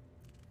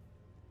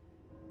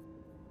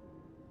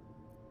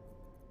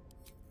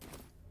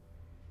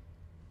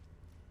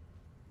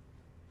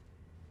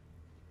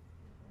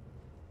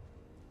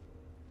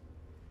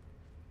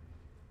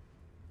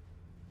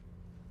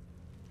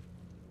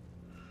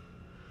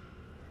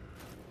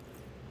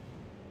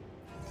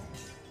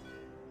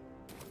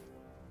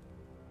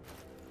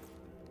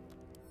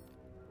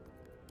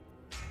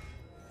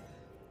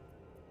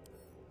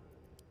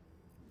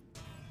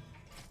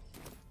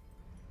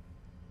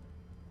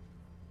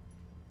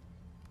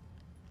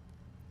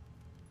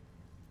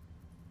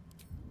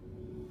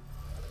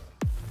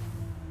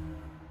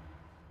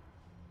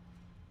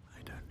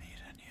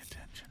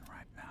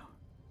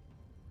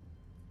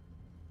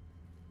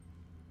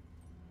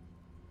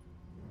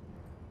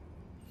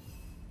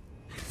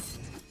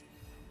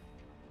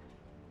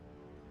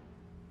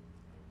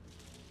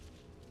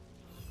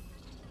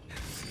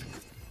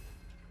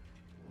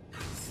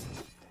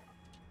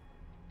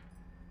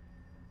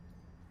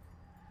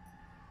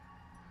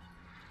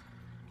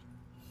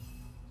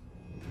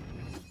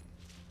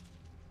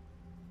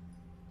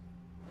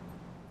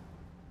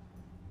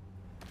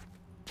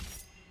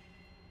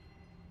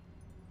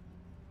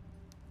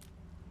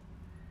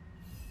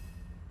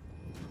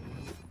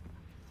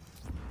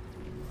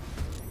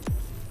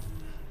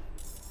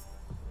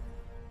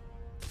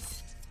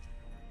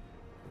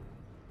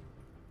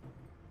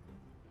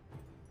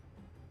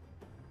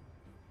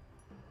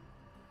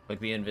 Click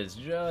the invis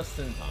just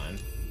in time.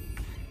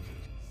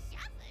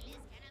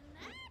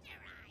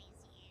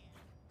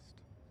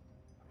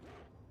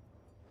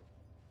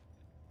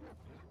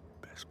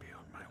 Best be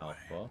on my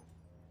Alpha.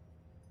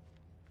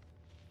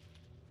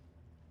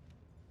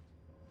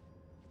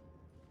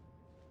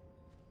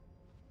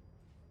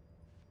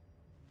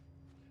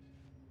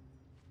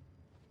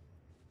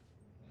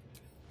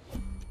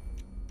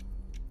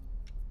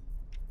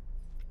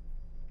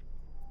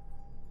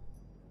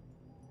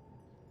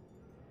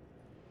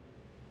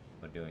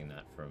 We're doing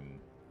that from...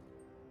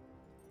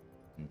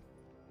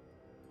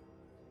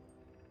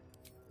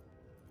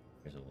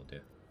 Here's what we'll do.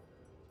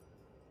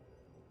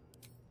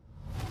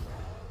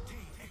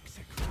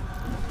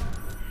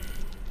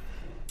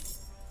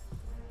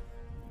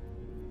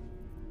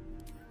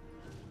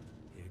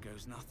 Here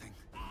goes nothing.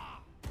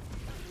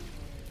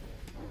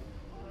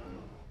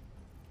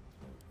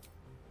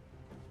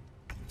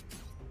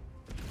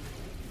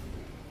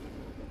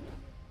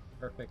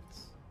 Perfect.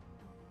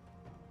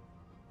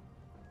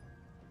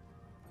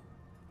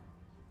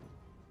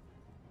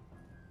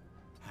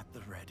 At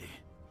the ready.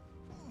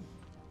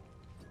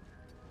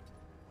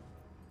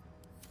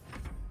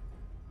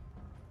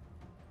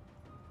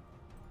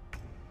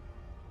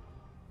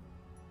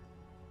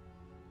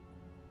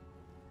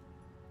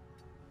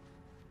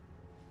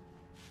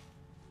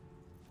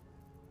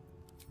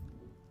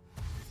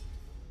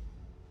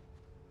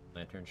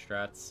 Lantern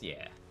strats,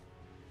 yeah.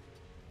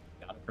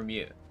 Got it from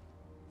you.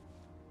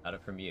 Got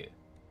it from you.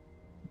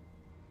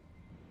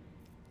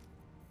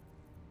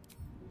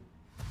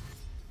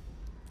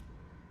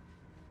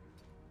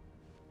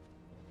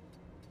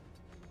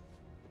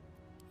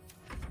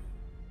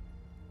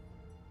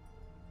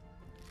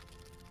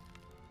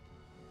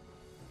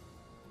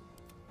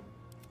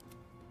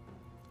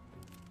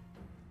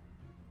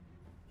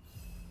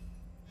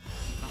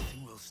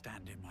 Nothing will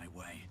stand in my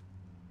way.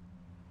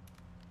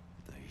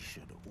 They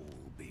should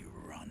all be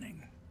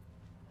running.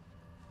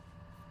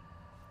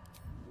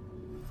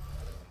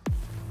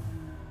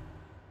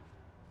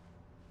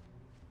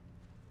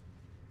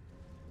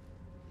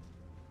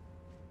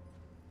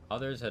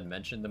 Others had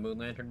mentioned the Moon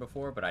Lantern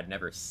before, but I'd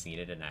never seen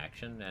it in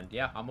action, and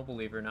yeah, I'm a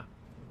believer now.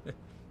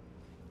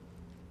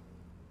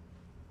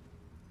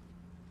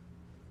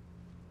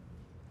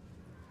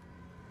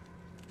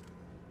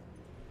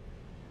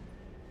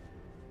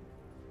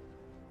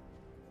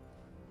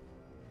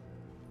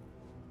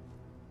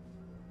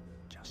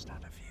 Just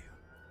out of view.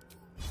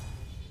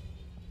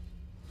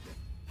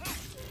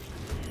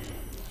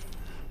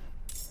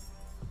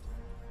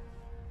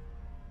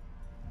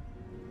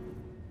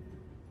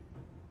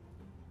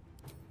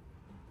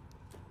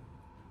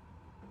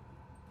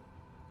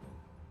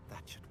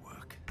 That should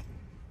work.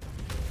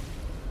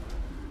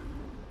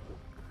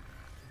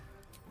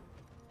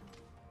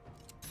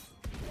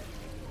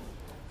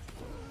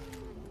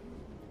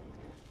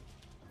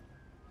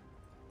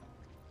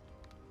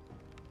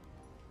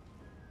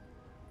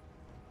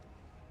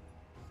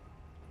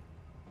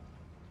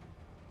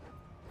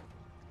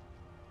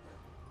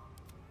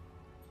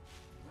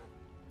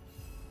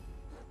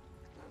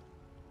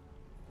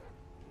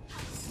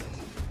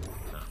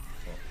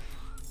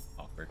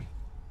 Awkward.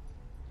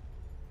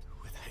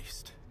 With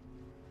haste.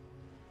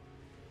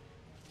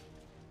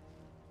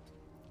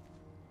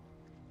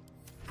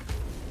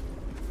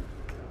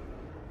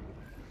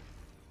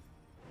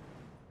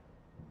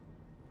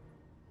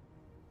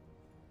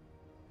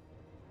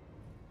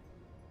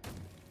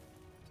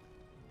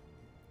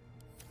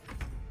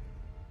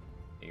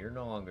 You're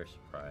no longer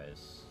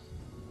surprised.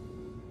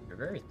 You're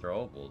very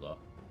throwable, though.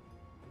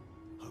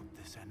 Hope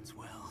this ends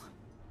well.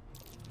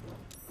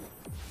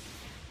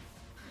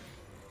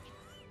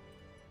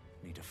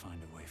 Need to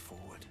find a way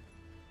forward.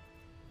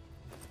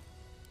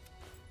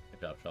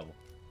 Good job, Shovel.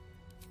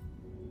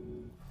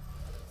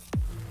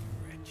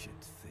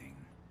 Wretched thing.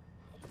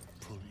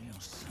 Pull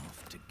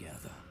yourself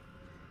together.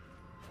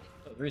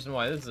 The reason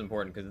why this is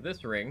important, because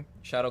this ring,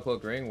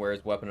 Shadowcloak ring,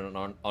 wears weapon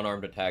and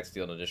unarmed attacks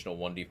deal an additional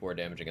 1d4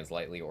 damage against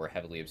lightly or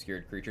heavily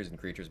obscured creatures and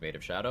creatures made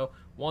of shadow.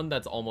 1,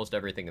 that's almost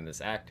everything in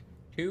this act.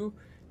 2,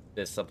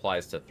 this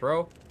applies to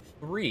throw.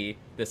 3,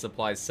 this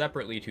applies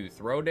separately to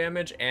throw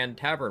damage and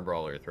Tavern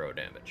Brawler throw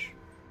damage.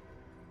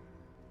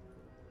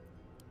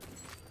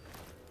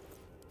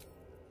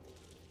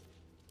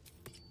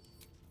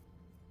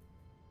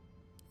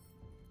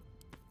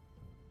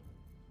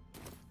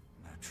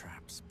 No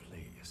traps,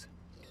 please.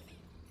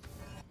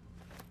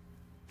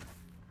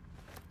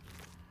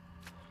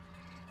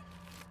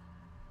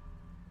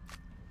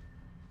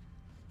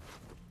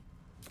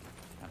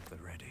 At the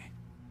ready.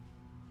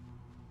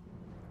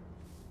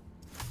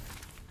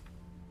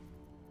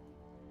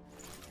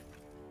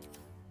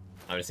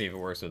 I'm gonna see if it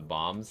works with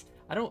bombs.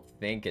 I don't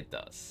think it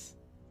does.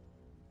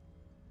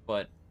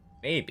 But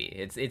maybe.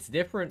 It's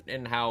different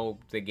in how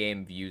the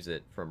game views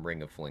it from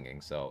Ring of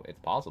Flinging, so it's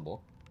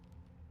possible.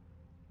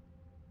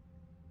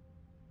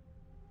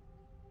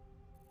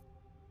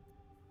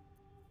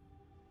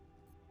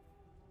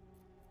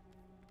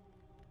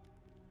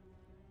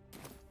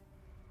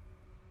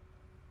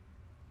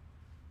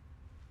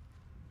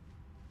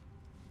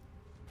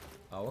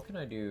 What can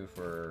I do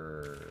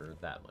for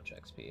that much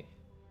XP?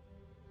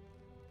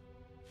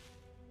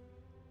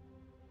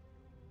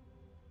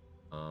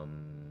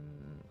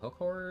 Hook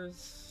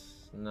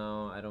horrors?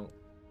 No, I don't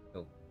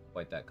feel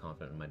quite that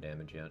confident in my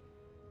damage yet.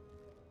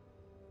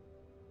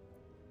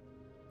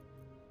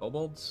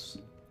 Kobolds?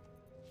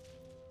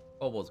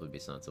 Kobolds would be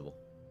sensible.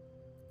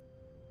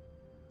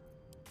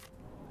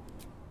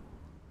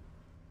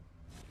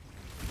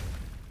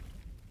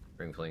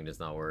 Spring Fling does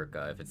not work.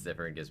 If it's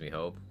different, it gives me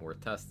hope.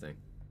 Worth testing.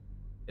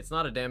 It's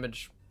not a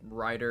damage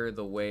rider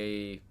the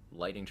way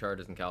Lightning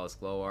Charges and Callous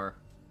Glow are.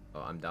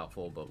 Oh, I'm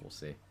doubtful, but we'll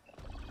see.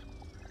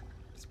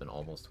 It's been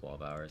almost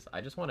 12 hours.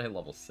 I just want to hit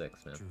level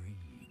 6, man. Dream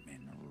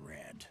in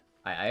red.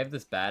 I have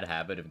this bad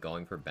habit of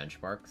going for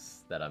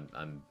benchmarks that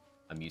I'm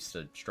used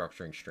to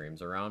structuring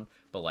streams around,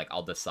 but like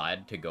I'll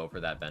decide to go for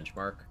that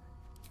benchmark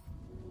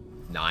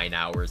 9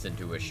 hours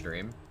into a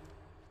stream.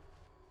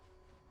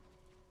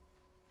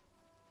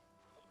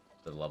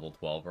 The level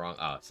 12 wrong.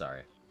 Oh,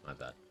 sorry. My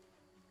bad.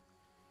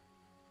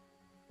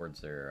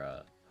 Words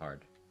are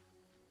hard.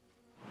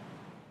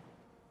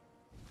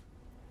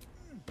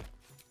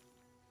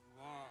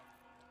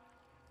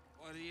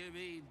 What do you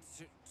mean,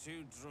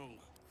 too drunk?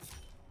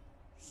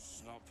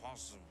 It's not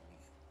possible.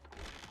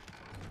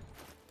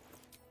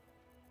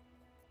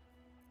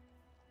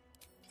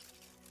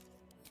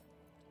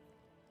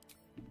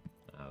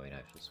 We'd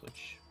actually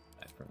switch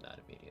back from that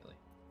immediately.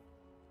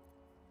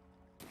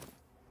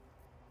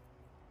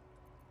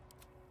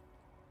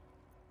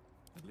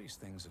 At least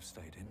things have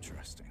stayed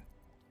interesting.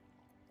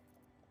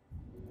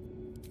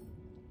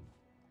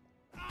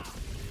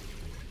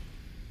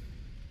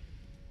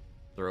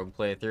 The Rogue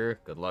playthrough.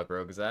 Good luck,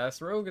 Rogue is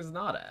ass. Rogue is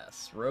not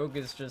ass. Rogue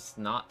is just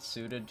not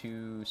suited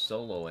to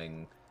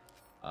soloing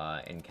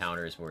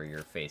encounters where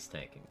you're face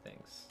tanking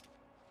things.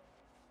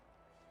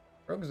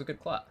 Rogue is a good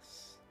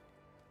class.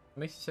 What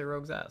makes you say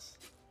Rogue's ass?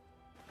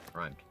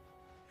 Rhymed.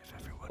 If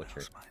everyone What's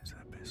else minds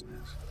their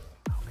business,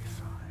 I'll be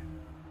fine.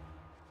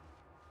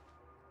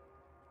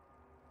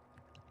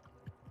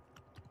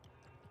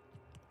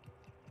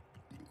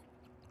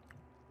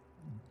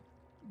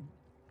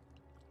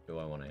 Do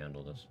I want to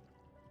handle this?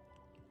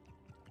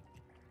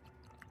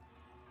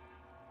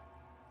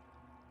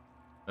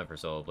 Not for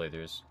solo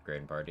playthroughs,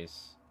 grade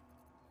parties.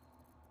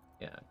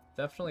 Yeah,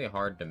 definitely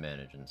hard to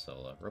manage in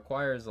solo.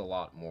 Requires a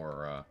lot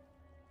more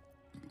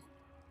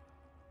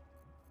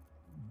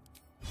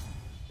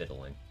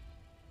fiddling.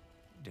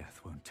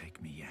 Death won't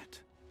take me yet.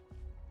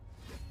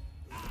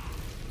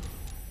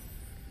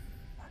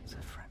 That's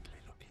a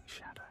friendly-looking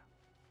shadow.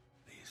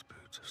 These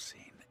boots have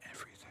seen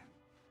everything.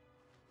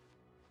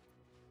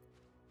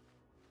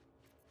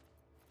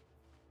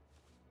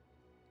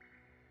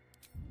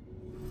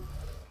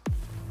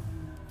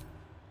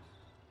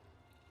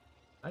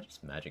 I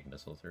just magic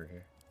missile through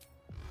here.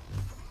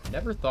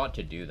 Never thought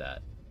to do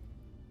that.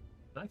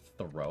 Can I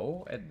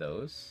throw at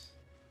those?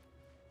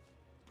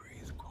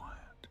 Breathe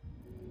quiet.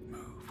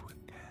 Move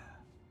with care.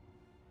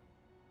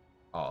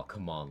 Oh,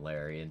 come on,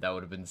 Larry. That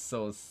would have been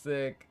so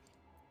sick.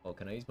 Oh,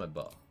 can I use my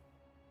bow?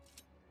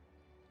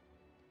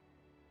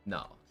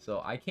 No.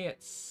 So I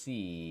can't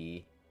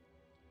see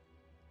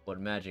what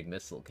magic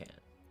missile can.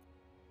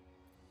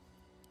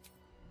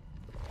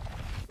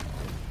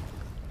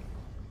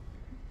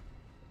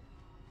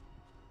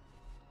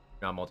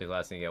 Not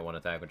multi-classing, you get one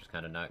attack, which is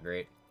kind of not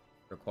great.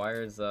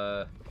 Requires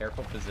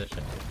careful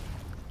position.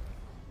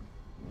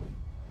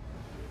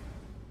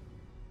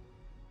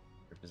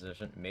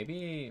 Position.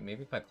 Maybe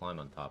if I climb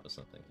on top of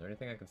something. Is there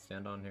anything I can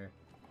stand on here?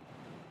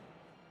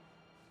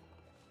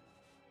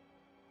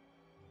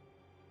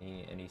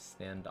 Any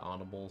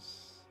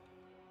stand-onables?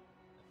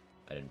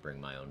 I didn't bring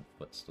my own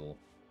footstool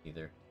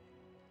either.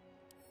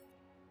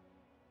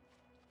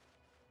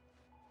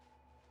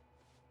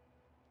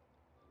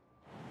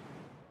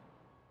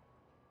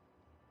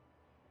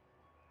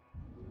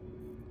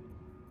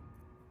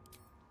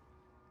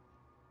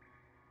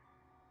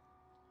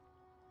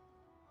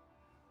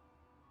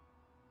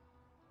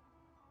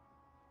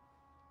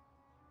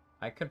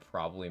 I could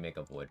probably make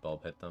a void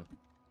bulb hit them.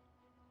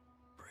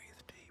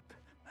 Breathe deep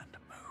and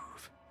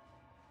move.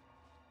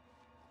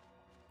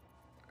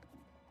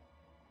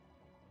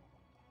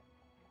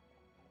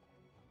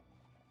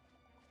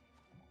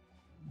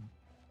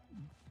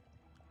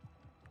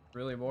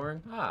 Really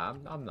boring? Ah,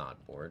 I'm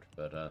not bored,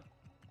 but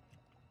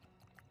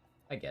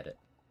I get it.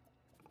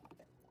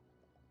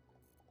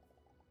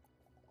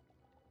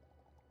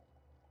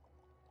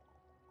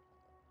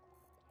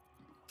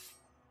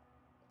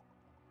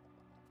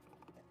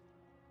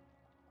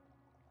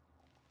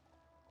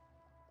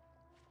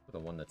 The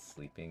one that's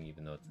sleeping,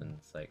 even though it's in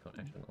sight.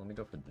 Actually, let me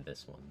go for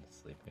this one that's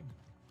sleeping.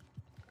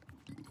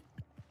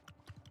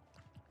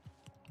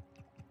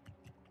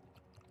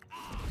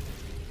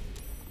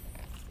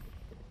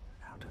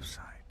 Out of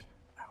sight,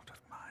 out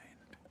of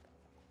mind.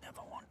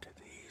 Never wanted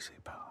the easy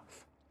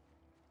path.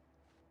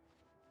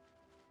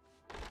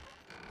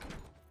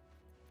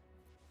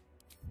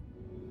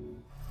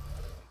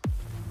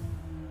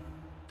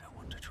 Don't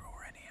want to draw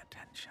any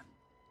attention.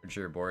 Pretty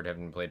sure you're bored,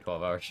 having played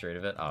 12 hours straight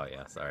of it? Oh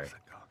yeah, sorry. The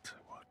gods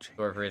are watching.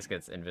 Dwarf Race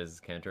gets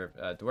Invis cantrip.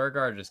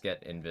 Dwergar just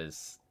get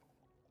Invis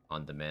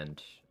on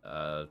demand,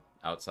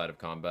 outside of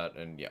combat,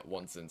 and yeah,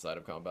 once inside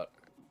of combat.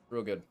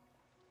 Real good.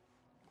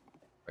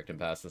 Rectum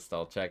pass the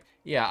stealth check.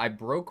 Yeah, I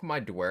broke my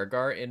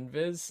Dwergar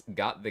Invis,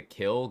 got the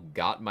kill,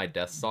 got my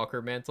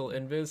Deathstalker Mantle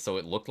Invis, so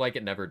it looked like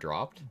it never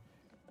dropped.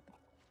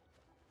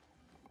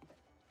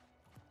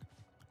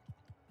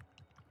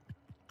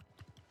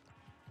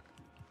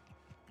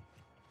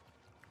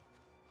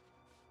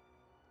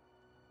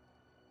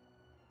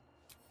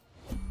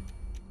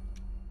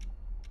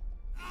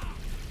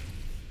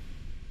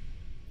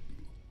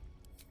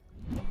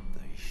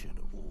 They should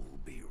all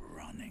be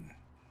running.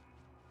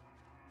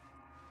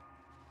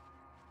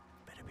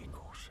 Better be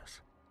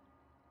cautious.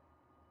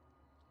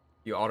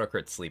 You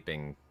autocrit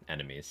sleeping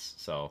enemies,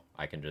 so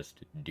I can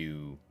just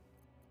do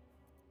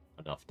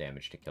enough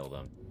damage to kill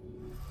them.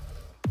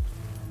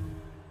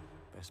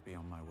 Best be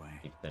on my way.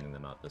 Keep thinning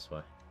them out this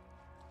way.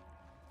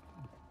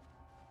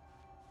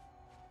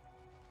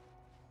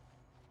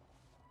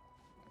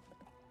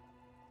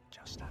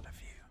 Just out of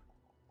view.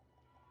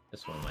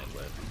 This one might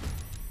live.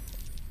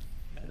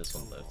 Yeah, this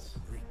one lives.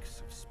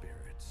 Reeks of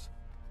spirits.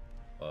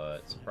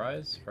 But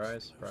surprise,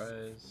 surprise,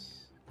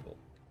 surprise. Cool.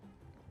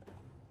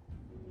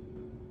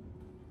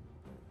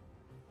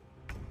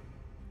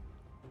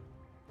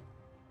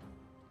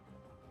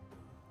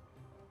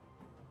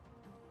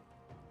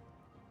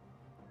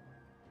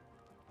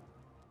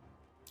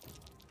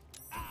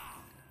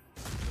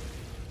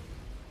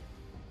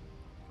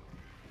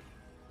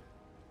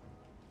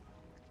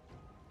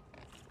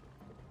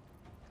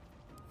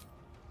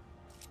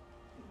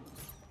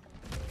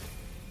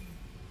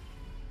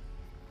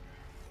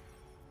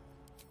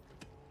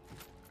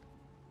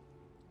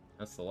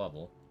 That's the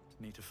level.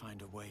 Need to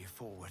find a way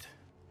forward.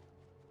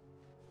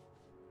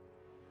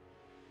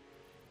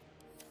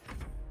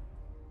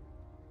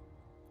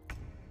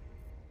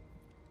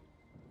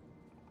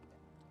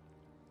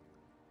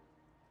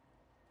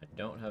 I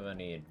don't have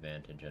any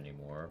advantage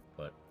anymore,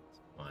 but it's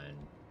fine.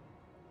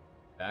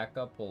 Back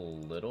up a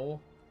little.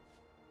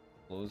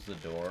 Close the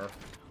door.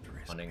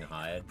 Hunting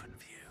hide.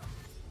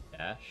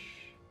 Dash.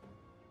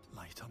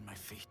 Light on my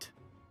feet.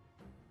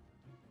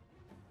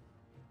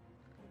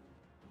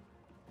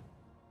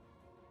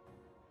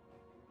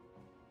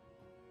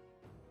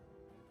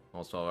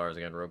 Almost 12 hours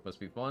again, Rogue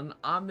must be fun.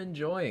 I'm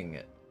enjoying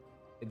it.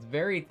 It's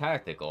very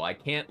tactical. I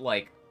can't,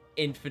 like,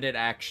 infinite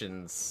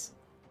actions,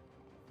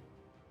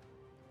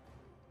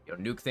 you know,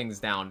 nuke things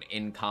down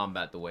in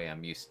combat the way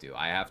I'm used to.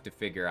 I have to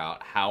figure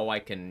out how I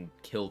can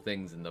kill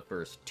things in the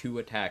first 2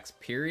 attacks,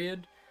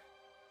 period,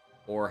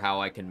 or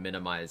how I can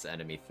minimize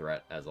enemy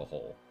threat as a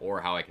whole, or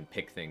how I can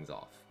pick things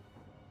off.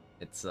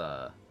 It's,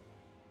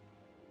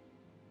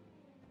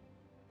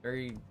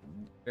 very,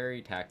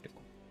 very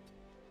tactical.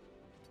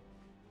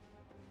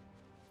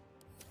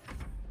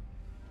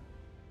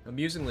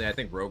 Amusingly, I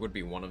think Rogue would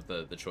be one of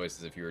the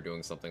choices if you were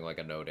doing something like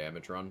a no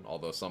damage run,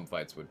 although some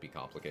fights would be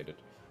complicated.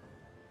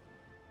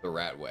 The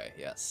Rat Way,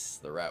 yes,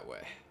 the Rat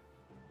Way.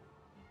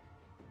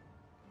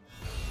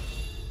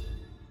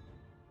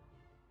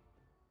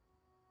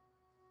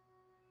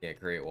 Yeah,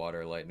 create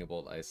water, lightning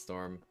bolt, ice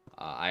storm.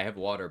 I have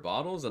water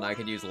bottles, and I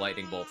could use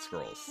lightning bolt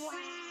scrolls.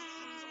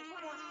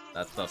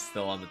 That stuff's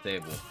still on the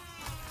table.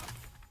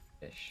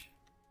 Ish.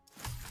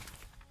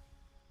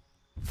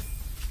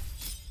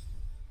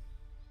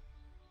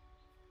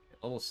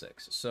 Level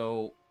 6.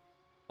 So,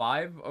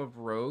 5 of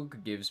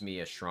Rogue gives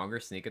me a stronger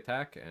sneak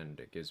attack, and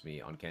it gives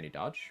me uncanny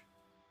dodge.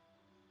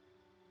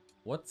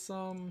 What's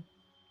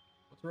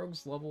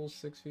Rogue's level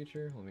 6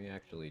 feature? Let me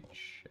actually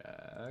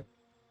check.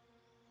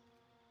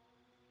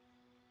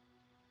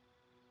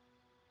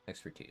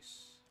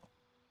 Expertise.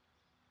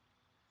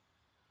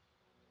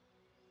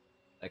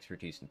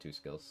 Expertise and 2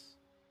 skills.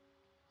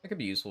 That could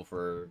be useful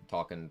for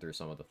talking through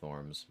some of the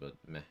Thorms, but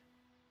meh.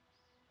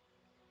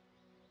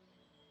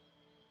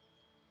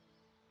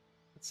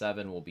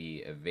 7 will be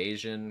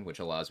evasion, which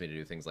allows me to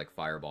do things like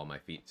fireball my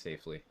feet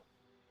safely.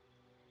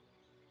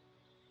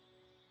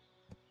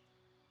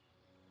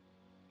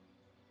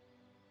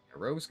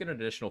 Rogues get an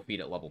additional feat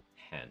at level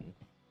 10.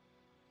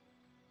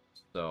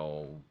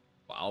 So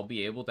I'll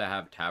be able to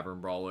have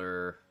Tavern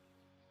Brawler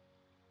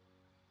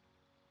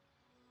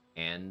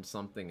and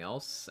something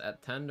else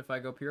at 10 if I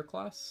go pure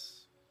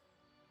class.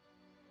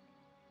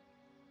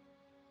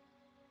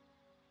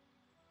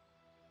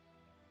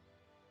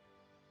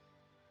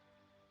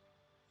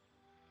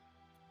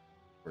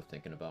 Worth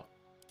thinking about.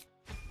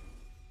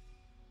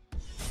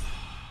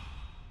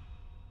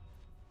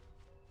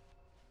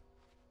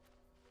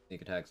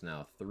 Sneak attacks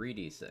now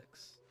 3d6.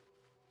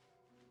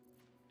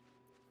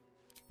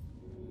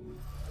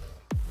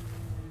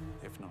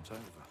 If not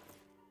over,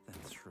 then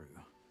through.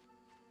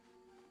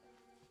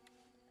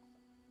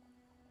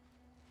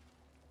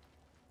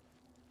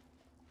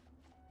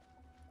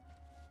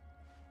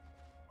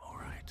 All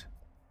right,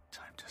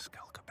 time to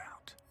skulk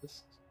about.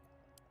 This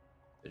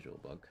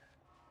visual bug.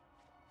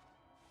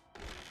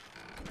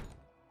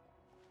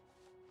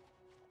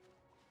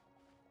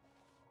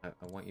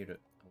 I want you to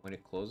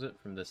close it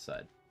from this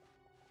side.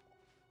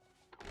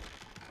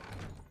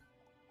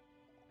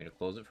 I'm gonna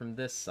close it from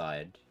this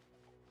side.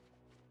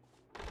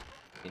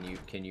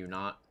 Can you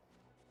not?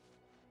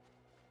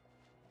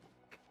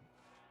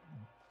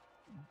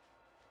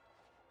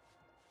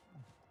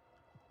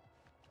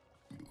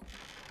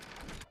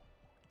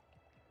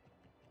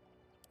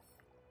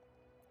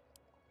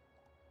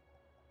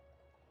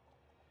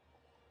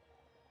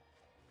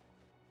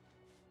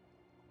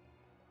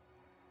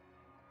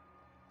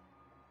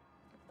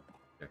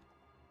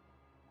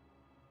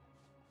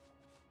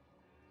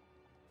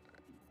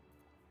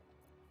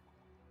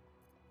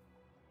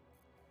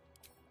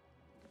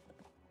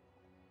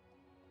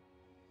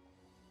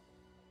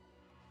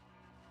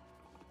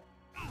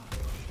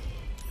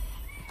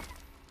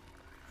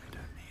 I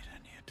don't need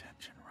any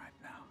attention right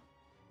now.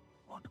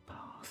 What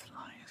path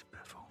lies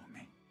before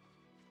me?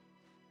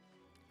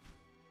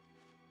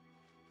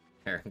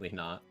 Apparently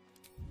not.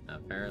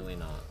 Apparently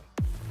not.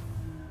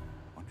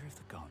 Wonder if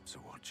the gods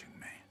are watching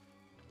me.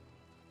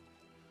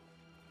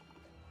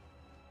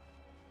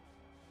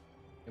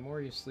 Anymore,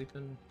 are you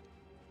sleeping?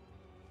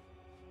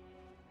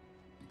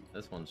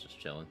 This one's just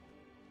chilling.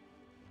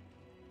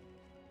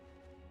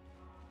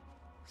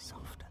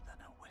 Softer than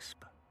a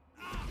whisper.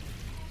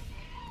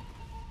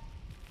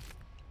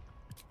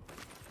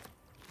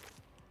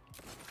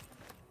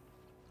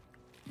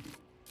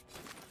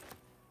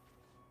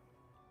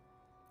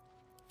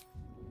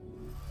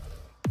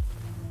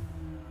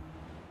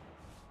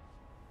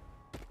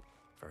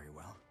 Very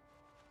well.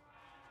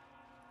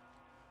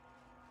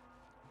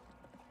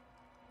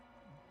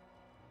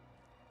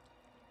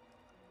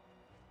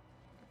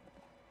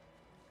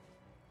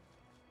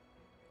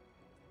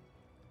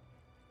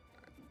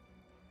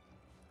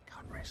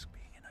 Can't risk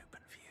being in open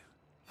view.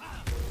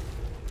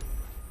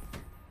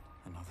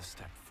 Another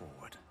step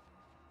forward.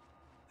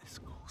 This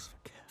calls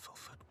for careful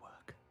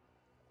footwork.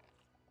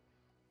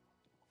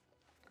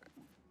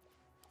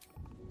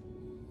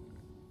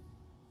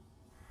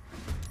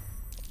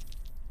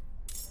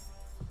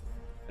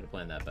 Could have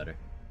planned that better.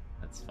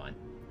 That's fine.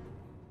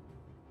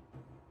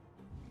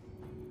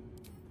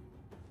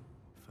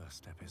 First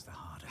step is the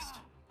hardest.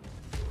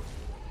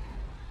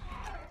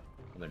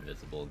 I'm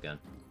invisible again.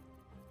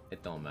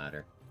 It don't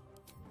matter.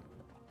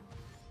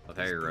 With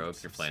how you're rogue,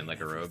 you're playing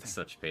like a rogue.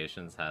 Such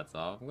patience, hats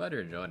off. I'm glad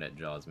you're enjoying it,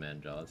 Jaws, man,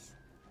 Jaws.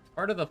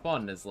 Part of the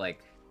fun is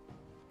like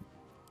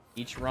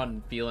each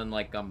run feeling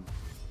like I'm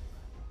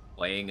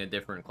playing a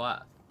different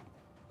class.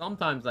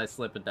 Sometimes I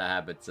slip into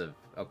habits of,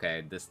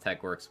 okay, this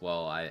tech works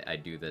well, I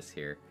do this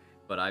here.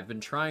 But I've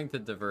been trying to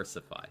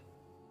diversify.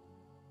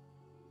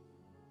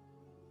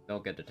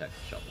 Don't get detected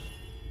shovel.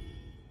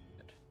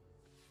 Good.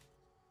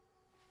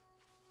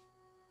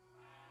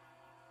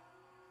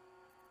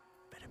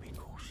 Better be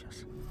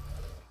cautious.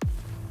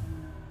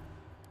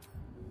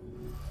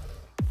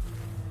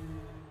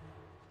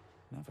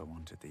 Never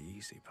wanted the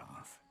easy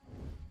path.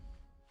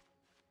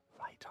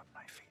 Light on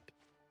my feet.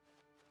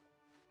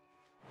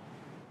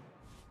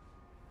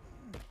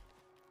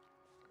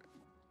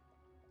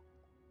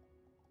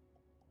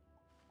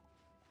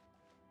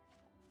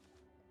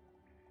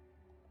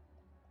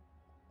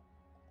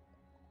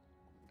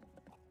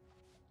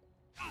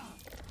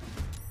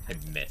 I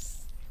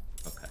missed.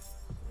 Okay.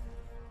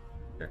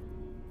 Sure.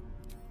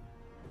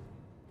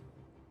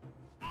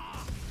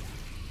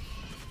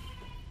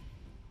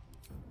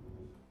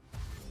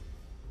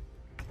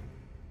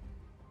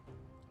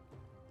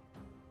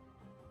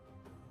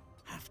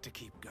 Have to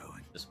keep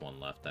going. Just one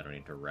left. I don't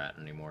need to rat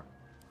anymore.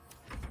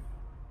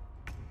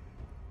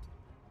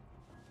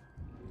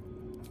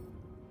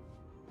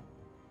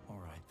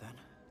 All right then.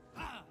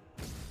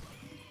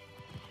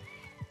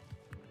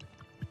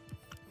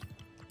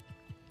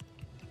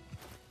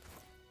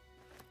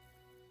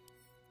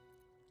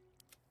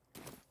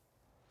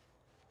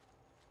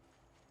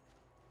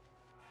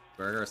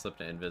 Burger slipped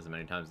to invis as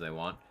many times as they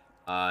want.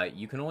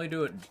 You can only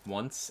do it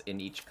once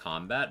in each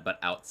combat, but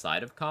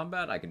outside of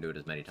combat, I can do it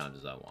as many times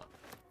as I want.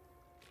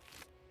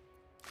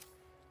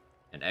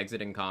 And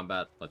exiting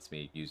combat lets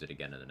me use it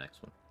again in the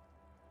next one.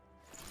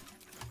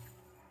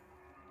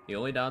 The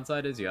only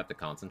downside is you have to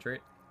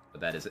concentrate,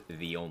 but that is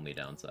the only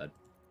downside.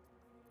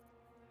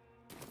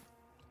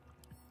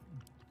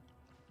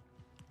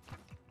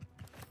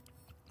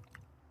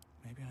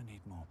 Maybe I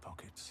need more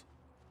pockets.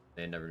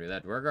 They never do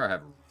that. Dwargar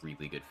have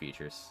really good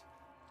features.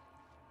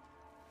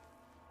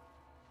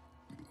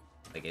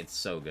 Like, it's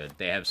so good.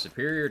 They have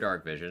superior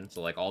dark vision,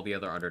 so like all the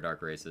other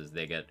Underdark races,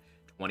 they get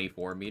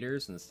 24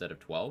 meters instead of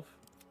 12,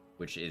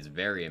 which is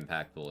very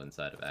impactful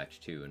inside of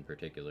Act 2 in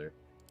particular.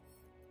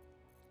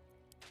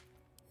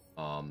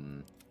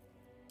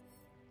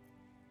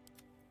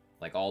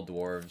 Like all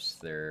dwarves,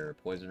 they're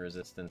poison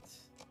resistant.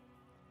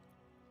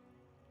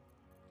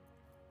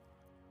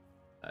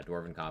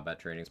 Dwarven combat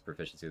trainings,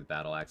 proficiency with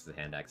battle axes,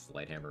 hand axes,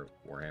 light hammer,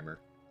 warhammer.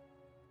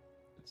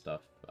 Good stuff.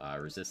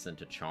 Resistant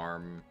to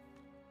charm.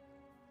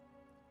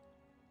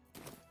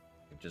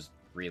 Just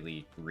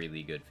really,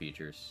 really good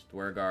features.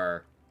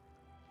 Dwargar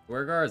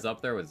is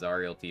up there with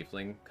Zariel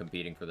Tiefling,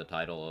 competing for the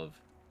title of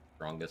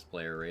strongest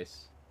player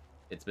race.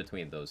 It's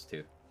between those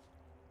two.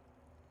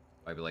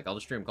 I'd be like, I'll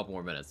just stream a couple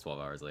more minutes, 12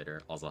 hours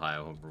later. Also, hi,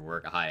 I'm home from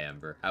work. Hi,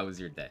 Ember. How was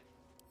your day?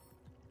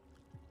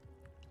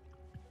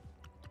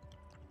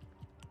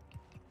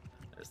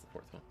 There's the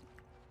fourth one.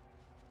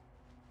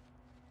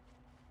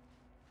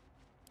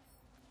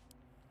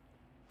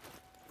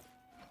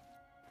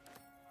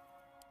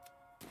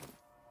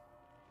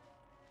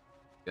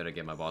 Gotta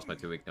give my boss my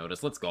 2-week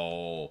notice. Let's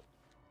go.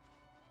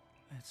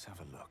 Let's have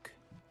a look.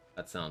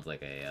 That sounds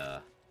like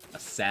a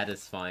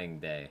satisfying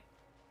day.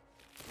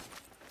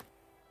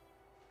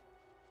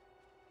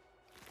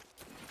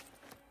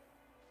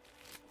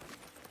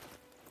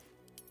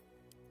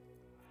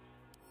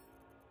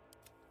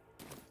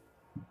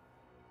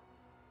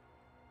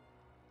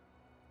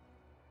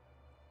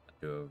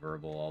 Do a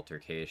verbal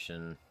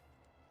altercation.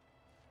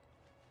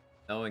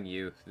 Knowing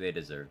you, they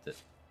deserved it.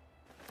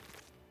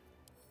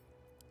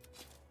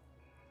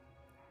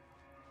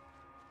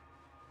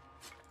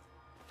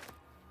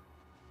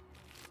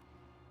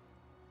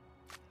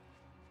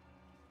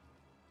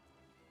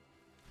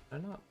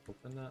 Did I not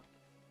open that?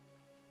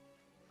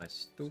 Am I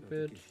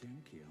stupid?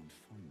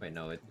 Wait,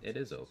 no, it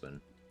is open.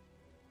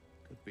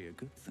 Could be a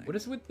good thing. What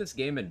is with this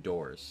game and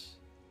doors?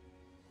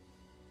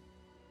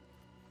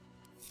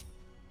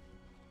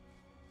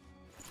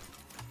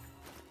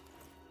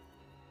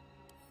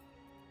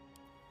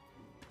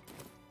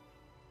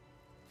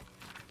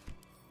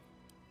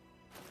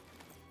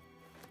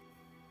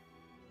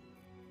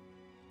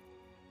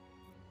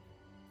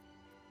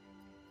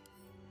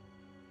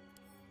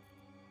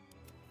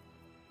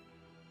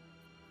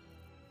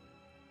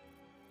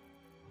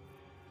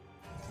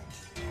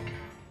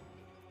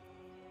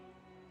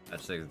 I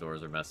just think the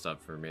doors are messed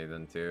up for me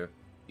then too.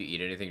 Do you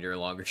eat anything during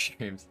longer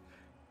streams?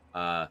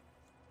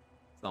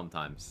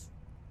 Sometimes.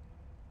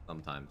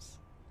 Sometimes.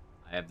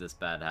 I have this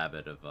bad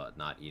habit of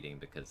not eating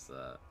because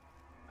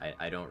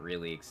I don't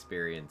really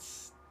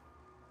experience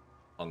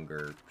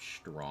hunger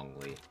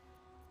strongly.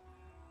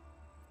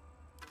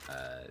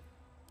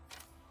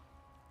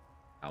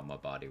 How my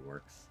body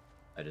works.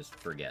 I just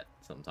forget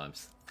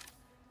sometimes.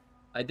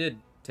 I did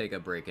take a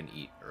break and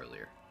eat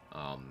earlier.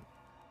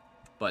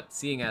 But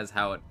seeing as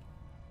how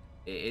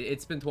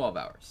it's been 12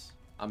 hours.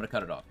 I'm gonna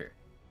cut it off here.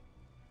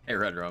 Hey,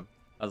 Red Rum.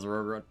 How's the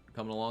Rogue Run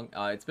coming along?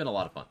 It's been a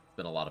lot of fun. It's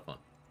been a lot of fun.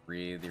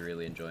 Really,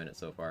 really enjoying it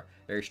so far.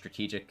 Very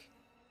strategic.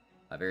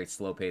 Very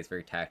slow pace,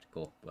 very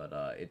tactical. But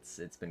it's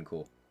been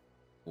cool.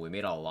 We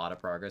made a lot of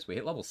progress. We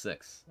hit level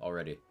 6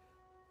 already.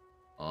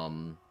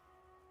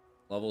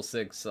 Level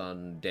 6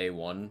 on day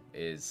 1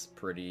 is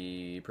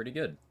pretty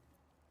good.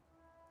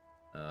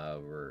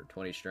 We're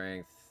 20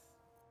 strength.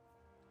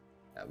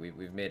 Yeah,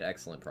 we've made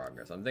excellent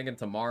progress. I'm thinking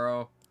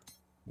tomorrow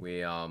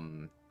we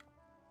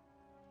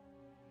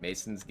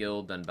Mason's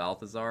Guild and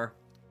Balthazar,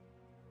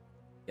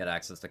 get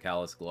access to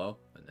Callous Glow,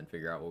 and then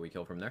figure out what we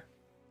kill from there.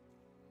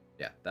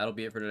 Yeah, that'll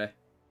be it for today.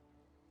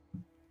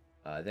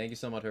 Thank you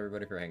so much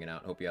everybody for hanging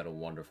out. Hope you had a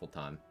wonderful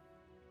time.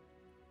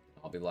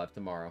 I'll be live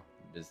tomorrow,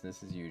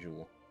 business as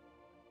usual.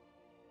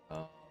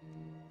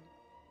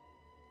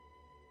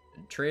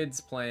 Trade's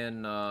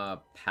playing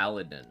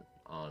Paladin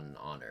on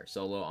Honor,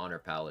 solo Honor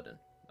Paladin.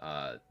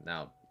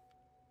 Now,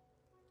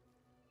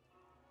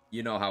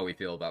 you know how we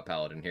feel about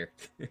Paladin here.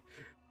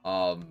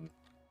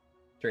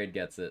 Trade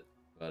gets it,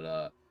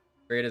 but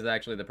Trade is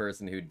actually the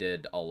person who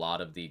did a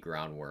lot of the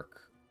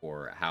groundwork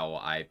for how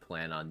I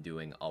plan on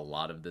doing a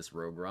lot of this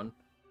rogue run.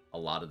 A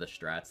lot of the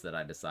strats that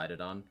I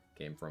decided on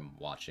came from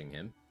watching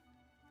him.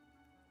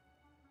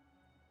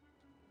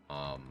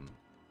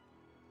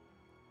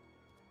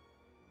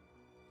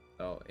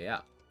 So yeah,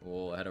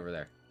 we'll head over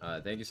there.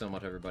 Thank you so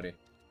much, everybody.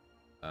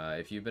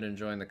 If you've been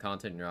enjoying the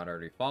content and you're not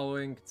already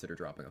following, consider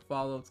dropping a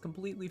follow. It's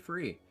completely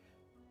free.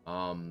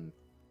 And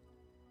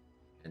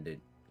it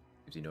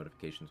gives you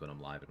notifications when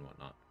I'm live and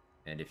whatnot.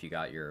 And if you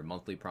got your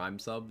monthly Prime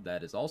sub,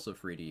 that is also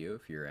free to you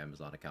if your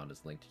Amazon account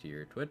is linked to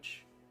your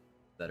Twitch,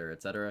 etc.,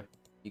 etc.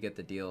 You get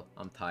the deal.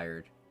 I'm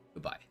tired.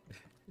 Goodbye.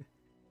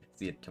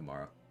 See you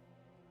tomorrow.